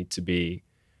don't need to be,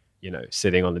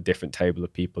 sitting on a different table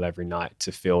of people every night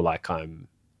to feel like I'm,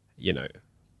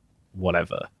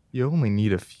 whatever. You only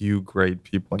need a few great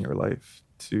people in your life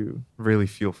to really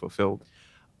feel fulfilled.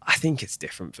 I think it's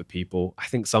different for people. I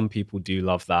think some people do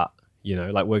love that.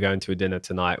 Like we're going to a dinner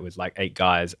tonight with like 8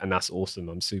 guys, and that's awesome.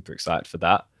 I'm super excited for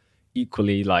that.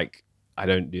 Equally, like I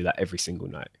don't do that every single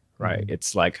night, right?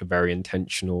 It's like a very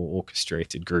intentional,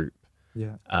 orchestrated group.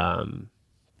 Yeah.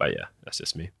 But yeah, that's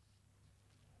just me.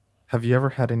 Have you ever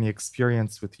had any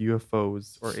experience with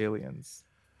UFOs or aliens?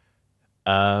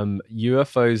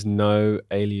 UFOs, no.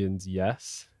 Aliens,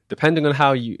 yes. Depends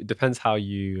how you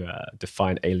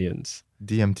define aliens.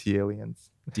 DMT aliens.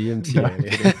 DMT No,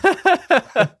 aliens.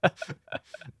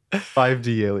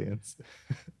 5D aliens.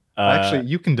 Actually,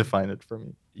 you can define it for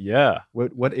me. Yeah.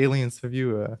 What aliens have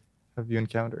you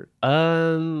encountered?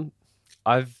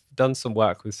 I've done some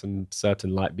work with some certain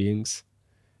light beings,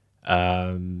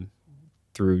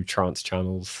 through trance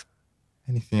channels.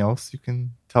 Anything else you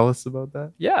can tell us about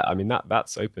that? Yeah, I mean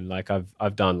that's open. Like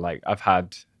I've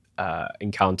had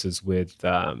encounters with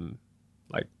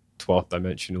like 12th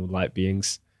dimensional light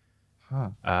beings.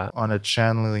 On a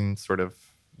channeling sort of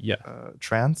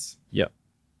trance? Yeah.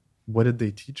 What did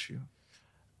they teach you?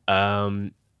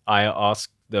 I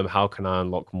asked them, how can I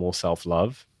unlock more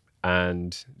self-love?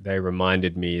 And they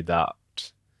reminded me that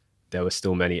there were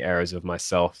still many areas of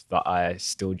myself that I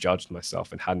still judged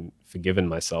myself and hadn't forgiven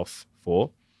myself for,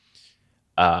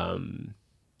 from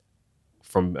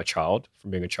being a child.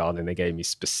 And they gave me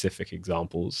specific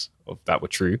examples of that were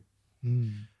true. So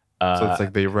it's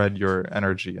like they read your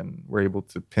energy and were able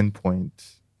to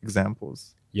pinpoint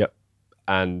examples. Yep.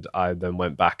 And I then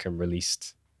went back and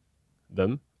released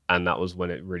them. And that was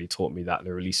when it really taught me that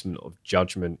the releasement of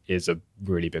judgment is a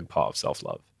really big part of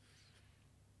self-love.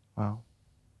 Wow.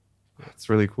 It's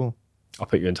really cool. I'll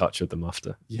put you in touch with them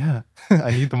after. Yeah.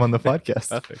 I need them on the podcast.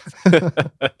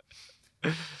 Perfect.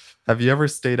 Have you ever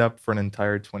stayed up for an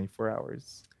entire 24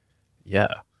 hours?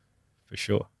 Yeah, for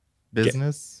sure.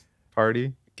 Business,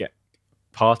 party? Get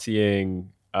partying.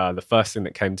 The first thing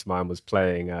that came to mind was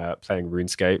playing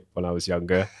RuneScape when I was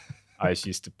younger. I just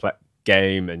used to play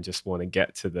game and just want to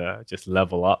get to just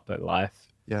level up at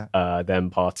life. Yeah. Then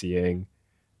partying,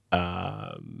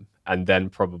 and then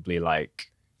probably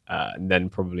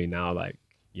now, like,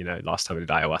 you know, last time I did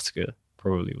ayahuasca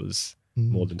probably was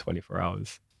more than 24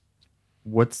 hours.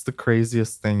 What's the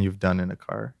craziest thing you've done in a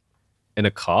car? In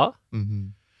a car? Mm-hmm.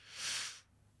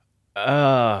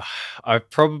 I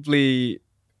probably,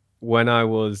 when I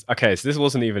was, okay, so this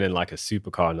wasn't even in like a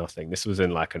supercar or nothing. This was in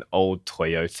like an old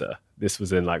Toyota. This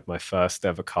was in like my first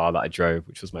ever car that I drove,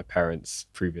 which was my parents'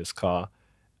 previous car.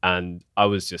 And I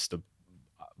was just a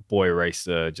boy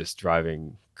racer, just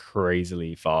driving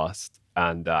crazily fast.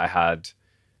 And I had,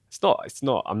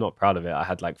 I'm not proud of it. I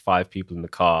had like 5 people in the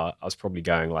car. I was probably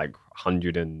going like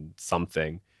 100 and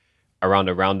something around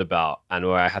a roundabout. And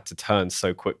where I had to turn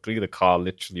so quickly, the car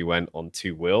literally went on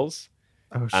 2 wheels.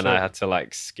 Oh, shit. And I had to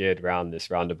like skid around this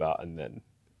roundabout and then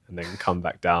come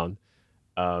back down.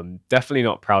 Definitely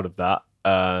not proud of that.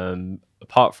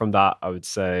 Apart from that, I would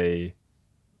say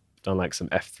I've done like some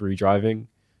F3 driving.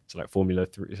 So like Formula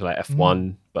 3, so like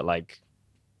F1, but like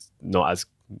not as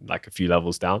like a few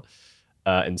levels down.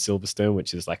 In Silverstone,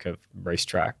 which is like a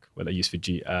racetrack where they use for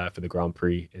the Grand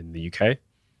Prix in the UK.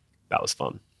 That was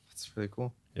fun. That's really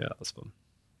cool. Yeah, that was fun.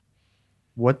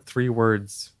 What 3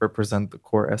 words represent the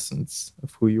core essence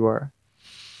of who you are?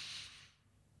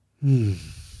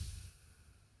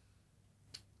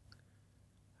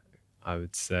 I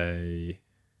would say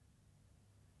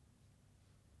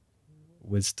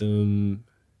wisdom.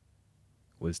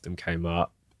 Wisdom came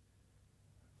up.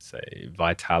 Say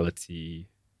vitality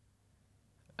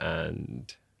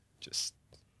and just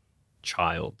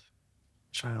child.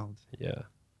 Yeah.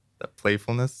 That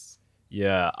playfulness.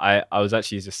 Yeah, I was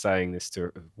actually just saying this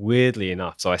to, weirdly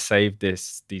enough, so I saved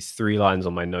these 3 lines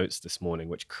on my notes this morning,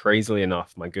 which crazily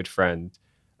enough, my good friend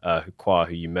Hukwa,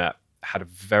 who you met, had a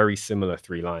very similar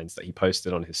 3 lines that he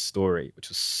posted on his story, which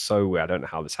was so weird. I don't know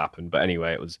how this happened, but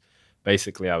anyway, it was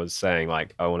basically, I was saying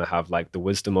like, I want to have like the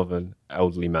wisdom of an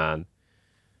elderly man.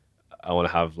 I want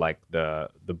to have like the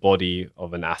body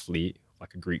of an athlete,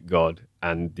 like a Greek god,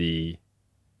 and the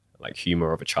like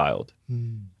humor of a child.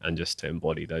 And just to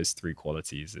embody those 3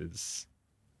 qualities is,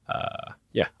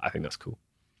 yeah, I think that's cool.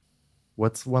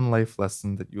 What's one life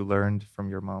lesson that you learned from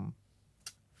your mom?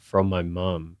 From my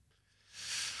mom,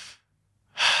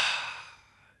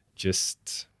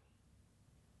 just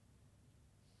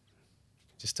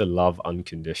to love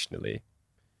unconditionally.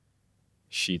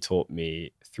 She taught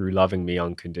me, through loving me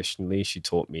unconditionally, she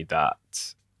taught me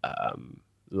that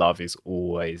love is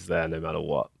always there no matter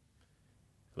what.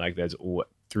 Like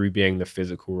through being the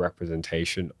physical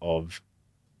representation of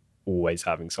always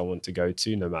having someone to go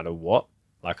to no matter what.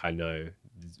 Like, I know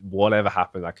whatever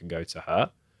happens, I can go to her.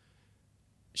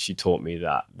 She taught me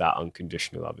that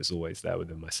unconditional love is always there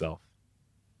within myself.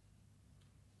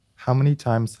 How many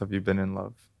times have you been in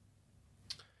love?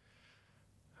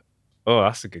 Oh,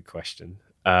 that's a good question.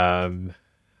 I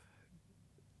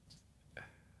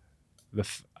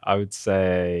would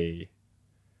say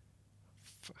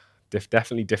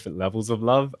definitely different levels of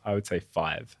love. I would say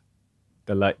 5.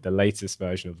 The latest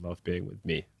version of love being with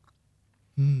me.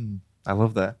 I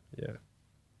love that. Yeah.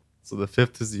 So the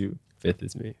 5th is you. 5th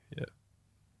is me. Yeah.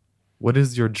 What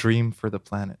is your dream for the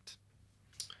planet?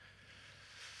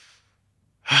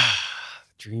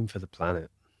 Dream for the planet.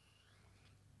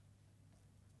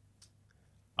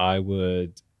 I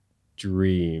would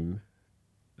dream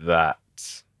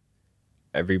that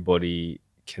everybody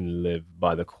can live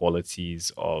by the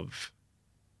qualities of,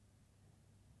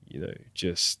 you know,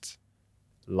 just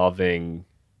loving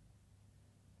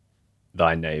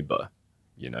thy neighbor,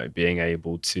 you know, being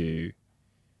able to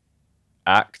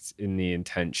act in the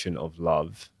intention of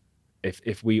love.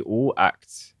 If we all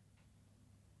act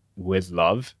with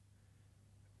love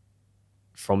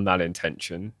from that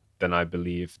intention, then I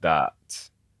believe that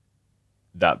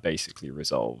basically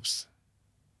resolves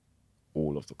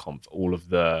all of the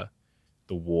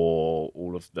war,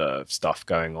 all of the stuff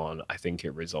going on. I think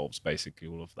it resolves basically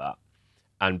all of that.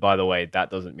 And by the way, that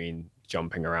doesn't mean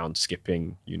jumping around,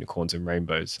 skipping unicorns and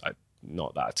rainbows.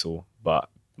 Not that at all. But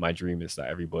my dream is that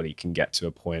everybody can get to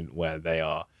a point where they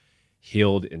are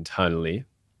healed internally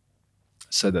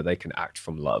so that they can act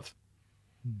from love.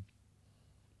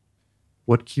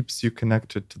 What keeps you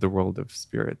connected to the world of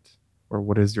spirit? Or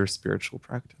what is your spiritual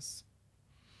practice?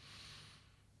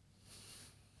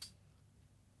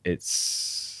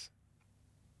 It's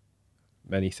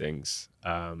many things.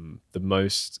 The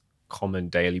most common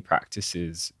daily practice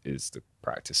is the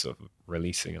practice of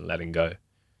releasing and letting go.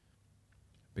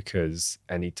 Because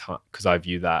I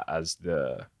view that as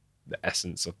the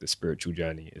essence of the spiritual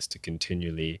journey, is to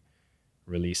continually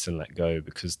release and let go,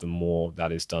 because the more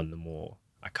that is done, the more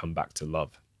I come back to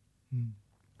love.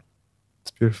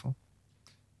 It's beautiful.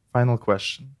 Final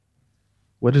question.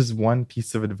 What is one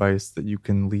piece of advice that you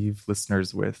can leave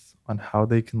listeners with on how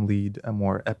they can lead a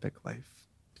more epic life?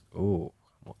 Oh,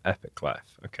 more epic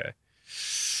life. Okay.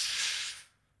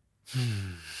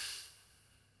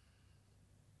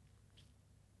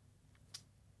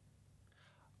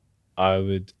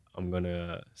 I'm going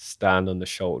to stand on the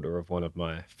shoulder of one of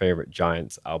my favorite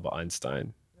giants, Albert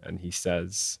Einstein. And he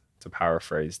says, to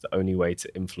paraphrase, the only way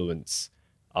to influence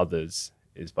others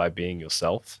is by being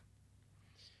yourself.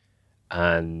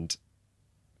 And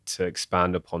to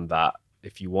expand upon that,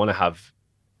 if you want to have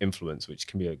influence, which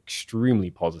can be an extremely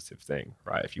positive thing,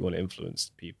 right? If you want to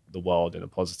influence the world in a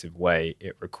positive way,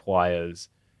 it requires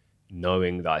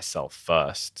knowing thyself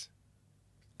first.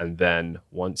 And then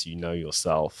once you know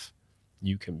yourself,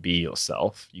 you can be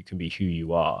yourself. You can be who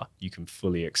you are. You can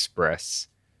fully express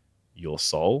your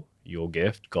soul, your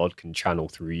gift. God can channel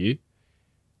through you.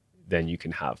 Then you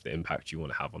can have the impact you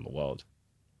want to have on the world.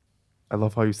 I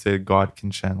love how you say God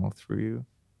can channel through you,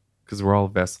 because we're all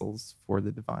vessels for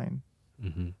the divine.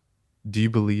 Mm-hmm. Do you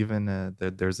believe in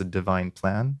that there's a divine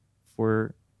plan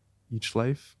for each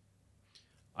life?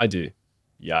 I do.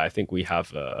 Yeah, I think we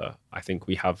have a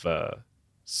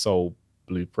soul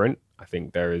blueprint. I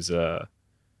think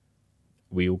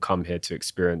we all come here to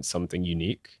experience something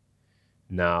unique.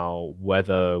 Now,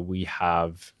 whether we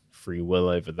have free will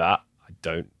over that, I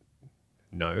don't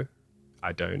know.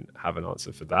 I don't have an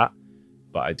answer for that,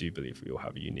 but I do believe we all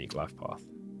have a unique life path.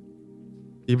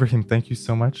 Ebrahim, thank you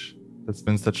so much. It's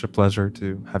been such a pleasure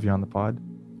to have you on the pod.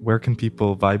 Where can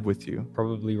people vibe with you?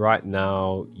 Probably right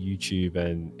now, YouTube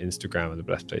and Instagram are the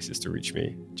best places to reach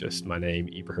me. Just my name,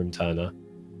 Ebrahim Turner.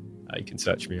 You can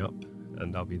search me up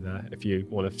and I'll be there. If you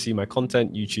want to see my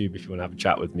content, YouTube. If you want to have a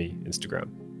chat with me, Instagram.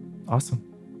 Awesome.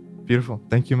 Beautiful.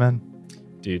 Thank you, man.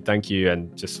 Dude, thank you.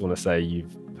 And just want to say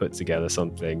you've put together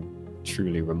something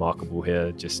truly remarkable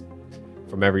here. Just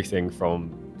from everything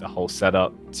from the whole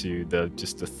setup to the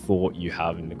thought you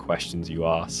have and the questions you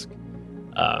ask,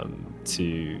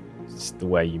 to just the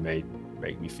way you make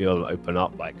me feel, open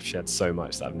up, like shared so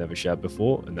much that I've never shared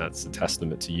before. And that's a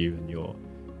testament to you and your,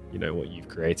 what you've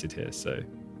created here. So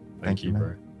thank you,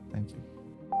 bro. Thank you.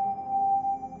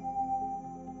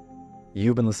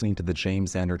 You've been listening to the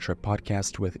James Xander Trip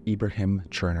podcast with Ebrahim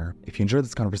Turner. If you enjoyed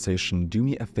this conversation, do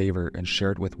me a favor and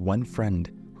share it with one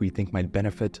friend who you think might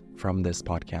benefit from this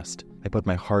podcast. I put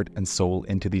my heart and soul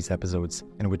into these episodes,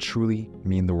 and it would truly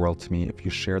mean the world to me if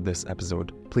you shared this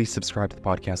episode. Please subscribe to the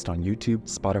podcast on YouTube,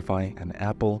 Spotify, and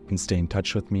Apple. You can stay in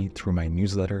touch with me through my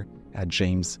newsletter at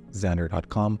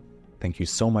jamesxander.com. Thank you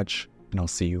so much, and I'll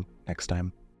see you next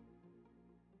time.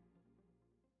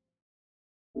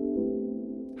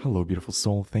 Hello, beautiful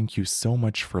soul. Thank you so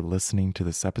much for listening to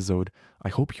this episode. I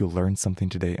hope you learned something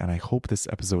today, and I hope this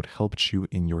episode helped you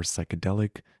in your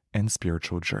psychedelic and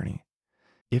spiritual journey.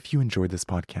 If you enjoyed this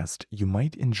podcast, you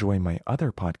might enjoy my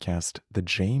other podcast, The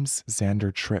James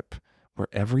Xander Trip, where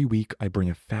every week I bring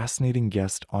a fascinating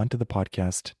guest onto the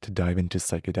podcast to dive into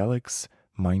psychedelics,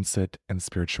 mindset, and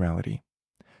spirituality.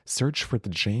 Search for The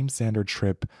James Xander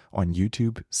Trip on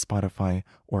YouTube, Spotify,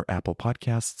 or Apple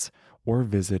Podcasts, or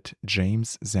visit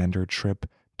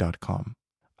jamesxandertrip.com.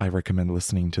 I recommend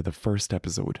listening to the first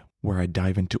episode, where I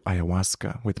dive into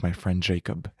ayahuasca with my friend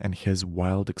Jacob and his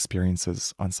wild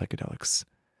experiences on psychedelics.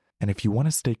 And if you want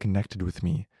to stay connected with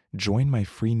me, join my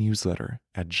free newsletter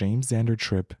at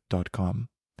jamesxandertrip.com.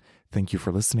 Thank you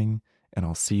for listening, and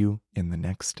I'll see you in the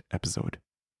next episode.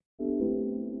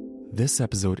 This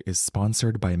episode is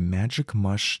sponsored by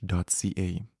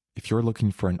magicmush.ca. If you're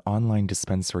looking for an online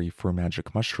dispensary for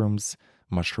magic mushrooms,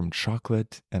 mushroom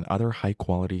chocolate, and other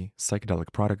high-quality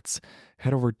psychedelic products,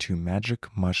 head over to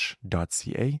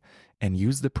magicmush.ca and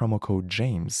use the promo code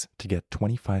JAMES to get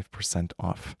 25%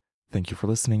 off. Thank you for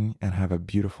listening and have a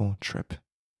beautiful trip.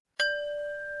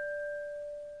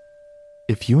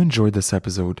 If you enjoyed this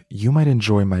episode, you might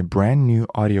enjoy my brand new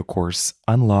audio course,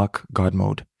 Unlock God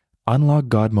Mode. Unlock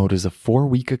God Mode is a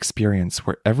 4-week experience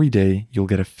where every day you'll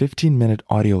get a 15-minute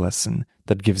audio lesson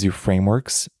that gives you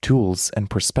frameworks, tools,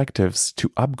 and perspectives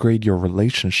to upgrade your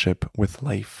relationship with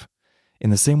life. In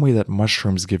the same way that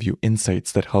mushrooms give you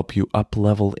insights that help you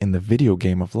up-level in the video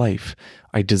game of life,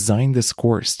 I designed this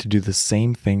course to do the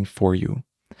same thing for you.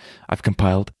 I've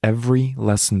compiled every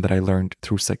lesson that I learned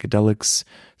through psychedelics,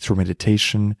 through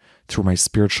meditation, through my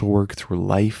spiritual work, through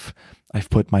life. I've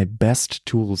put my best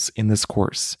tools in this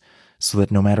course so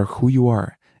that no matter who you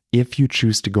are, if you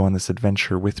choose to go on this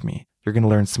adventure with me, you're going to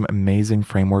learn some amazing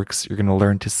frameworks. You're going to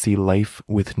learn to see life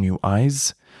with new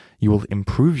eyes. You will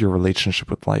improve your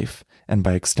relationship with life, and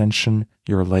by extension,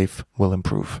 your life will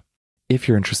improve. If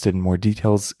you're interested in more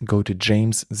details, go to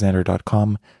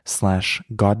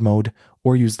jameszander.com/godmode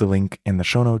or use the link in the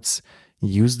show notes.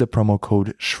 Use the promo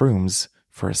code SHROOMS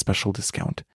for a special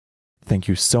discount. Thank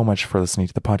you so much for listening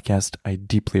to the podcast. I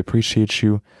deeply appreciate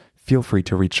you. Feel free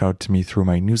to reach out to me through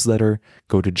my newsletter.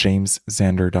 Go to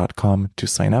jameszander.com to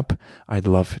sign up. I'd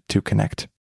love to connect.